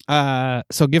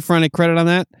 So give Friday credit on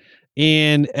that.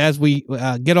 And as we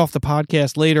get off the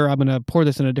podcast later, I'm going to pour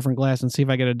this in a different glass and see if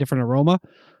I get a different aroma.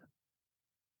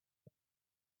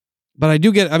 But I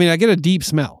get a deep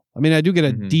smell. I mean, I do get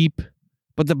a deep,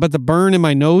 but the burn in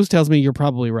my nose tells me you're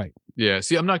probably right. Yeah.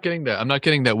 See, I'm not getting that. I'm not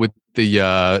getting that with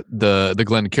the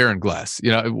Glencairn glass.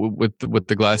 With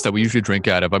the glass that we usually drink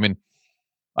out of. I mean,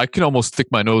 I can almost stick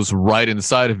my nose right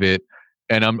inside of it,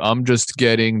 and I'm just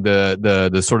getting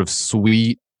the sort of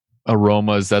sweet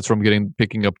aromas. That's where I'm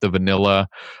picking up the vanilla,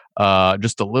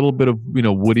 just a little bit of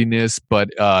woodiness, but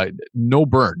no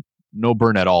burn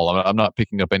at all. I'm not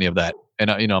picking up any of that,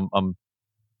 and I'm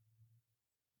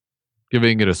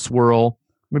giving it a swirl,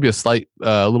 maybe a slight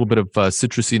a little bit of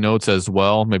citrusy notes as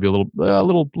well, maybe a little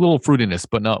fruitiness,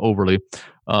 but not overly.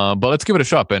 But let's give it a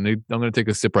shot, Ben. I'm going to take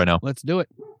a sip right now. Let's do it.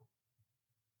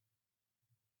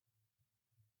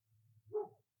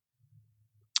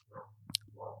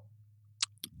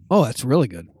 Oh, that's really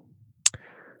good.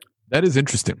 That is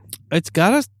interesting.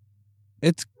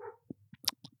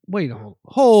 Wait,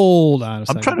 hold on a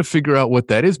second. I'm trying to figure out what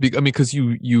that is. I mean, because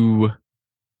you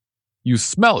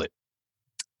smell it.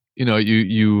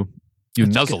 You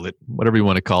nuzzle it, whatever you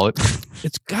want to call it.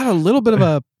 It's got a little bit of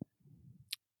a...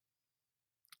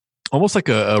 almost like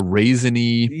a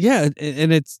raisiny... Yeah,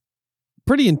 and it's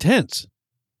pretty intense.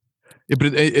 Yeah,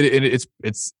 but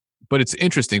it's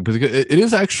interesting because it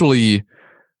is actually...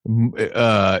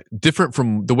 different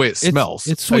from the way it smells.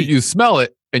 It's sweet. You smell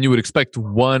it and you would expect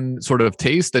one sort of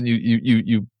taste, and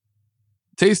you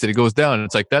taste it, it goes down, and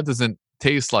it's like that doesn't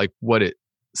taste like what it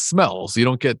smells. You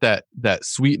don't get that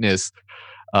sweetness.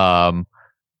 But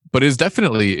it's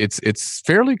definitely it's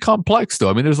fairly complex though.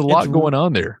 I mean, there's a lot going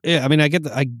on there. Yeah, I mean, I get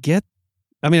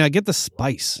the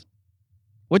spice,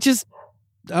 which is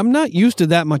I'm not used to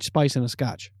that much spice in a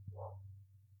scotch.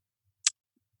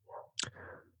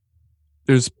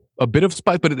 There's a bit of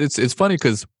spice, but it's funny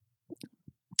because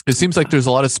it seems like there's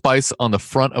a lot of spice on the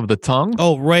front of the tongue.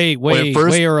 Oh, way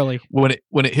early.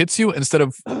 When it hits you, instead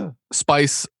of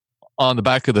spice on the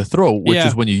back of the throat, which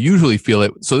is when you usually feel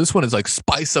it. So this one is like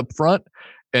spice up front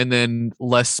and then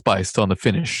less spice on the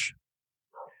finish.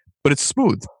 But it's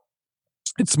smooth.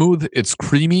 It's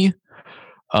creamy.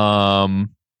 And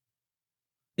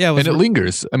it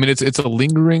lingers. I mean, it's a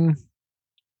lingering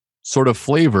sort of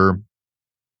flavor.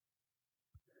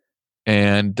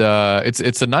 And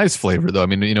it's a nice flavor though. I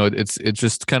mean, it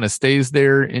just kind of stays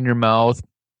there in your mouth,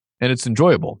 and it's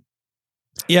enjoyable.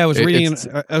 Yeah, I was reading an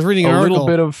article.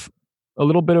 A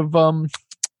little bit of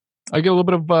I get a little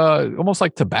bit of almost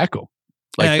like tobacco,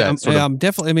 like that. I'm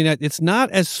definitely. I mean, it's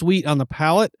not as sweet on the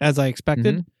palate as I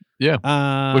expected. Mm-hmm.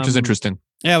 Yeah, which is interesting.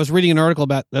 Yeah, I was reading an article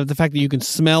about the fact that you can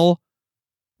smell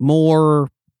more.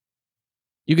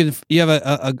 You have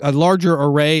a larger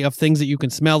array of things that you can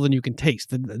smell than you can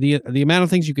taste. The amount of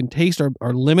things you can taste are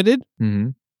limited. Mm-hmm.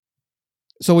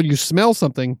 So when you smell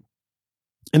something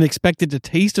and expect it to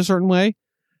taste a certain way,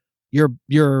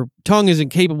 your tongue is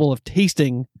incapable of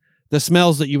tasting the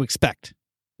smells that you expect,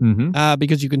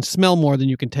 because you can smell more than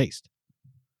you can taste.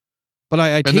 But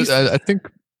I think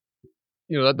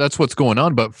that's what's going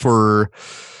on. But for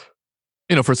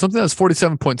something that's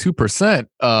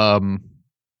 47.2%.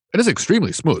 It is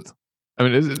extremely smooth. I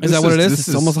mean, is that what it is?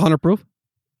 It's almost 100 proof?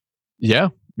 Yeah,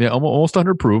 almost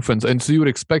 100 proof. And so you would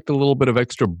expect a little bit of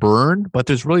extra burn, but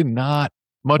there's really not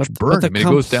much burn. I mean, it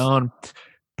goes down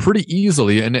pretty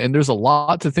easily, and there's a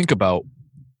lot to think about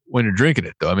when you're drinking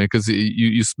it, though. I mean, because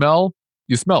you smell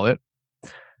it,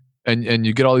 and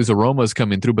you get all these aromas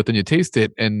coming through, but then you taste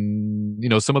it, and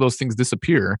some of those things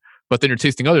disappear, but then you're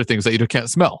tasting other things that you can't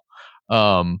smell.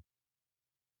 So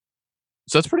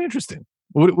that's pretty interesting.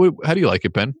 How do you like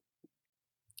it, Ben?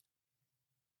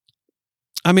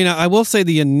 I mean, I will say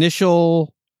the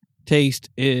initial taste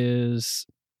is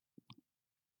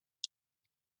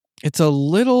there's a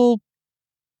little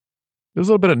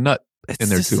bit of nut in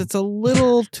there too. It's a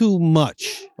little too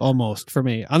much almost for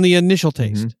me on the initial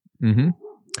taste. Mm-hmm.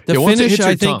 The finish,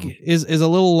 I think, is a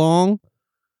little long,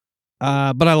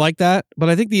 But I like that. But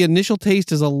I think the initial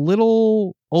taste is a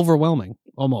little overwhelming,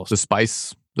 almost. The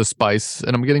spice,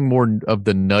 and I'm getting more of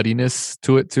the nuttiness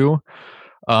to it too.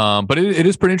 But it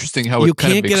is pretty interesting how you it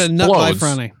kind of can't get a nut by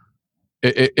Franny.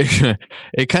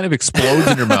 It kind of explodes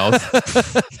in your mouth.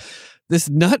 This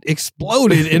nut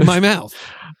exploded in my mouth.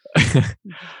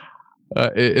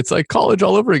 It's like college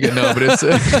all over again. No, but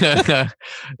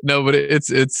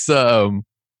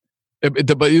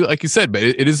but like you said, but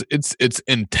it's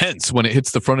intense when it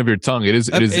hits the front of your tongue. It is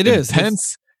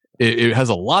intense. It has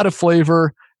a lot of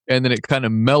flavor, and then it kind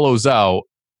of mellows out.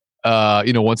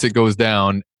 Once it goes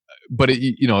down, but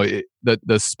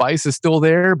the spice is still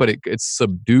there, but it's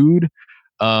subdued.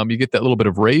 You get that little bit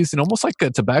of raised and almost like a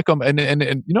tobacco, and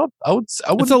I would. It's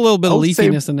a little bit of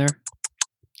leafiness in there,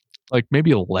 like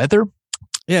maybe a leather.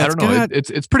 Yeah, I don't know.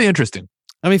 It's pretty interesting.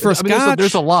 I mean, for a Scotch,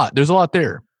 there's a lot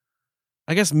there.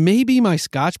 I guess maybe my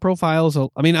Scotch profile is.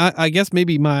 I guess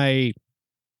maybe my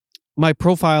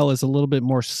profile is a little bit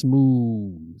more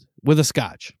smooth with a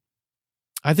Scotch.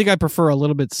 I think I prefer a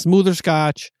little bit smoother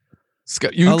Scotch.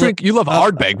 You love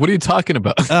Ardbeg. What are you talking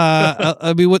about?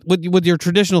 I mean, with your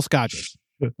traditional Scotches.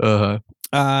 Uh-huh.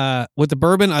 With the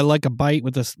bourbon, I like a bite.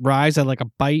 With the rye, I like a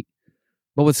bite.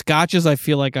 But with Scotches, I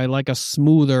feel like I like a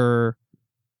smoother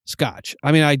Scotch.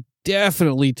 I mean, I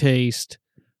definitely taste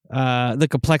the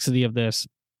complexity of this.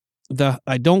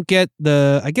 I get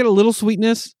a little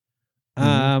sweetness.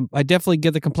 I definitely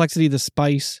get the complexity, the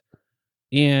spice,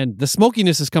 and the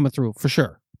smokiness is coming through for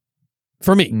sure.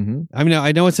 For me, I mean,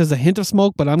 I know it says a hint of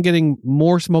smoke, but I'm getting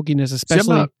more smokiness,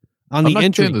 especially on the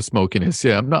entry. The smokiness,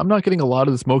 yeah, I'm not getting a lot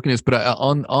of the smokiness, but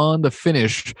on the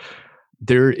finish,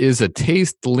 there is a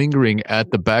taste lingering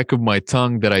at the back of my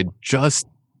tongue that I just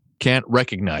can't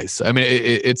recognize. I mean,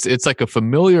 it's like a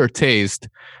familiar taste,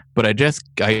 but I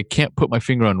can't put my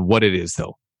finger on what it is,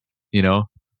 though. It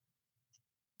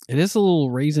is a little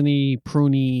raisiny,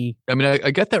 pruny. I mean, I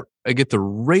get that. I get the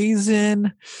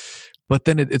raisin, but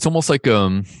then it's almost like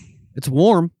it's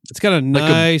warm. It's got a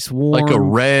nice warm, like a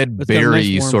red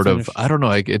berry nice sort finish. of. I don't know.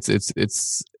 Like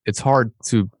it's hard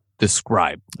to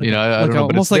describe. I don't know,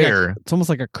 but it's there. It's almost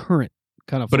like a current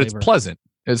kind of but flavor. It's pleasant.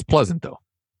 It's pleasant though.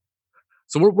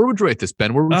 So where would you rate this,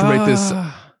 Ben? Where would you rate this?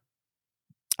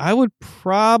 I would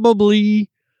probably,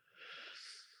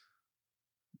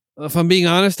 if I'm being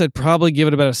honest, I'd probably give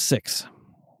it about a 6.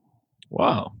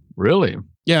 Wow, really?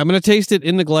 Yeah, I'm going to taste it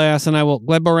in the glass, and I will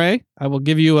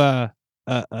give you an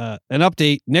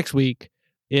update next week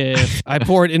if I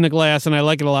pour it in the glass and I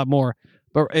like it a lot more.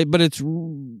 But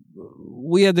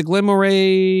we had the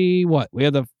Glenmorangie. What we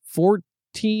had the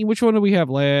 14. Which one did we have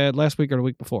last week or the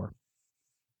week before?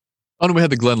 Oh no, we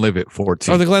had the Glenlivet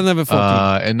 14. Oh, the Glenlivet 14.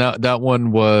 And that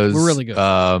one was really good.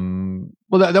 Well,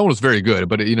 that one was very good,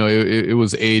 but it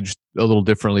was aged a little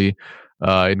differently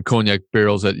in cognac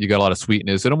barrels. That you got a lot of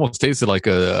sweetness. It almost tasted like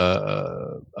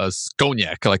a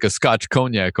cognac, like a Scotch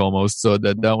cognac almost. So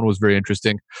that one was very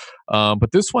interesting.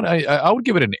 But this one, I would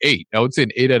give it an 8. I would say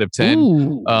an 8 out of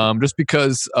 10. Just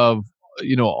because of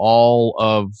all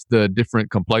of the different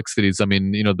complexities. I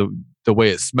mean, the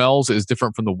way it smells is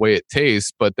different from the way it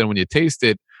tastes, but then when you taste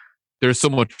it, there's so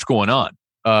much going on,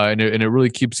 and it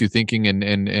really keeps you thinking.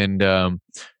 And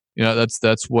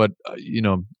that's what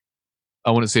I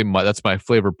wouldn't say that's my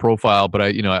flavor profile, but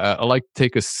I like to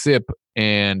take a sip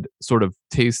and sort of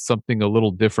taste something a little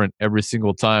different every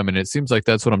single time, and it seems like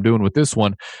that's what I'm doing with this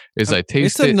one. Is I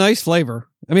taste it's a nice flavor.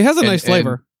 I mean, it has a nice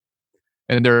flavor.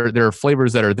 And there are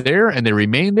flavors that are there and they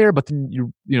remain there, but then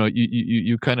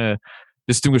you kind of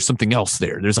distinguish something else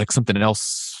there. There's like something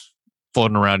else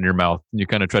floating around in your mouth, and you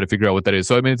kind of try to figure out what that is.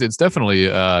 So I mean, it's definitely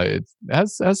it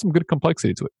has some good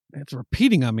complexity to it. It's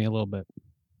repeating on me a little bit.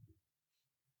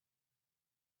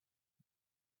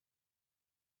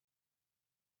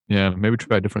 Yeah, maybe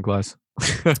try a different glass.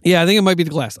 Yeah, I think it might be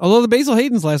the glass. Although the Basil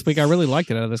Hayden's last week, I really liked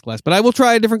it out of this glass. But I will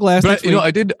try a different glass. But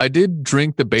I did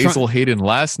drink the Basil Hayden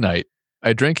last night.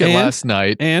 I drank it last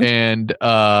night, and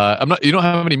I'm not. You don't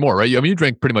have any more, right? I mean, you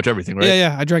drank pretty much everything, right?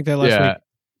 Yeah. I drank that last week.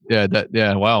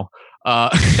 Yeah. Wow.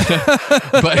 But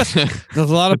there's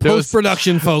a lot of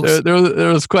post-production, folks. There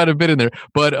was quite a bit in there,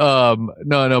 but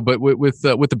no. But with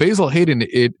the Basil Hayden,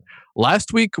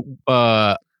 last week,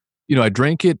 I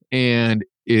drank it and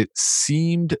it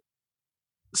seemed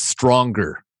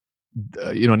stronger,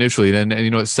 initially, and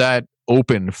it sat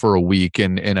open for a week,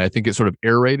 and I think it sort of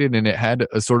aerated, and it had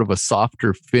a sort of a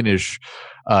softer finish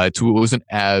to it. Wasn't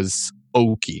as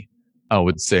oaky, I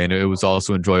would say, and it was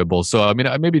also enjoyable. So I mean,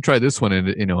 I maybe try this one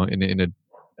in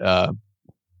a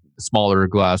smaller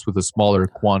glass with a smaller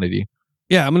quantity.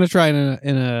 Yeah, I'm gonna try it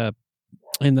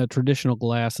in the traditional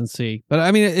glass and see. But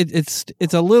I mean,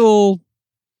 it's a little.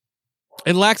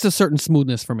 It lacks a certain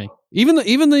smoothness for me. Even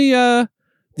the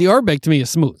Ardbeg to me is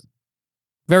smooth,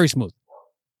 very smooth.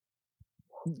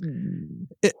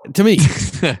 To me,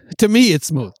 it's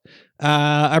smooth.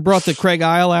 I brought the Craig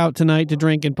Isle out tonight to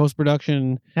drink in post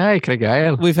production. Hey, Craig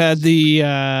Isle. We've had the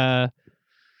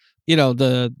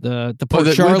Port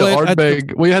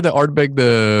Charlotte. We had the Ardbeg,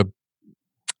 the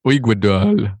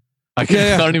Wigwidal. I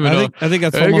don't even know. I think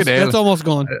that's almost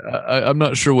gone. I'm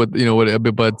not sure what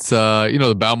but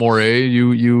the Balmoral.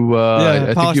 You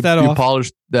I think you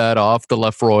polished that off, the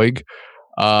Lefroy.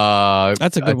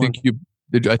 That's a good one.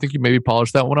 I think you maybe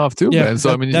polished that one off too. Yeah, man.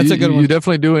 So that's a good one. You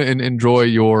definitely do enjoy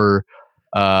your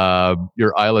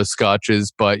Islay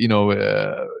scotches, but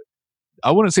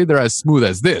I wouldn't say they're as smooth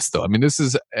as this though. I mean, this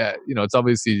is it's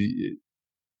obviously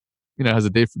has a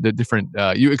different.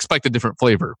 You expect a different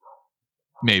flavor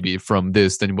maybe from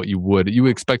this than what you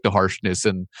expect the harshness,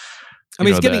 and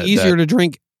it's getting easier to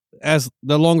drink as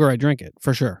the longer I drink it,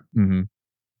 for sure. Mm-hmm.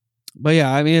 But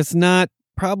yeah, I mean, it's not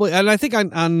probably, and I think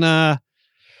on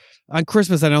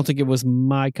Christmas I don't think it was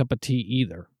my cup of tea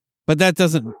either. But that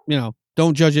doesn't,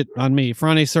 don't judge it on me.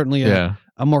 Franny's certainly a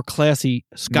more classy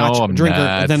Scotch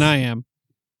drinker than I am.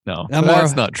 No,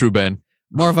 that's not true, Ben.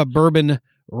 More of a bourbon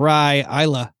rye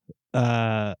Islay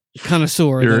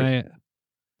connoisseur than I am.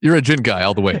 You're a gin guy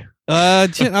all the way.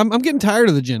 Gin, I'm getting tired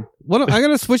of the gin. I got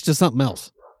to switch to something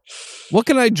else. What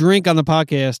can I drink on the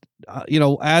podcast?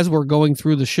 As we're going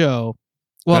through the show.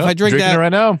 Well, if I drink that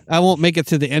right now, I won't make it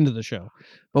to the end of the show.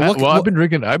 But I've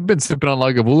been sipping on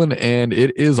Lagavulin, and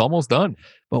it is almost done.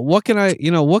 But what can I?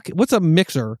 What's a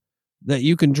mixer that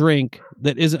you can drink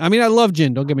that isn't? I mean, I love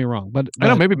gin. Don't get me wrong, but I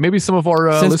know maybe some of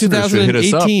our listeners should hit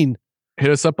us up. Hit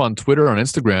us up on Twitter, on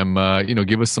Instagram.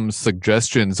 Give us some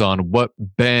suggestions on what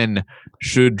Ben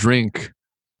should drink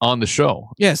on the show.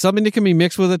 Yeah, something that can be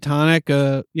mixed with a tonic,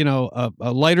 a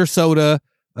lighter soda,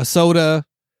 a soda,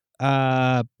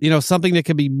 something that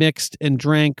can be mixed and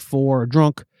drunk for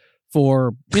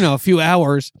a few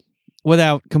hours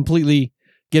without completely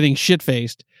getting shit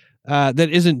faced. That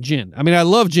isn't gin. I mean, I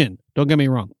love gin. Don't get me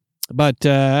wrong, but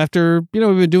after we've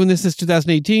been doing this since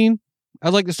 2018,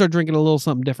 I'd like to start drinking a little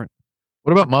something different.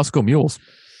 What about Moscow Mules?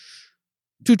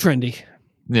 Too trendy.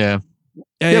 Yeah.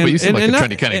 But you seem like a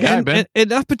trendy kind of guy, Ben. And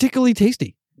not particularly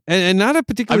tasty. And not a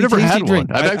particularly tasty I've never had drink.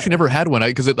 one. I've actually never had one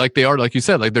because they are, like you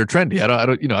said, like they're trendy.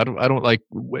 I don't like,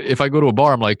 if I go to a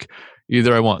bar, I'm like,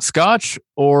 either I want Scotch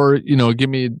or, give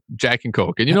me Jack and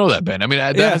Coke. And you know that, Ben. I mean,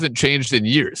 that hasn't changed in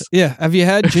years. Yeah. Have you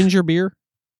had ginger beer?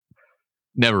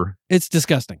 Never. It's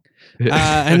disgusting.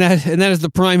 And that is the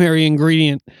primary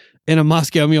ingredient in a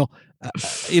Moscow Mule.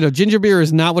 Ginger beer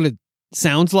is not what it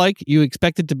sounds like. You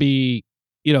expect it to be,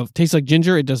 tastes like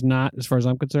ginger. It does not, as far as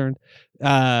I'm concerned.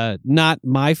 Not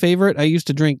my favorite. I used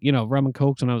to drink, rum and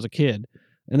cokes when I was a kid,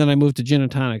 and then I moved to gin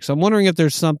and tonic. So I'm wondering if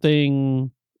there's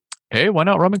something. Hey, why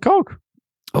not rum and coke?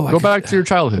 Oh, go back to your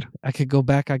childhood. I could go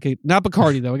back. Not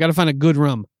Bacardi though. I got to find a good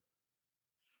rum.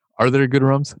 Are there good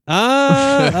rums?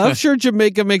 I'm sure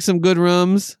Jamaica makes some good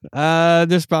rums.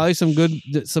 There's probably some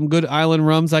good island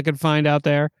rums I could find out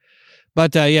there.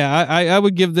 But I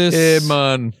would give this. Hey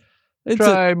man,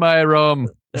 try my rum.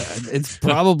 It's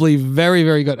probably very,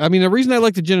 very good. I mean, the reason I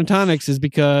like the gin and tonics is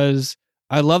because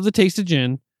I love the taste of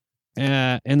gin,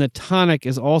 and the tonic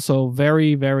is also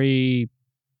very, very,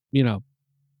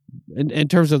 in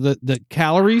terms of the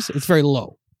calories, it's very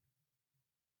low.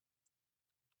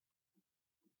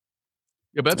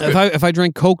 Yeah, but that's good. If I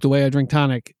drink Coke the way I drink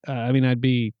tonic, I'd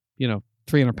be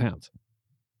 300 pounds.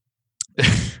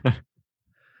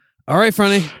 All right,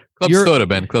 Franny. Club soda,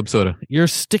 Ben. Club soda. You're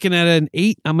sticking at an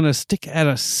 8. I'm going to stick at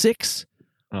a 6.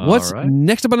 What's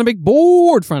next up on the big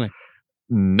board, Franny?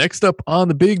 Next up on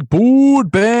the big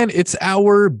board, Ben, it's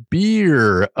our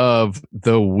beer of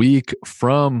the week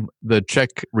from the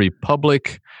Czech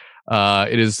Republic.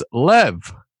 It is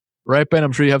Lev. Right, Ben?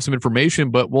 I'm sure you have some information,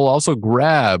 but we'll also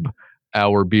grab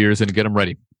our beers and get them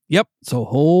ready. Yep. So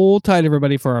hold tight,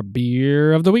 everybody, for our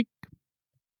beer of the week.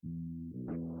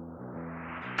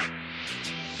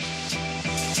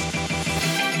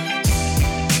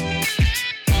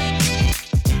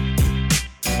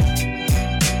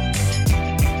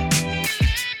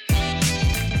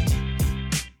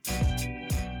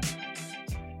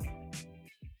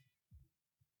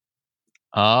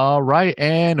 All right,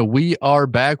 and we are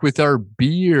back with our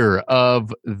beer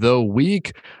of the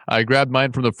week. I grabbed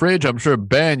mine from the fridge. I'm sure,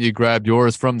 Ben, you grabbed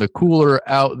yours from the cooler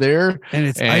out there. And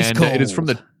it's ice cold. It is from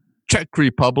the Czech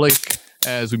Republic,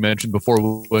 as we mentioned before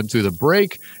we went to the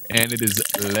break. And it is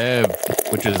Lev,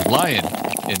 which is lion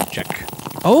in Czech.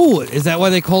 Oh, is that why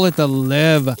they call it the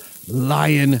Lev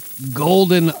Lion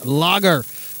Golden Lager?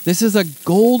 This is a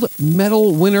gold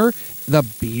medal winner. the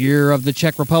beer of the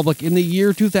Czech Republic in the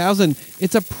year 2000.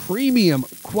 It's a premium,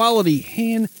 quality,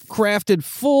 handcrafted,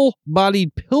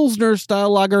 full-bodied Pilsner-style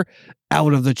lager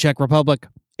out of the Czech Republic.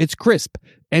 It's crisp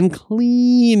and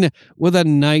clean with a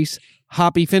nice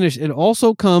hoppy finish. It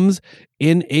also comes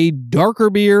in a darker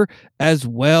beer as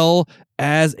well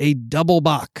as a double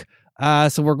bock.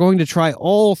 So we're going to try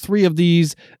all three of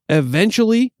these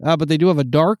eventually, but they do have a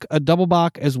dark, a double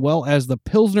bock, as well as the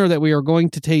Pilsner that we are going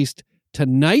to taste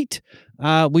tonight.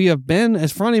 We have been,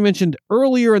 as Franny mentioned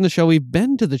earlier in the show, we've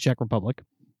been to the Czech Republic.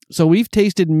 So we've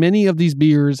tasted many of these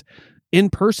beers in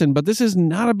person, but this is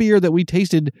not a beer that we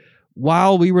tasted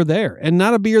while we were there, and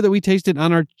not a beer that we tasted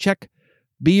on our Czech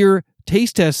beer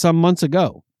taste test some months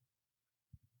ago.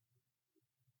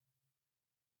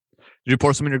 Did you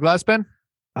pour some in your glass, Ben?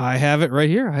 I have it right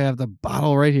here. I have the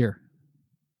bottle right here.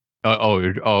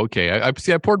 Okay. I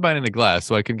see. I poured mine in a glass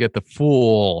so I can get the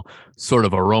full sort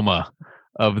of aroma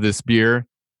of this beer.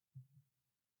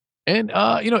 And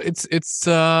it's it's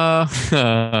a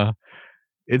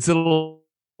little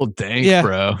dank,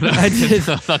 bro. I did.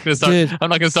 I'm not gonna start. I'm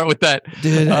not gonna start with that,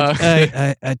 dude.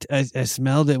 I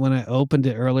smelled it when I opened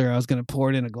it earlier. I was gonna pour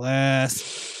it in a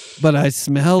glass, but I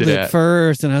smelled it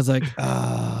first, and I was like,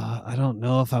 I don't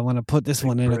know if I want to put this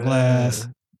one in a glass.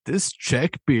 This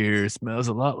Czech beer smells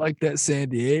a lot like that San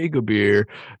Diego beer.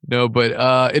 No, but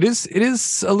it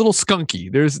is a little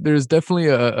skunky. There's definitely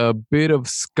a bit of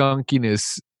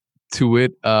skunkiness to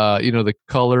it. The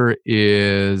color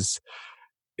is.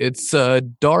 It's a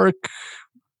dark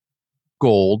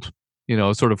gold,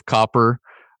 sort of copper.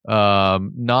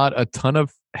 Not a ton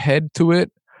of head to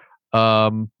it,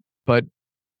 but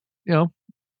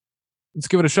let's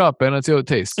give it a shot, Ben. Let's see how it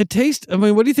tastes. It tastes. I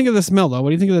mean, what do you think of the smell, though?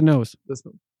 What do you think of the nose?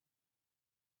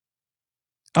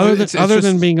 Other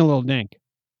than being a little dank.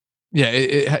 Yeah,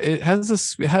 it has a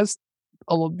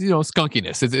little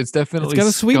skunkiness. It's definitely got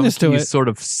a sweetness to it. Sort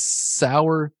of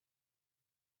sour.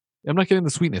 I'm not getting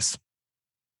the sweetness.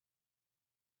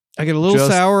 I get a little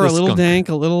sour, a little skunk. Dank,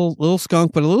 a little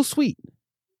skunk, but a little sweet.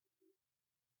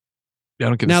 Yeah, I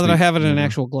don't get now that I have it in an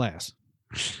actual glass,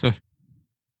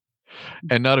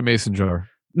 and not a mason jar.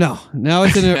 No, now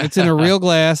it's in a real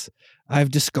glass.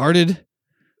 I've discarded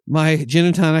my gin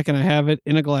and tonic, and I have it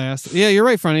in a glass. Yeah, you're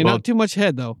right, Franny. Not too much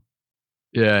head though.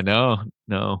 Yeah, no.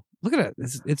 Look at it.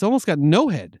 It's almost got no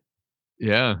head.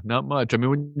 Yeah, not much. I mean,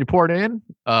 when you pour it in,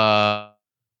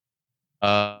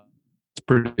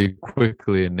 pretty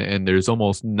quickly, and there's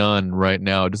almost none right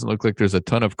now. It doesn't look like there's a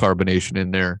ton of carbonation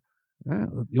in there.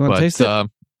 You want to taste it?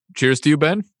 Cheers to you,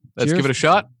 Ben. Let's give it a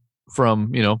shot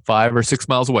from 5 or 6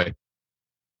 miles away.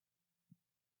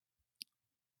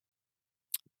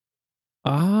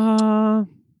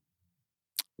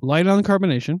 Light on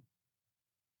carbonation,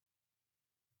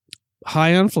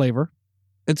 high on flavor.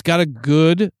 It's got a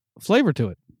good flavor to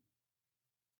it.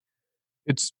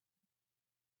 It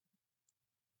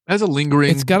has a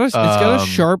lingering. It's got a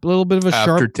sharp, little bit of a sharp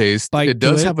aftertaste. Bite it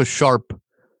does to have a sharp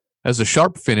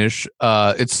finish.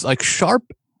 It's like sharp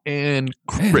and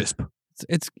crisp. Man,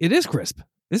 it is crisp.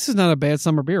 This is not a bad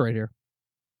summer beer right here.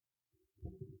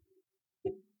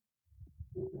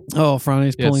 Oh,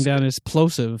 Franny's pulling down his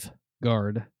plosive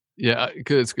guard. Yeah,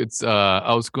 because it's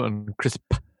I was going crisp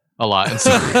a lot, and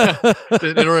so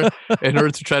in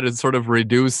order to try to sort of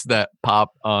reduce that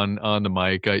pop on the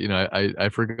mic, I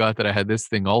forgot that I had this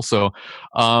thing also,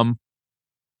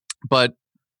 but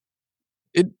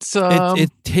it's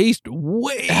it tastes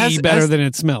way better than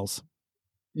it smells.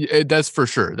 That's for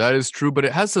sure. That is true, but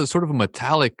it has a sort of a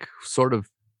metallic sort of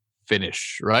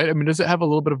finish, right? I mean, does it have a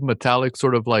little bit of metallic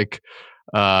sort of like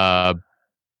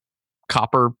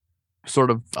copper sort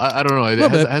of? I don't know.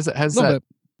 It has that.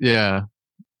 Yeah.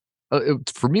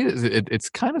 For me, it's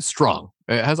kind of strong.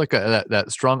 It has like that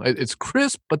strong. It's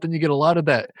crisp, but then you get a lot of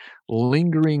that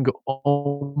lingering,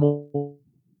 almost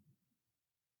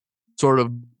sort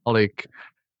of like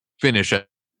finish.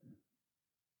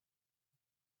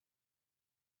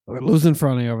 We're losing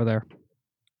Franny over there.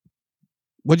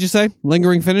 What'd you say?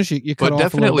 Lingering finish? You cut but off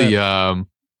definitely. A little bit.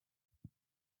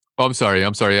 I'm sorry.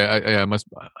 I must.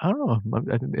 I don't know.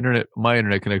 I think my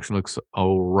internet connection looks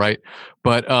all right,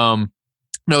 but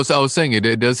no. So I was saying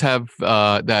it does have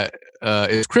that.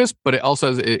 It's crisp, but it also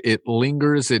has it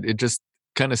lingers. It just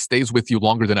kind of stays with you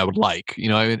longer than I would like.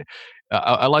 I mean,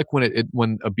 I like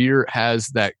when a beer has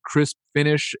that crisp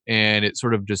finish and it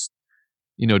sort of just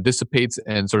dissipates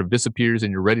and sort of disappears,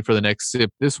 and you're ready for the next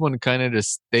sip. This one kind of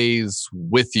just stays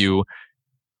with you.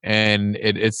 And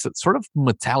it's sort of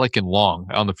metallic and long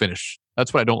on the finish.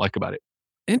 That's what I don't like about it.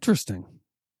 Interesting.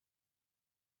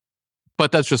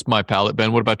 But that's just my palate,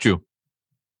 Ben. What about you?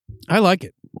 I like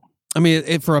it. I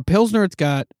mean, for a Pilsner, it's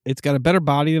got a better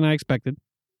body than I expected.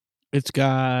 It's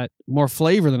got more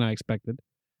flavor than I expected.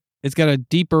 It's got a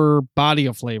deeper body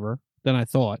of flavor than I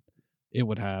thought it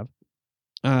would have.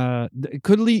 It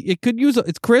could use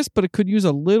it's crisp, but it could use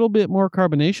a little bit more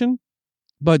carbonation.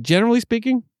 But generally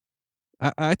speaking,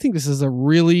 I think this is a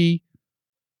really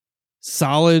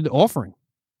solid offering.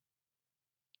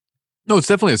 No, it's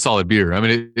definitely a solid beer. I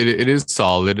mean, it is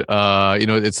solid.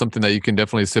 It's something that you can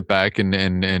definitely sit back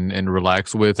and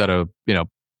relax with at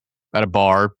a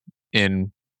bar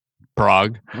in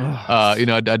Prague.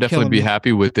 I'd definitely be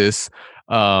happy with this.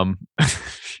 We're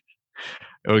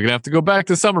gonna have to go back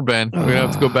to summer, Ben. We're gonna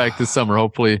have to go back this summer.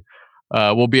 Hopefully,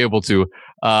 we'll be able to.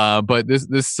 But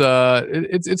it's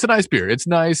a nice beer. It's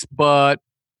nice, but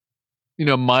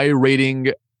my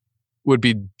rating would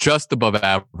be just above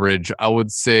average. I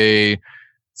would say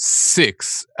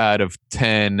 6 out of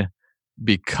 10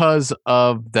 because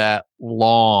of that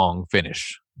long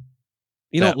finish.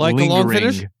 You don't like the long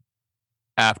finish?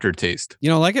 Aftertaste. You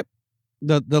don't like it?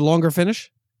 The longer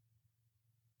finish?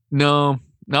 No,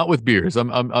 not with beers.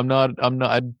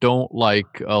 I don't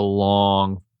like a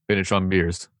long finish on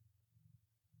beers.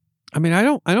 I mean, I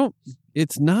don't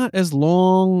it's not as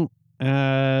long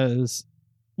as,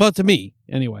 well, to me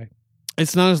anyway.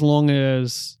 It's not as long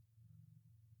as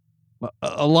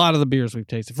a lot of the beers we've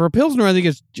tasted. For a Pilsner, I think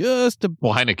it's just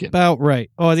Heineken. About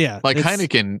right. Oh, yeah. Like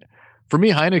Heineken, for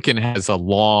me, Heineken has a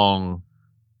long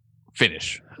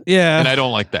finish. Yeah. And I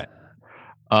don't like that.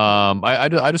 I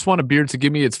just want a beer to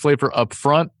give me its flavor up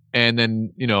front and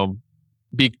then,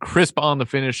 be crisp on the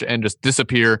finish and just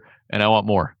disappear, and I want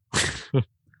more.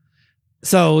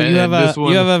 So you have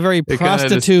a very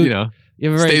prostitute, you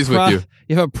have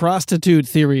a prostitute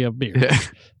theory of beer. Yeah.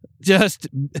 Just,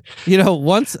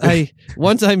 once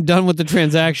I'm done with the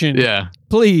transaction, yeah,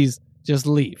 please just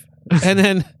leave. And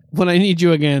then when I need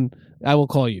you again, I will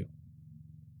call you.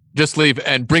 Just leave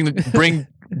and bring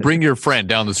your friend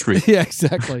down the street. Yeah,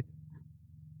 exactly.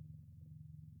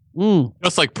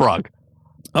 Just like Prague.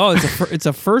 Oh, it's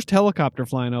a first helicopter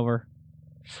flying over.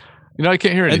 I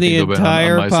can't hear anything. And the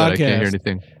entire on my podcast. Side, I can't hear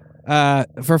anything.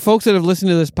 For folks that have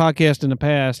listened to this podcast in the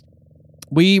past,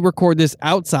 we record this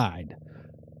outside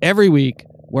every week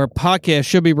where podcasts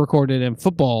should be recorded and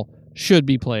football should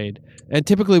be played. And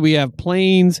typically we have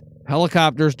planes,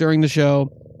 helicopters during the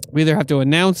show. We either have to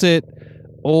announce it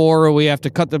or we have to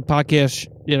cut the podcast,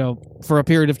 for a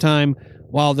period of time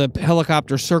while the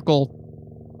helicopters circle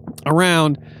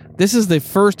around. This is the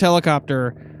first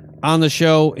helicopter on the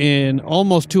show in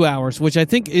almost 2 hours, which I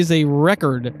think is a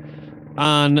record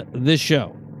on this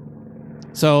show.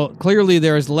 So clearly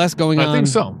there is less going on. I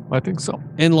think so.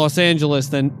 In Los Angeles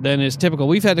than is typical.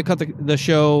 We've had to cut the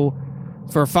show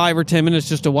for 5 or 10 minutes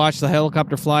just to watch the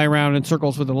helicopter fly around in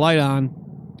circles with the light on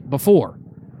before.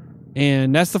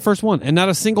 And that's the first one. And not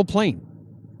a single plane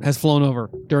has flown over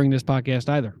during this podcast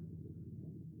either.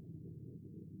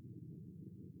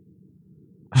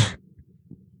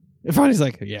 Ronnie's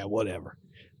like, yeah, whatever.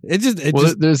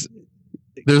 There's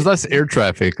less air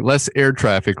traffic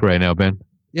right now, Ben.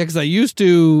 Yeah, because I used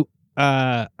to,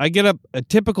 I get up, a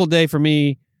typical day for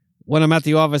me when I'm at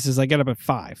the office is I get up at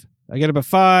 5. I get up at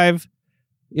 5,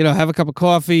 have a cup of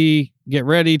coffee, get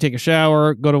ready, take a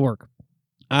shower, go to work.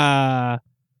 And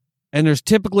there's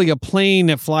typically a plane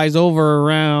that flies over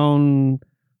around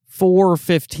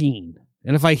 4:15.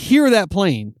 And if I hear that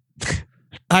plane,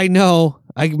 I know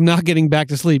I'm not getting back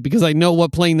to sleep because I know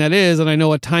what plane that is and I know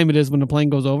what time it is when the plane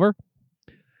goes over.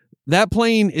 That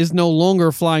plane is no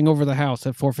longer flying over the house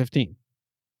at 4:15.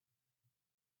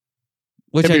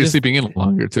 Which you're sleeping in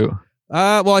longer too.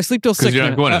 Well, I sleep till 6. Because you're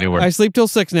not going anywhere. I sleep till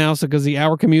 6 now, so because the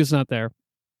hour commute's not there.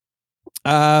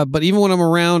 But even when I'm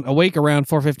awake around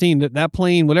 4:15, that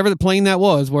plane, whatever the plane that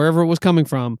was, wherever it was coming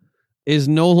from, is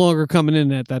no longer coming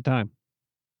in at that time.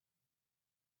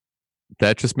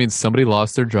 That just means somebody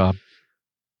lost their job.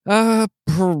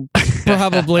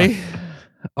 Probably.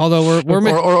 Although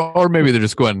or maybe they're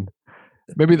just going.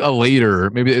 Maybe it's a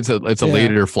later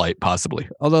later flight, possibly.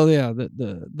 Although, yeah,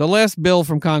 the last bill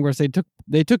from Congress,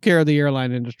 they took care of the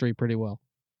airline industry pretty well.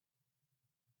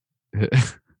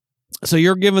 So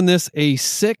you're giving this a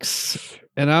 6,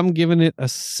 and I'm giving it a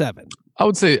 7. I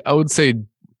would say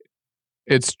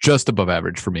it's just above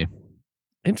average for me.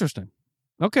 Interesting.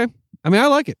 Okay. I mean, I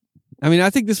like it. I mean, I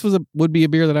think this would be a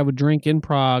beer that I would drink in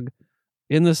Prague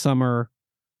in the summer,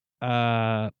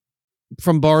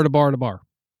 from bar to bar to bar.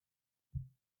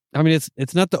 I mean,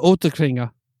 it's not the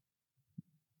Otakringa.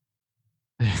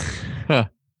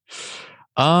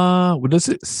 What does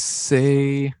it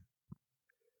say?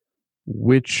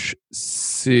 Which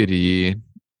city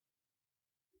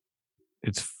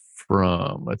it's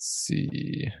from? Let's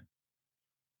see.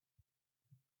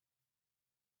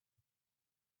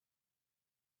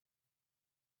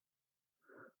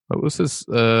 What was this?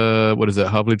 What is it?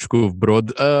 Havličkův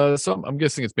Brod. So I'm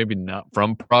guessing it's maybe not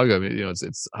from Prague. I mean,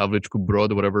 it's Havličkův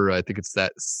Brod, whatever. I think it's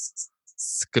that.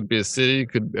 Could be a city.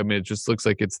 It just looks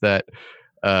like it's that.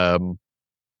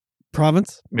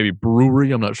 Province, maybe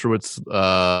brewery. I'm not sure where it's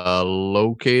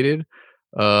located.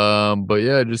 But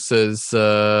yeah, it just says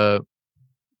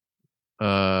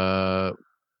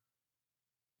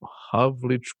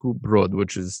Havličkův Brod,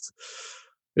 which is.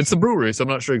 It's a brewery, so I'm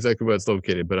not sure exactly where it's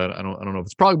located, but I don't know if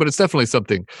it's Prague, but it's definitely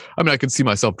something. I mean, I can see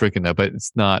myself drinking that, but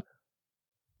it's not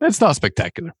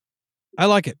spectacular. I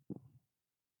like it.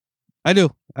 I do.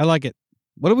 I like it.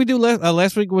 What did we do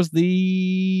last week? Was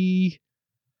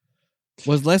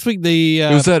last week the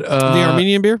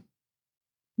Armenian beer?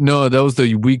 No, that was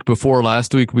the week before.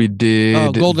 Last week we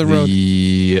did Golden Road.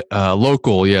 The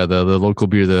local, the local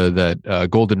beer, that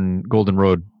Golden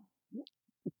Road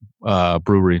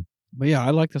brewery. But yeah, I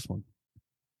like this one.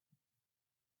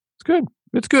 It's good.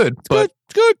 It's good. It's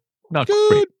good. Not good.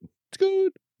 great. It's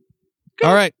good.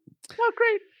 All right. Not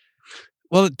great.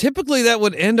 Well, typically that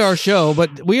would end our show,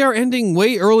 but we are ending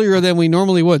way earlier than we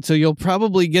normally would. So you'll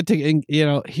probably get to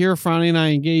hear Franny and I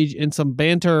engage in some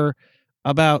banter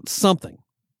about something.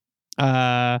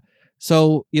 So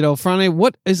Franny,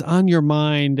 what is on your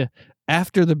mind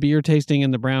after the beer tasting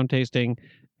and the brown tasting?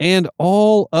 And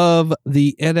all of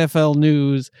the NFL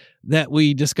news that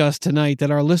we discussed tonight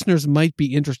that our listeners might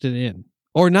be interested in,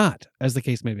 or not, as the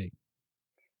case may be.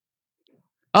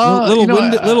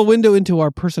 Little window into our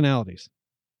personalities.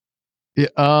 Yeah.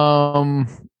 I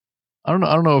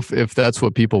don't know if that's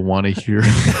what people want to hear.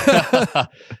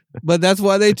 But that's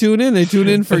why they tune in. They tune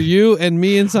in for you and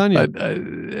me and Sonia. I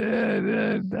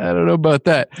don't know about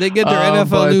that. They get their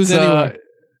NFL news anyway.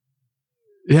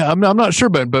 Yeah, I'm not sure,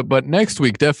 but next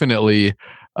week definitely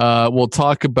we'll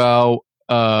talk about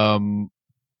one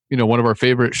of our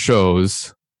favorite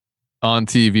shows on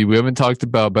TV. We haven't talked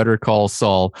about Better Call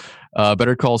Saul.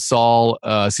 Better Call Saul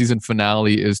season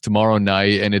finale is tomorrow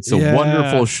night, and it's a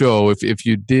wonderful show. If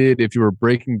you were a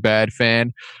Breaking Bad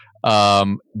fan,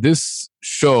 this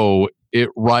show, it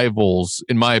rivals,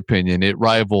 in my opinion,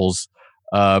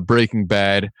 Breaking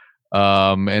Bad.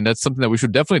 And that's something that we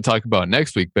should definitely talk about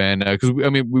next week, Ben, because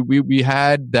we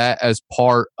had that as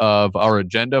part of our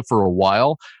agenda for a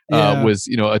while. Was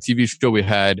a TV show we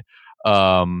had.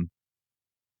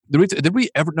 Did we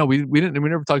ever? No, we didn't. We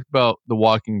never talked about The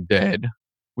Walking Dead.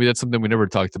 We had something we never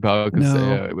talked about because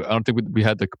I don't think we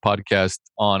had the podcast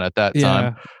on at that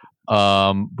time.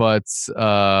 But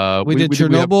we did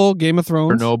Chernobyl, Game of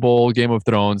Thrones.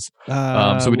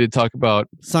 So we did talk about.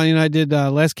 Sonny and I did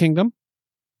Last Kingdom.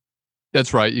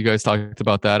 That's right. You guys talked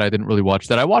about that. I didn't really watch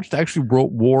that. I watched actually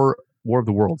War of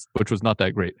the Worlds, which was not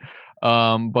that great.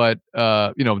 But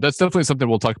that's definitely something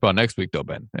we'll talk about next week, though,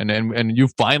 Ben. And you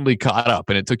finally caught up,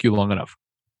 and it took you long enough.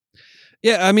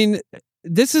 Yeah, I mean,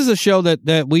 this is a show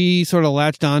that we sort of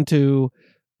latched onto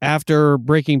after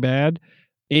Breaking Bad,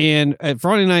 and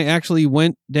Friday night actually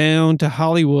went down to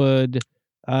Hollywood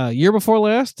year before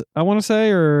last, I want to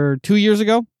say, or 2 years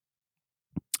ago,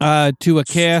 to a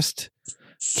cast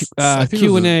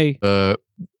Q&A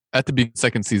at the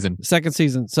second season.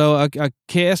 So a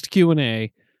cast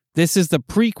Q&A. This is the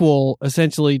prequel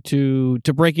essentially to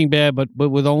Breaking Bad, but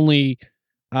with only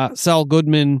Saul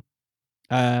Goodman,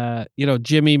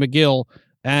 Jimmy McGill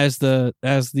as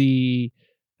the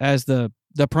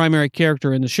primary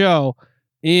character in the show,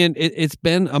 and it's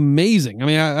been amazing. I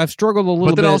mean, I've struggled a little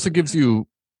bit. But that also gives you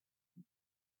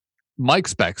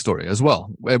Mike's backstory as well,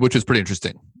 which is pretty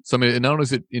interesting. So I mean, not only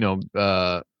is it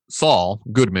Saul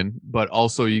Goodman, but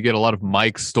also you get a lot of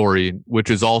Mike's story, which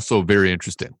is also very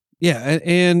interesting. Yeah,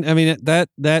 and I mean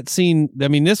that scene. I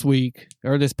mean, this week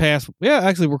or this past,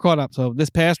 actually we're caught up. So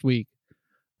this past week,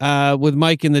 with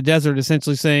Mike in the desert,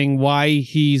 essentially saying why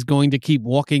he's going to keep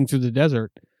walking through the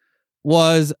desert,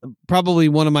 was probably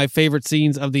one of my favorite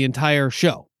scenes of the entire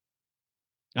show.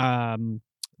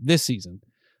 This season,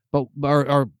 but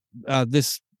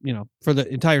this for the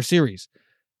entire series,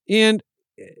 and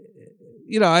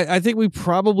I think we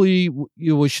probably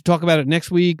we should talk about it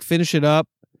next week, finish it up.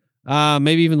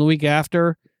 Maybe even the week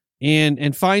after,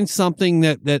 and find something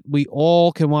that we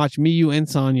all can watch, me, you, and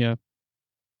Sonia,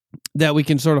 that we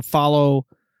can sort of follow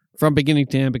from beginning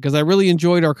to end, because I really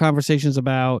enjoyed our conversations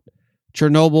about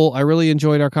Chernobyl. I really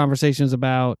enjoyed our conversations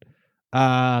about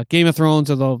Game of Thrones,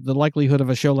 although the likelihood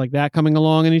of a show like that coming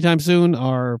along anytime soon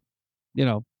are,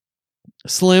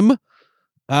 slim.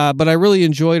 But I really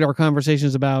enjoyed our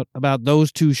conversations about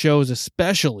those two shows,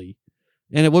 especially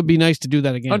and it would be nice to do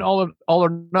that again. And all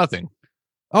or nothing.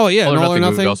 Oh yeah, all or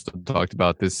nothing. We also talked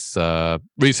about this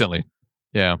recently.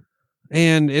 Yeah.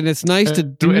 And it's nice to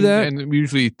do that. And we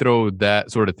usually throw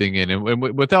that sort of thing in. And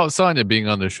without Sonia being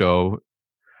on the show,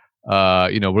 we're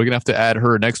gonna have to add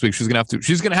her next week. She's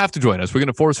gonna have to join us. We're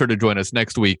gonna force her to join us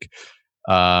next week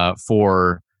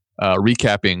for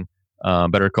recapping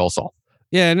Better Call Saul.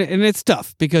 Yeah, and it's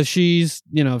tough because she's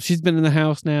been in the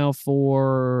house now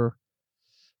for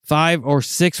 5 or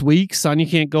 6 weeks. Sonia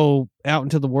can't go out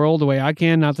into the world the way I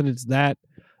can. Not that it's that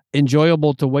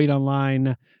enjoyable to wait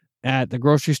online at the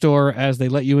grocery store as they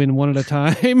let you in one at a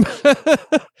time.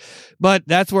 But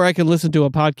that's where I can listen to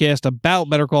a podcast about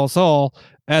Better Call Saul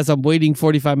as I'm waiting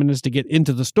 45 minutes to get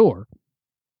into the store.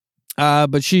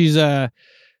 But she's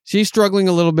struggling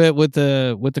a little bit with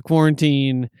the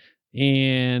quarantine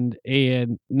and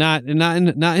not in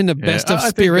the best of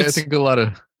spirits. I think a lot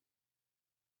of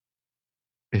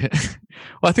well,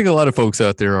 I think a lot of folks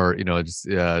out there are, just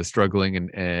struggling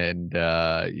and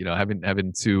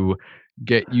having to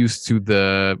get used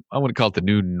to I wouldn't call it the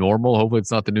new normal. Hopefully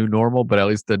it's not the new normal, but at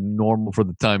least the normal for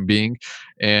the time being.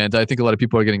 And I think a lot of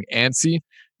people are getting antsy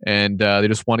and they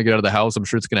just want to get out of the house. I'm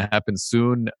sure it's going to happen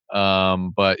soon.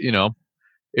 But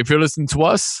if you're listening to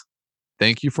us,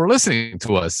 thank you for listening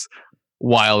to us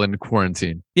while in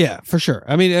quarantine. Yeah, for sure.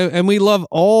 I mean, and we love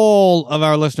all of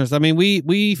our listeners. I mean,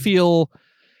 we feel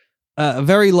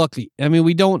very lucky. I mean,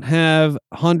 we don't have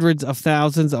hundreds of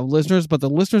thousands of listeners, but the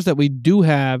listeners that we do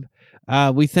have,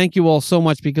 we thank you all so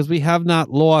much because we have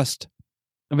not lost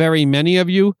very many of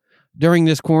you during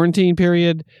this quarantine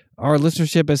period. Our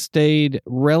listenership has stayed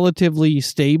relatively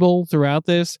stable throughout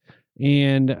this,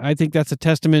 and I think that's a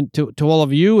testament to all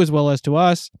of you as well as to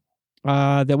us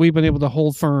that we've been able to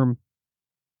hold firm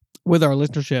with our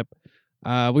listenership.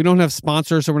 We don't have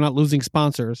sponsors, so we're not losing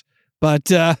sponsors,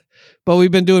 but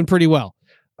we've been doing pretty well.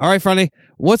 All right, Franny,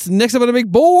 what's next up on the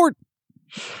big board?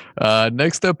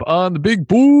 Next up on the big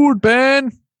board,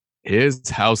 Ben, is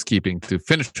housekeeping to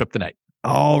finish up the night.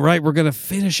 All right, we're going to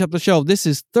finish up the show. This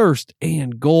is Thirst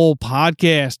and Goal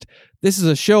Podcast. This is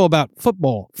a show about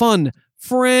football, fun,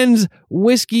 friends,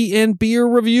 whiskey, and beer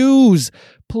reviews.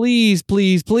 Please,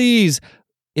 please, please,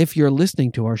 if you're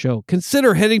listening to our show,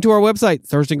 consider heading to our website,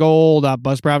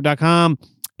 thirstandgoal.buzzsprout.com,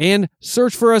 and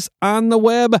search for us on the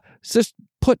web. Just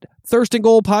put Thirst and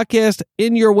Goal Podcast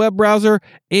in your web browser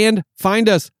and find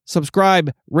us,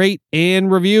 subscribe, rate,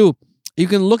 and review. You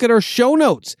can look at our show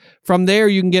notes. From there,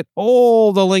 you can get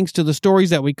all the links to the stories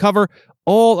that we cover,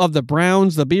 all of the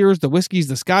browns, the beers, the whiskeys,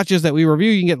 the scotches that we review.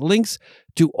 You can get links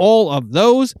to all of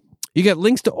those. You get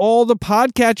links to all the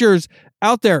podcatchers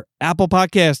out there. Apple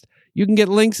Podcast. You can get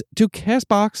links to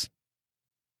CastBox,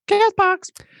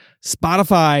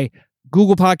 Spotify,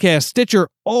 Google Podcasts, Stitcher,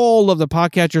 all of the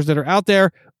podcatchers that are out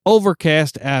there.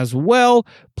 Overcast as well.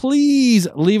 Please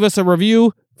leave us a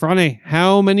review. Franny,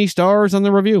 how many stars on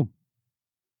the review?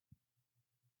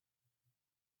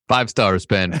 5 stars,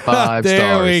 Ben. 5 there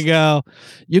stars. There we go.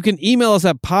 You can email us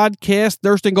at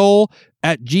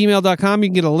podcastthirstandgoal@gmail.com. You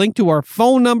can get a link to our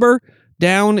phone number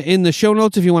down in the show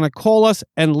notes if you want to call us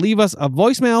and leave us a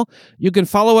voicemail. You can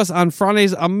follow us on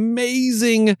Franny's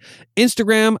amazing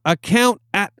Instagram account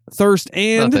at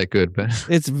 @thirstand. Not that good, Ben.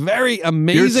 It's very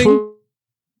amazing.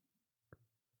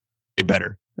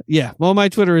 Better. Yeah. Well, my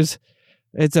Twitter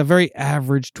it's a very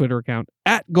average Twitter account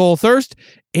 @GoalThirst.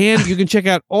 And you can check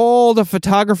out all the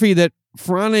photography that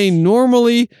Franny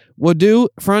normally would do.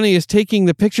 Franny is taking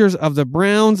the pictures of the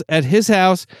Browns at his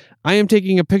house. I am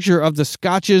taking a picture of the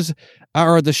scotches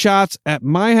or the shots at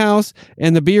my house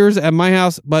and the beers at my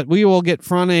house. But we will get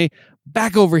Franny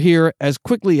back over here as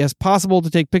quickly as possible to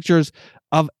take pictures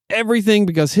of everything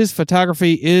because his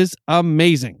photography is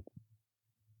amazing.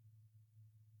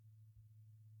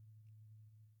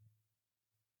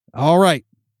 All right.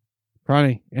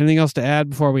 Franny, anything else to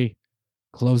add before we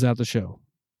close out the show?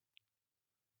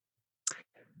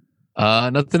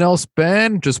 Nothing else,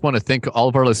 Ben. Just want to thank all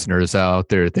of our listeners out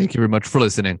there. Thank you very much for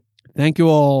listening. Thank you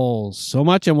all so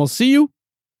much, and we'll see you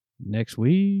next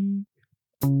week.